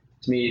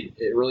 To me,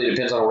 it really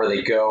depends on where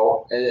they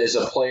go. As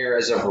a player,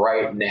 as of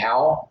right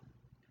now,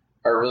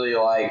 I really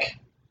like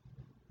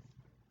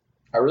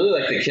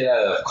the kid out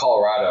of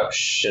Colorado,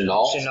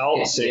 Chenault.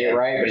 Can't say it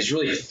right, but he's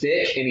really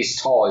thick and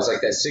he's tall. He's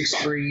like that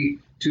 6'3",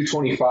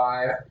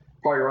 225.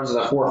 Probably runs in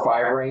the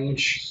 4.5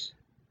 range.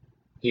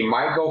 He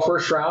might go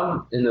first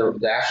round in the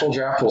actual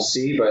draft. We'll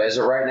see. But as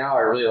of right now, I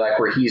really like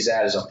where he's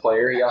at as a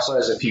player. He also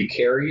has a few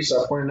carries,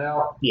 I pointed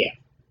out. Yeah.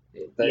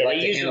 They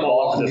like to handle the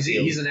ball.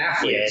 He's an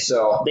athlete,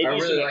 so I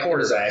really like him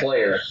as a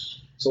player.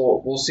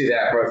 So we'll see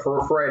that. But for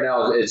right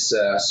now, it's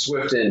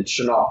Swift and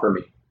Chenault for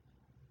me.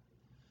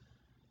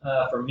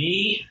 For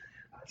me,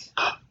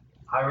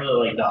 I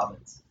really like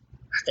Dobbins.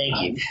 Thank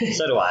you.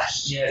 So do I.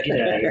 Yeah, get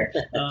out of here.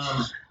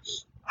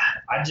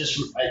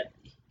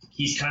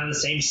 he's kind of the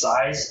same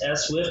size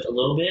as Swift a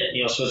little bit.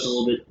 Swift a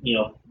little bit,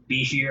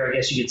 beefier, I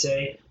guess you could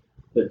say.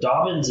 But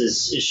Dobbins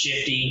is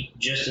shifty,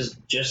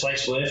 just like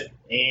Swift,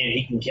 and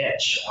he can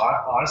catch.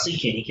 Honestly,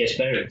 can he catch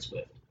better than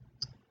Swift?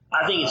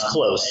 I think it's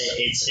close.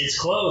 It's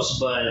close,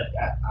 but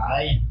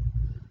I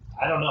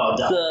don't know.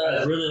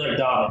 I really like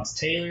Dobbins.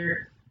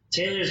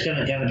 Taylor's going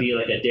to kind of be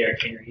like a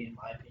Derrick Henry, in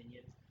my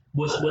opinion,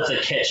 with a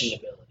catching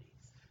ability.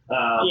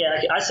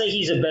 I say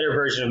he's a better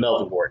version of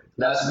Melvin Gordon.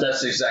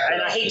 That's exactly.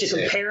 And I hate to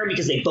compare him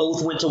because they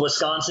both went to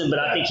Wisconsin, but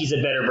I think he's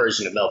a better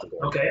version of Melvin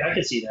Gordon. Okay, I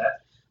can see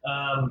that.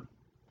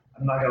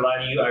 I'm not gonna lie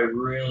to you. I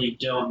really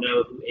don't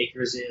know who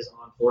Akers is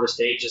on Florida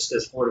State, just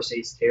because Florida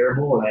State's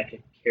terrible, and I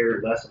could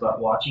care less about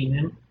watching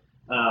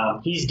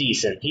them. He's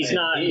decent. He's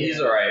not.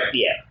 He's all right.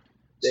 Yeah.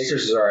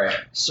 Akers is all right.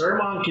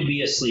 Sermon could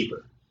be a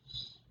sleeper.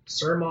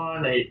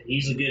 Sermon,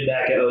 he's a good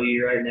back at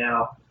OU right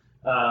now.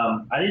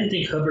 I didn't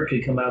think Hubbard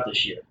could come out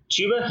this year.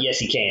 Chuba? Yes,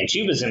 he can.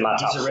 Chuba's in my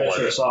top 4. He's a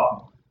redshirt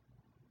sophomore.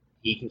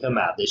 He can come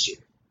out this year.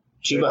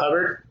 Chuba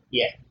Hubbard?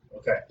 Yeah.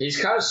 Okay. He's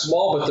kind of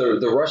small, but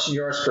the rushing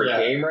yards per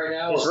game right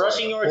now his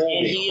rushing yards,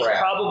 and he is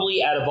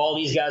probably, out of all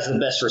these guys, the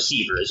best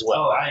receiver as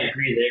well. Oh, I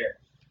agree there.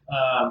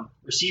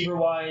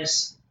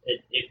 Receiver-wise,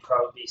 it'd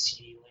probably be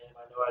CeeDee Lamb.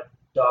 I know I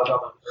dogged on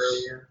him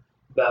earlier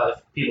about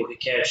if people could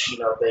catch, he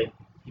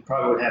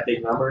probably would have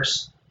big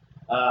numbers.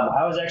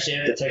 I was actually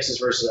at the Texas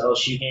versus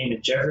LSU game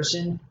in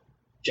Jefferson.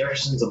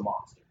 Jefferson's a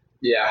monster.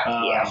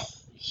 Yeah.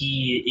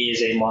 He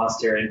is a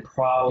monster, and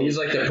probably he's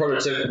like the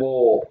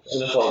prototypical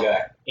NFL guy.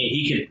 And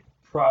he could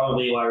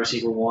probably wide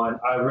receiver 1.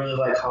 I really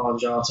like Colin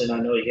Johnson. I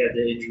know he had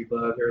the injury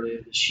bug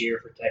earlier this year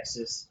for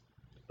Texas,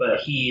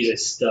 but he's a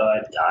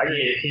stud.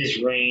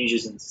 His range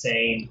is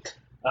insane.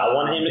 I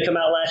wanted him to come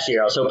out last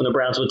year. I was hoping the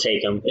Browns would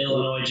take him.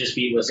 Illinois just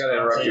beat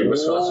Wisconsin.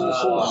 Wisconsin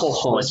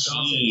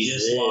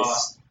just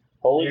lost.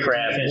 Holy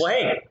crap. Well,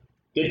 hey,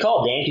 good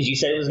call, Dan, because you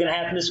said it was going to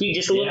happen this week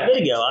just a little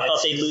bit ago. I thought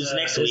they'd lose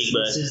next week.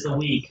 But this is the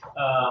week.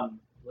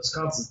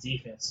 Wisconsin's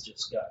defense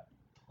just got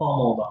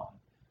pummeled on,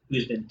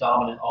 who's been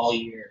dominant all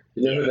year.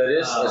 You know who that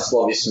is? That's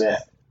Lovie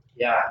Smith.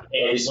 Yeah,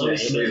 and Lovie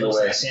Smith looks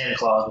like Santa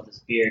Claus with his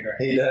beard right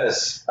He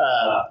does.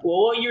 Well,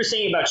 what you were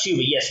saying about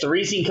Chuba, yes, the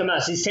reason he come out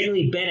is he's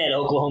technically been at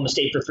Oklahoma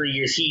State for 3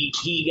 years.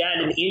 He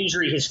got an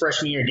injury his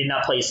freshman year and did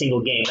not play a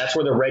single game. That's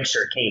where the red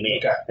shirt came in.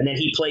 Okay. And then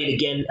he played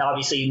again,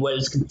 obviously, what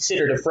was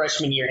considered a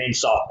freshman year and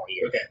sophomore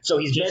year. Okay. So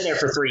he's been there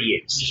for 3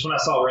 years. Just when I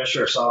saw red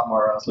shirt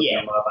sophomore, I was looking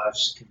him up. I was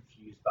just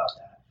confused about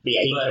that.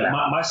 Yeah, but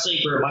my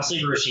sleeper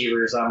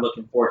receivers I'm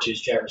looking forward to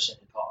is Jefferson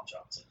and Colin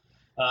Johnson.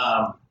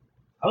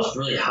 I was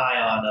really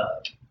high on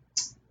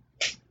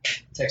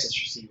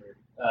Texas receiver.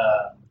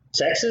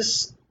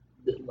 Texas?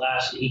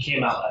 He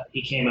came out.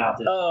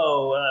 This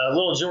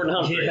little Jordan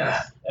Humphrey.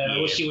 Yeah, and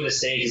I wish he would have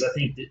stayed because I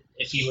think that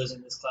if he was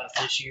in this class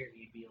this year,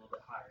 he'd be a little bit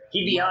higher.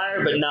 He'd be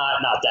higher, but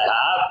not that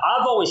high.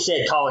 I've always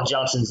said Colin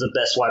Johnson's the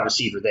best wide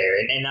receiver there,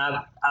 and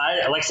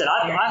I like I said,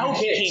 I hope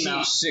he came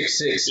out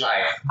 6'6"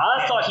 height.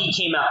 I thought he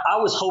came out. I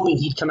was hoping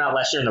he'd come out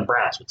last year and the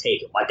Browns would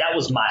take him. Like that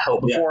was my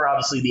hope before,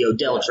 obviously the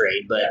Odell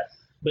trade, but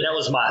that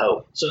was my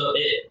hope. So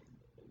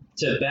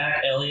to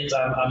back Elliott,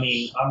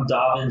 I'm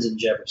Dobbins and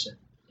Jefferson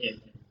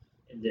in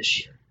this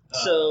year.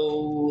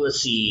 So let's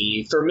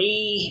see. For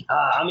me,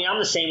 I'm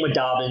the same with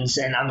Dobbins,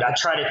 and I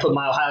try to put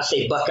my Ohio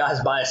State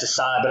Buckeyes bias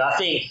aside, but I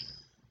think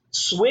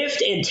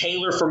Swift and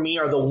Taylor for me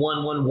are the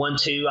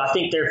 1-1-1-2. I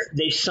think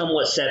they've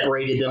somewhat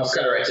separated themselves.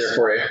 I'll cut it right there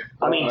for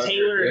you.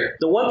 Taylor.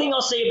 The one thing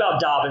I'll say about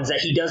Dobbins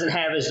that he doesn't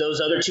have is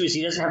those other two is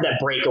he doesn't have that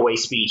breakaway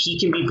speed. He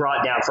can be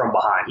brought down from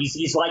behind.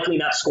 He's likely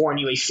not scoring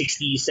you a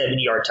 60,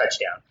 70-yard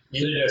touchdown.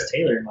 Neither does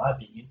Taylor, in my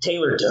opinion.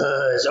 Taylor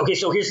does. Okay,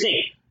 so here's the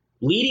thing.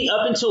 Leading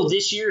up until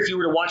this year, if you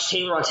were to watch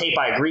Taylor on tape,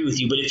 I agree with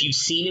you. But if you've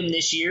seen him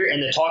this year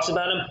and the talks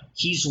about him,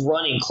 he's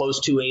running close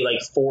to a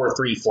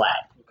 4.3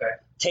 flat. Okay.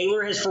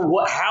 Taylor has,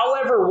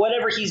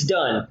 whatever he's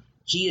done,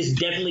 he has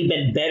definitely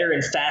been better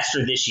and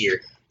faster this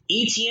year.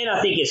 Etienne, I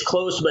think, is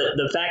close, but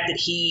the fact that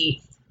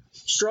he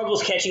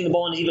struggles catching the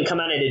ball and has even come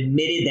out and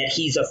admitted that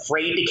he's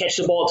afraid to catch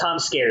the ball at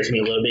times scares me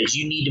a little bit.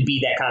 You need to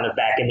be that kind of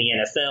back in the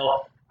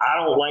NFL. I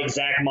don't like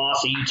Zach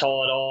Moss of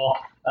Utah at all.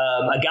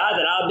 A guy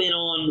that I've been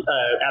on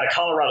out of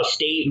Colorado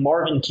State,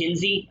 Marvin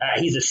Kinsey.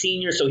 He's a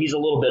senior, so he's a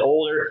little bit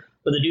older,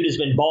 but the dude has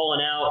been balling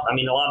out. I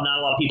mean, not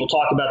a lot of people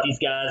talk about these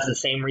guys. The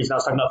same reason I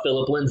was talking about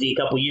Philip Lindsay a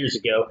couple years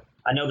ago.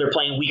 I know they're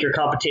playing weaker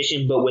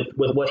competition, but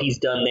with what he's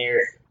done there,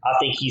 I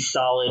think he's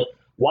solid.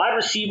 Wide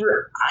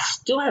receiver, I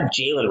still have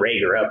Jalen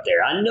Reagor up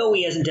there. I know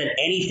he hasn't done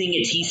anything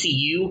at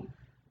TCU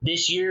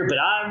this year, but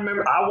I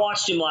remember I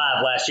watched him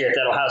live last year at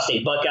that Ohio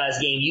State Buckeyes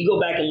game. You go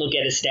back and look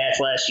at his stats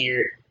last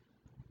year.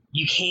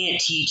 You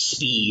can't teach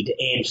speed,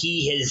 and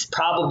he is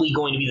probably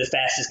going to be the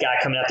fastest guy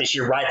coming out this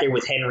year, right there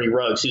with Henry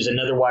Ruggs, who's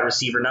another wide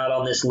receiver not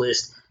on this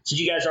list. So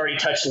you guys already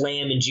touched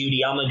Lamb and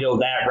Judy. I'm going to go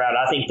that route.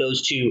 I think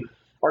those two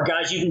are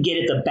guys you can get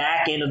at the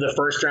back end of the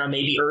first round,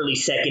 maybe early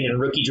second in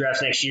rookie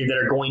drafts next year that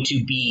are going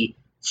to be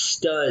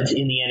studs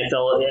in the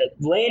NFL.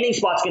 Landing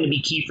spot's going to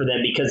be key for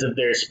them because of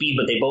their speed,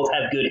 but they both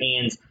have good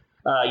hands.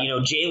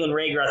 Jalen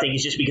Reagor, I think,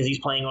 is just because he's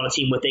playing on a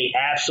team with a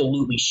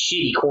absolutely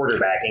shitty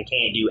quarterback and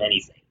can't do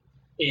anything.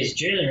 Is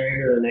Jalen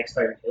Reagor the next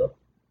Tyreek Hill?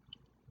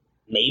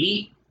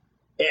 Maybe.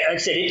 Like I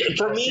said,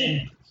 for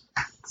me,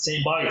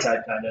 same body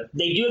type, kind of.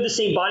 They do have the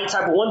same body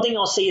type. But one thing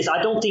I'll say is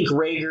I don't think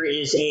Reagor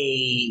is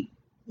a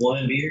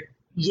woman beater.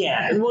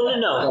 Yeah, well,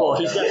 no. Well,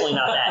 he's definitely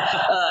not that.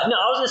 No,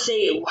 I was gonna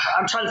say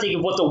I'm trying to think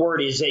of what the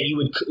word is that you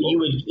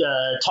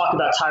would talk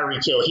about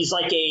Tyreek Hill. He's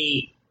like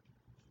a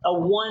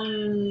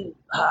one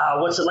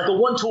like a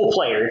one-tool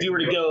player. If you were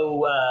to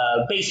go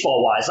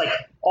baseball wise, like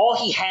all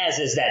he has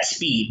is that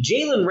speed.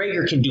 Jalen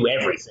Reagor can do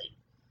everything.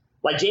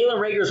 Like Jalen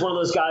Reagor is one of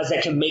those guys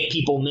that can make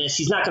people miss.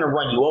 He's not going to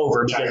run you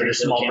over because of his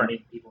small frame.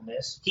 Make people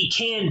miss. He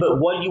can, but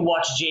what do you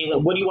watch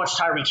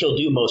Tyreek Hill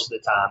do most of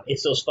the time?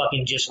 It's those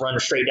fucking just run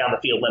straight down the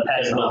field, let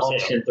Patrick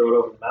Mahomes can throw it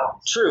over the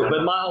mountains. True,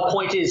 but my whole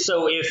point is,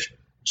 so if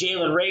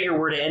Jalen Reagor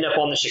were to end up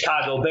on the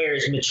Chicago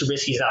Bears, Mitch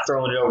Trubisky's not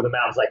throwing it over the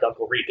mountains like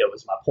Uncle Rico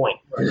is my point.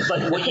 Right.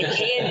 But what you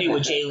can do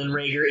with Jalen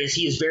Reagor is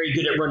he is very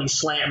good at running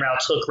slant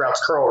routes, hook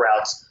routes, curl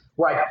routes,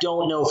 where I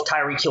don't know if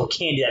Tyreek Hill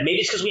can do that. Maybe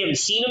it's because we haven't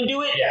seen him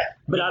do it,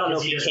 but I don't know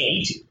if he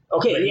can.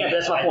 Okay, but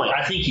that's my point.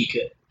 I think he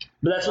could.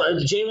 But that's what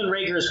Jalen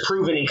Reagor has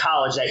proven in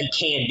college that he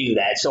can do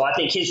that. So I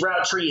think his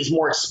route tree is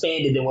more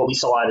expanded than what we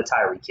saw out of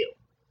Tyreek Hill.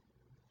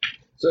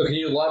 So can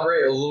you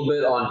elaborate a little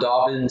bit on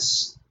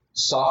Dobbins'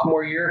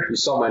 sophomore year? You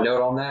saw my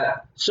note on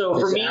that. So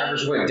for me, his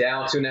average went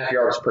down 2.5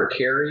 yards per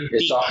carry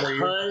his sophomore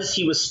year because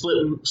he was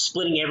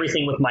splitting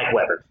everything with Mike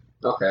Weber.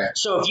 Okay.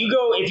 So if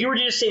you were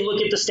to just say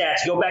look at the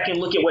stats, go back and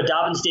look at what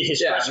Dobbins did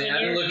his freshman year. I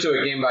didn't look to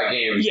a game by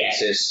game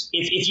basis.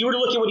 If you were to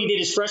look at what he did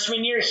his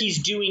freshman year,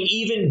 he's doing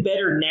even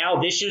better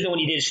now this year than what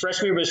he did his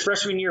freshman year. But his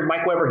freshman year,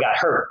 Mike Weber got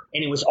hurt,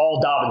 and it was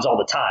all Dobbins all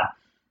the time.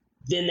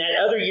 Then that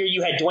other year,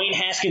 you had Dwayne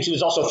Haskins, who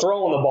was also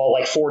throwing the ball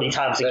like 40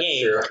 times a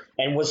game,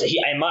 and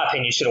in my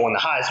opinion, should have won the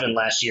Heisman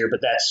last year.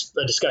 But that's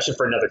a discussion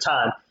for another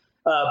time.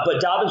 But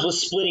Dobbins was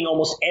splitting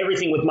almost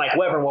everything with Mike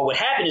Weber. And what would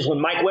happen is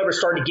when Mike Weber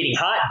started getting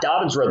hot,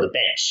 Dobbins rode the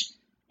bench.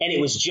 And it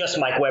was just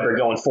Mike Weber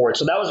going forward.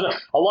 So that was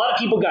a lot of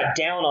people got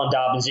down on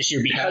Dobbins this year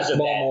because of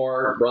that.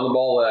 More, run the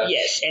ball less.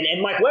 Yes,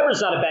 and Mike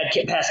Weber's not a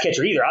bad pass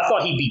catcher either. I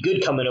thought he'd be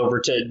good coming over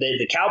to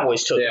the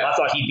Cowboys took him. I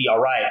thought he'd be all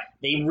right.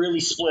 They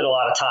really split a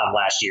lot of time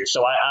last year.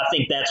 So I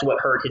think that's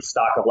what hurt his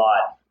stock a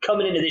lot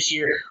coming into this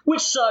year,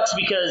 which sucks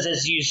because,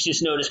 as you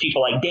just noticed,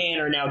 people like Dan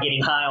are now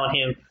getting high on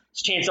him.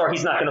 So chances are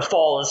he's not going to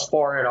fall as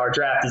far in our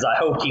draft as I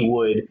hoped he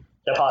would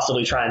to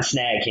possibly try and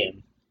snag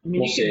him. I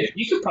mean,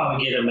 you could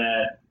probably get him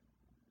at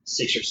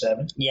 6 or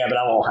 7. Yeah, but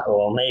I won't.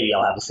 Well, maybe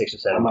I'll have a 6 or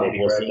 7. Maybe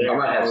we'll see. I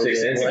might have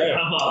 6 and 7.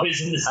 I'm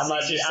always in the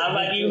 6 I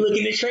might be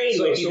looking to trade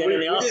with you. So we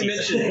didn't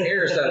mention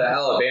Harris out of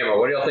Alabama.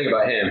 What do y'all think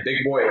about him?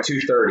 Big boy at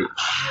 230.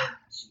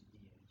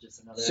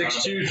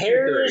 6'2",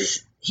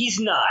 Harris, he's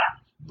not.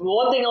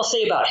 One thing I'll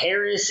say about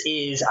Harris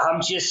is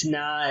I'm just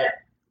not.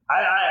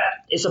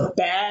 It's a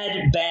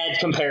bad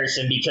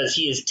comparison because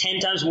he is 10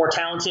 times more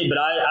talented, but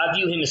I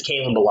view him as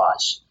Kalen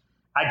Ballage.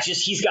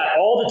 He's got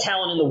all the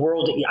talent in the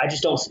world. He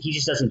just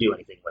doesn't do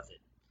anything with it.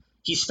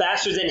 He's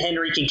faster than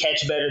Henry, can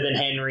catch better than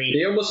Henry.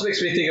 He almost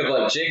makes me think of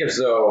like Jacobs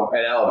though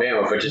at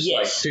Alabama, but just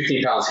like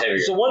 15 pounds heavier.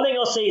 So one thing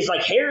I'll say is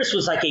like Harris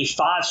was like a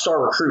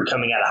 5-star recruit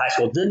coming out of high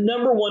school, the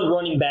number one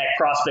running back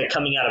prospect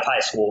coming out of high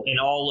school in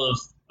all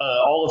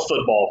of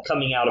football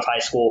coming out of high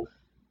school.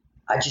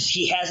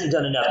 He hasn't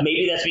done enough.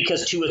 Maybe that's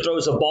because Tua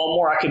throws the ball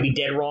more. I could be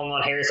dead wrong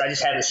on Harris. I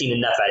just haven't seen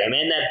enough at him.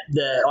 And that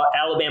the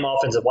Alabama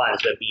offensive line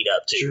has been beat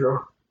up too. True.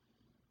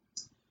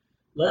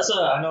 Let's.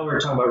 I know we were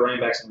talking about running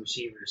backs and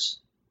receivers.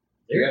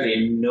 There are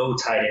no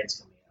tight ends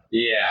coming out.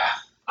 Yeah.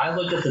 I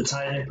looked at the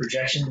tight end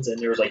projections and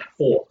there was like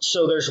 4.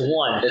 So there's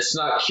one. It's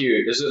not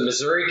cute. Is it a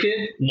Missouri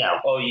kid? No.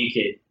 OU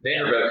kid.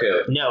 Vanderbilt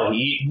kid. No.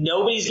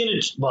 Nobody's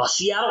gonna. Well,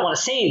 see, I don't want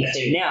to say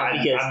anything now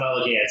because I'm not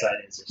looking at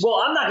tight ends. Well,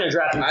 I'm not gonna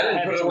draft him. I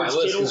didn't put it on my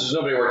list because there's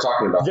nobody we're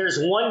talking about. There's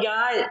one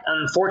guy.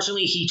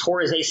 Unfortunately, he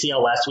tore his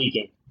ACL last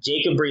weekend.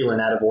 Jacob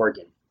Breland out of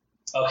Oregon.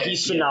 Okay.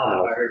 He's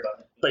phenomenal. I heard about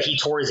it. But he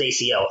tore his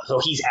ACL, so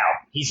he's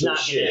out. He's not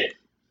good.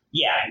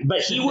 Yeah,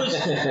 but he was,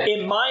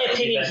 in my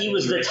opinion, he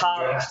was the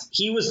top.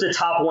 He was the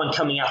top one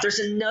coming out. There's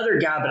another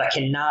guy, but I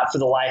cannot for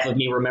the life of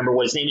me remember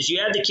what his name is. You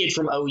had the kid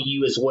from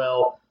OU as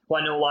well, who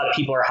I know a lot of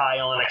people are high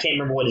on. I can't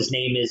remember what his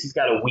name is. He's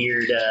got a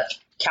weird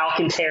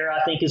Calcaterra,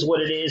 I think is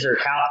what it is, or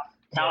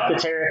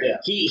Calcaterra. Yeah.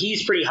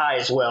 He's pretty high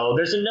as well.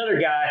 There's another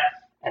guy,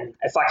 and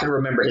if I could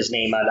remember his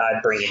name,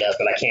 I'd bring it up,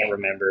 but I can't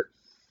remember.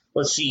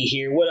 Let's see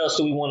here. What else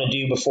do we want to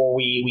do before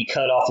we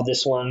cut off of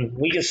this one?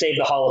 We can save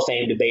the Hall of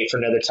Fame debate for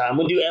another time.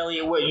 We'll do,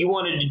 Elliot, what you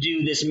wanted to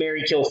do, this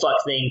marry, kill,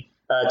 fuck thing.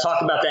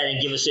 Talk about that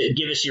and give us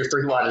your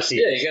 3 wide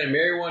receivers. Yeah, you got to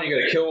marry one, you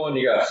got to kill one,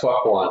 you got to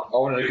fuck one. I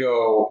wanted to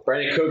go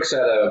Brandon Cooks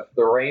out of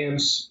the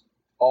Rams,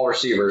 all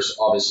receivers,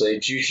 obviously.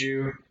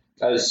 Juju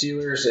out of the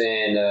Steelers,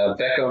 and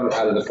Beckham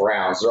out of the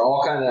Browns. They're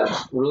all kind of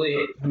really,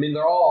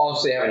 they're all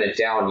obviously having a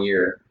down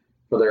year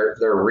for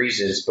their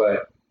reasons,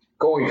 but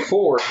going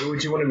forward, who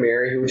would you want to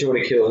marry? Who would you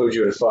want to kill? Who would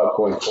you want to fuck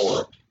going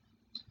forward?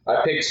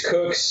 I picked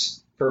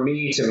Cooks for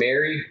me to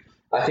marry.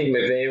 I think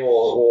McVay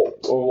will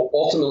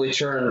ultimately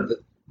turn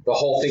the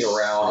whole thing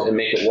around and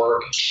make it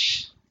work.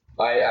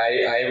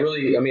 I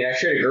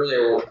traded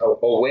Gurley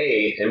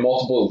away in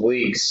multiple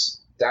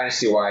leagues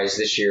dynasty-wise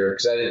this year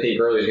because I didn't think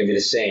Gurley was going to be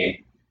the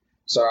same.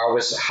 So I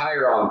was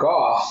higher on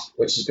Goff,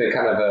 which has been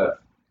kind of a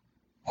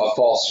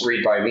false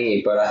read by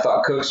me, but I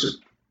thought Cooks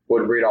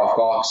would read off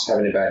Goff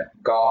having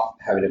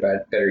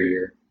a better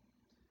year.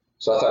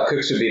 So I thought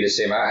Cooks would be the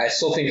same. I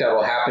still think that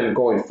will happen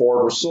going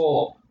forward. We're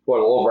still, a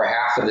little over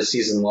half of the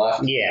season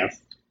left. Yeah.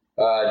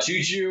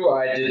 Juju,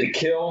 I did the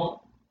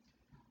kill.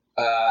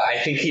 I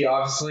think he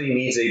obviously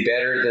needs a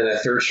better than a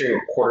third-string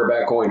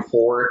quarterback going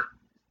forward.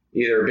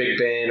 Either Big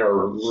Ben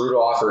or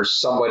Rudolph or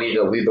somebody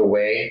to lead the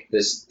way.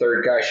 This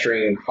third guy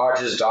string,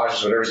 Hodges,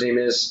 Dodges, whatever his name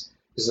is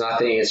not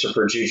the answer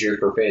for Juju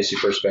for fantasy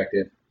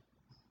perspective.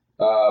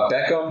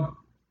 Beckham,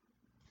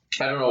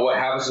 I don't know what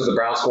happens with the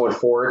Browns going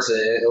forward.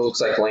 It looks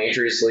like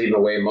Landry's leading the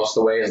way most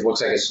of the way. It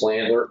looks like it's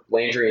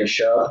Landry and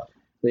Chubb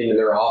leading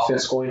their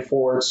offense going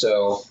forward.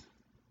 So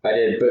I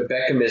did, but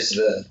Beckham is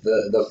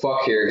the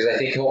fuck here because I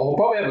think he'll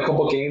probably have a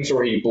couple games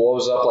where he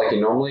blows up like he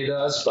normally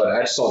does, but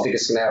I just don't think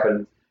it's going to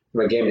happen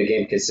from a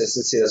game-to-game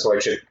consistency. That's why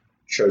I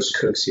chose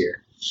Cooks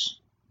here.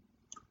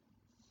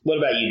 What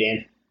about you,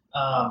 Dan?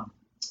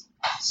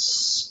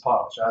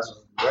 Apologize, I was in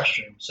the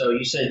restroom. So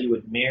you said you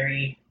would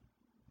marry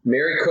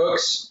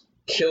Cooks,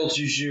 kill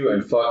Juju,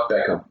 and fuck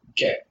Beckham.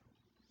 Okay.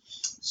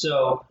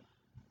 So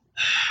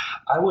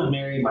I would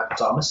marry Michael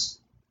Thomas.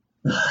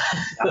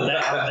 I'm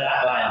that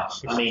high on.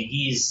 I mean,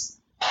 he's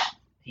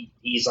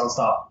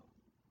unstoppable.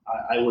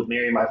 I would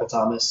marry Michael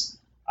Thomas.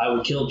 I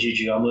would kill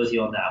Juju. I'm with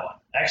you on that one.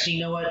 Actually,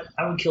 you know what?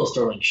 I would kill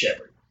Sterling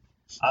Shepard.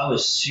 I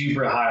was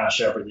super high on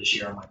Shepard this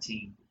year on my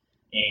team,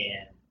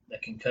 and the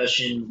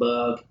concussion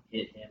bug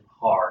hit him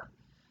hard.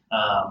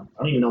 I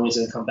don't even know when he's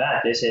going to come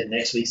back. They said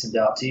next week's in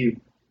doubt too.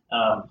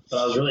 But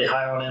I was really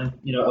high on him.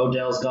 You know,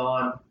 Odell's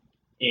gone,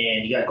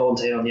 and you got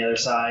Golden Tate on the other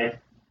side.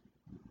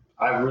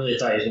 I really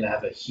thought he was going to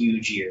have a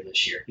huge year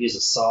this year. He's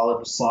a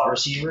solid slot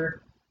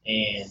receiver,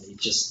 and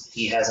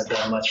he hasn't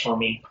done much for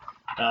me.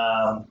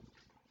 Who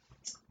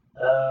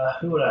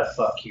would I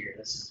fuck here?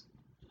 This is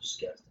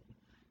disgusting.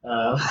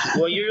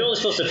 Well, you're only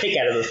supposed to pick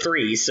out of the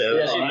three,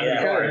 so you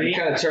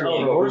kind of turned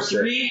it over.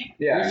 Three?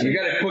 Yeah, you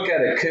got to pick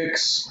out of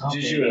Cooks,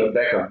 Juju, and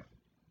Beckham.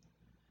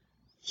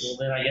 Well,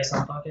 then I guess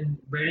I'm fucking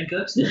Brandon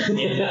Cooks then. And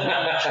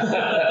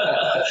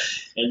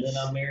then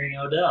I'm marrying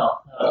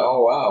Odell.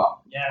 Oh, wow.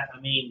 Yeah, I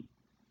mean,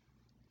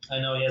 I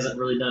know he hasn't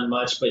really done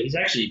much, but he's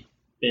actually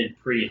been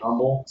pretty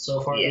humble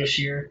so far this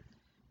year.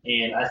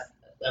 And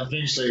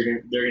eventually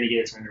they're going to get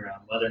it turned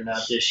around, whether or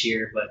not this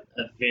year, but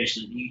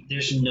eventually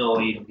there's no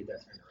way you don't get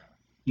that turned around.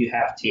 You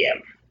have to. Yeah.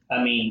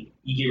 I mean,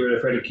 you get rid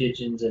of Freddie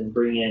Kitchens and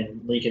bring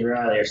in Lincoln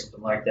Riley or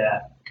something like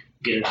that.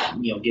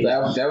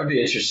 That would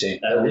be interesting.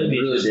 That would really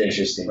be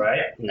interesting,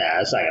 right? Nah,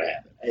 it's not gonna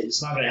happen. It's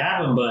not gonna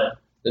happen, but.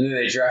 And then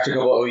they draft a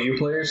couple OU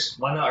players.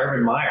 Why not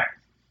Urban Meyer?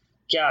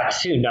 God,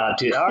 do not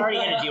do that. I already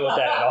had to deal with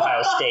that at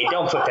Ohio State.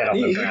 Don't put that on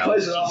the Browns. He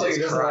plays it off like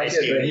he doesn't like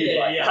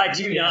it, but I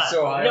do not.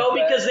 So no,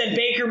 because then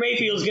Baker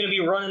Mayfield's going to be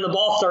running the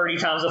ball 30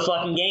 times a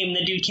fucking game, and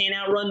the dude can't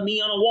outrun me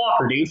on a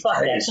walker, dude. Fuck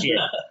that shit.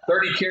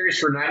 30 carries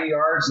for 90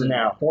 yards and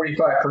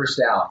 45 first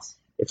downs.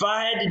 If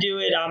I had to do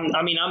it,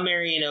 I'm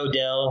marrying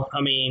Odell.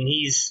 I mean,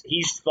 he's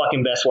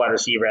fucking best wide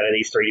receiver out of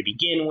these three to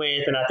begin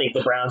with, and I think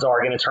the Browns are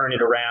going to turn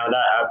it around.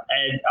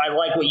 I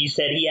like what you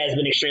said. He has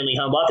been extremely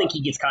humble. I think he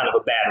gets kind of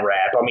a bad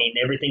rap. I mean,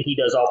 everything he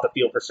does off the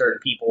field for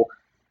certain people,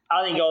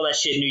 I think all that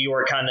shit in New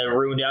York kind of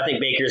ruined it. I think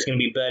Baker is going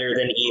to be better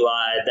than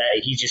Eli. That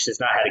he just has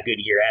not had a good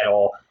year at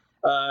all.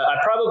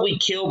 I'd probably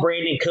kill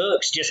Brandon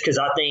Cooks just because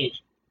I think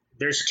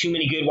there's too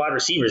many good wide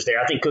receivers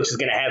there. I think Cooks is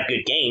going to have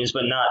good games,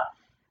 but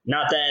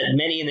not that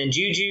many. And then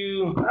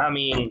Juju, I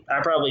mean,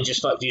 I probably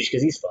just fuck Juju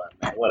because he's fun,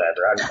 man.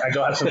 Whatever. I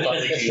go have some fun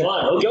with Juju.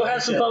 Go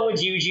have some fun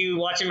with Juju.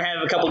 Watch him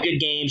have a couple good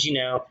games, you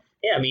know.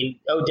 Yeah, I mean,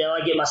 Odell,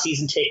 I get my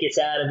season tickets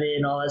out of it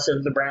and all that stuff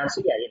with the Browns.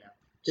 So, yeah, you know,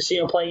 just,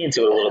 play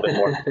into it a little bit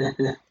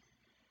more.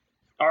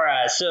 All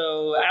right,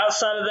 so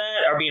outside of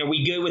that, are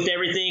we good with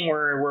everything?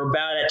 We're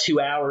about at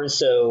 2 hours,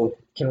 so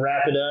can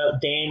wrap it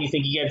up. Dan, you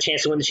think you got a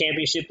chance to win the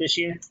championship this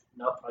year?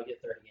 Nope, I'll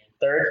get third again.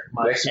 Third?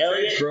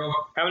 Elliot, bro.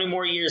 How many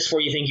more years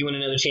before you think you win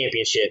another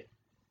championship?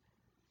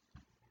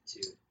 2.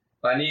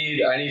 I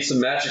need some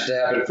magic to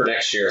happen for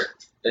next year,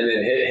 and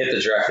then hit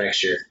the draft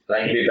next year. I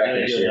can be back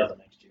next year.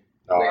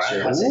 Next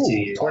year. I'll say 2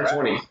 years.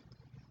 2020.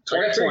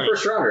 I got 3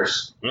 first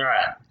rounders. All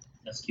right.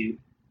 That's cute.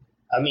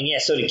 I mean, yeah,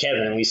 so did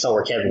Kevin, and we saw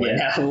where Kevin went.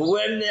 Now, I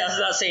was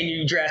not saying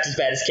you draft as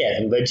bad as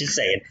Kevin, but just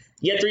saying.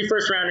 You got 3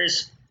 first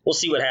rounders. We'll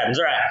see what happens.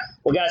 All right.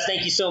 Well, guys,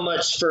 thank you so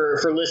much for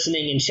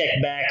listening, and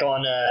check back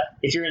on,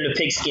 if you're into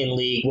Pigskin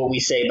League, what we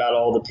say about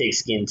all the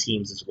Pigskin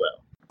teams as well.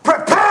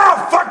 Prepare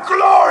for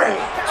glory!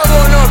 I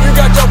want to know if you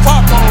got your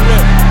popcorn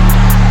ready.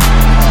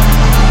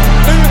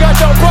 Do you got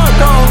your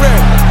popcorn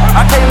ready?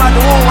 I came out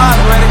the womb, I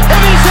was ready.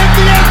 And he's hit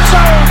the end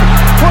zone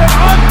for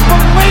an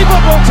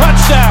unbelievable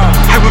touchdown.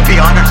 I would be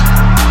honored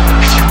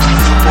if you played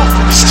football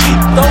for this team.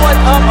 Throw it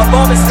up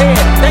above his head.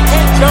 Think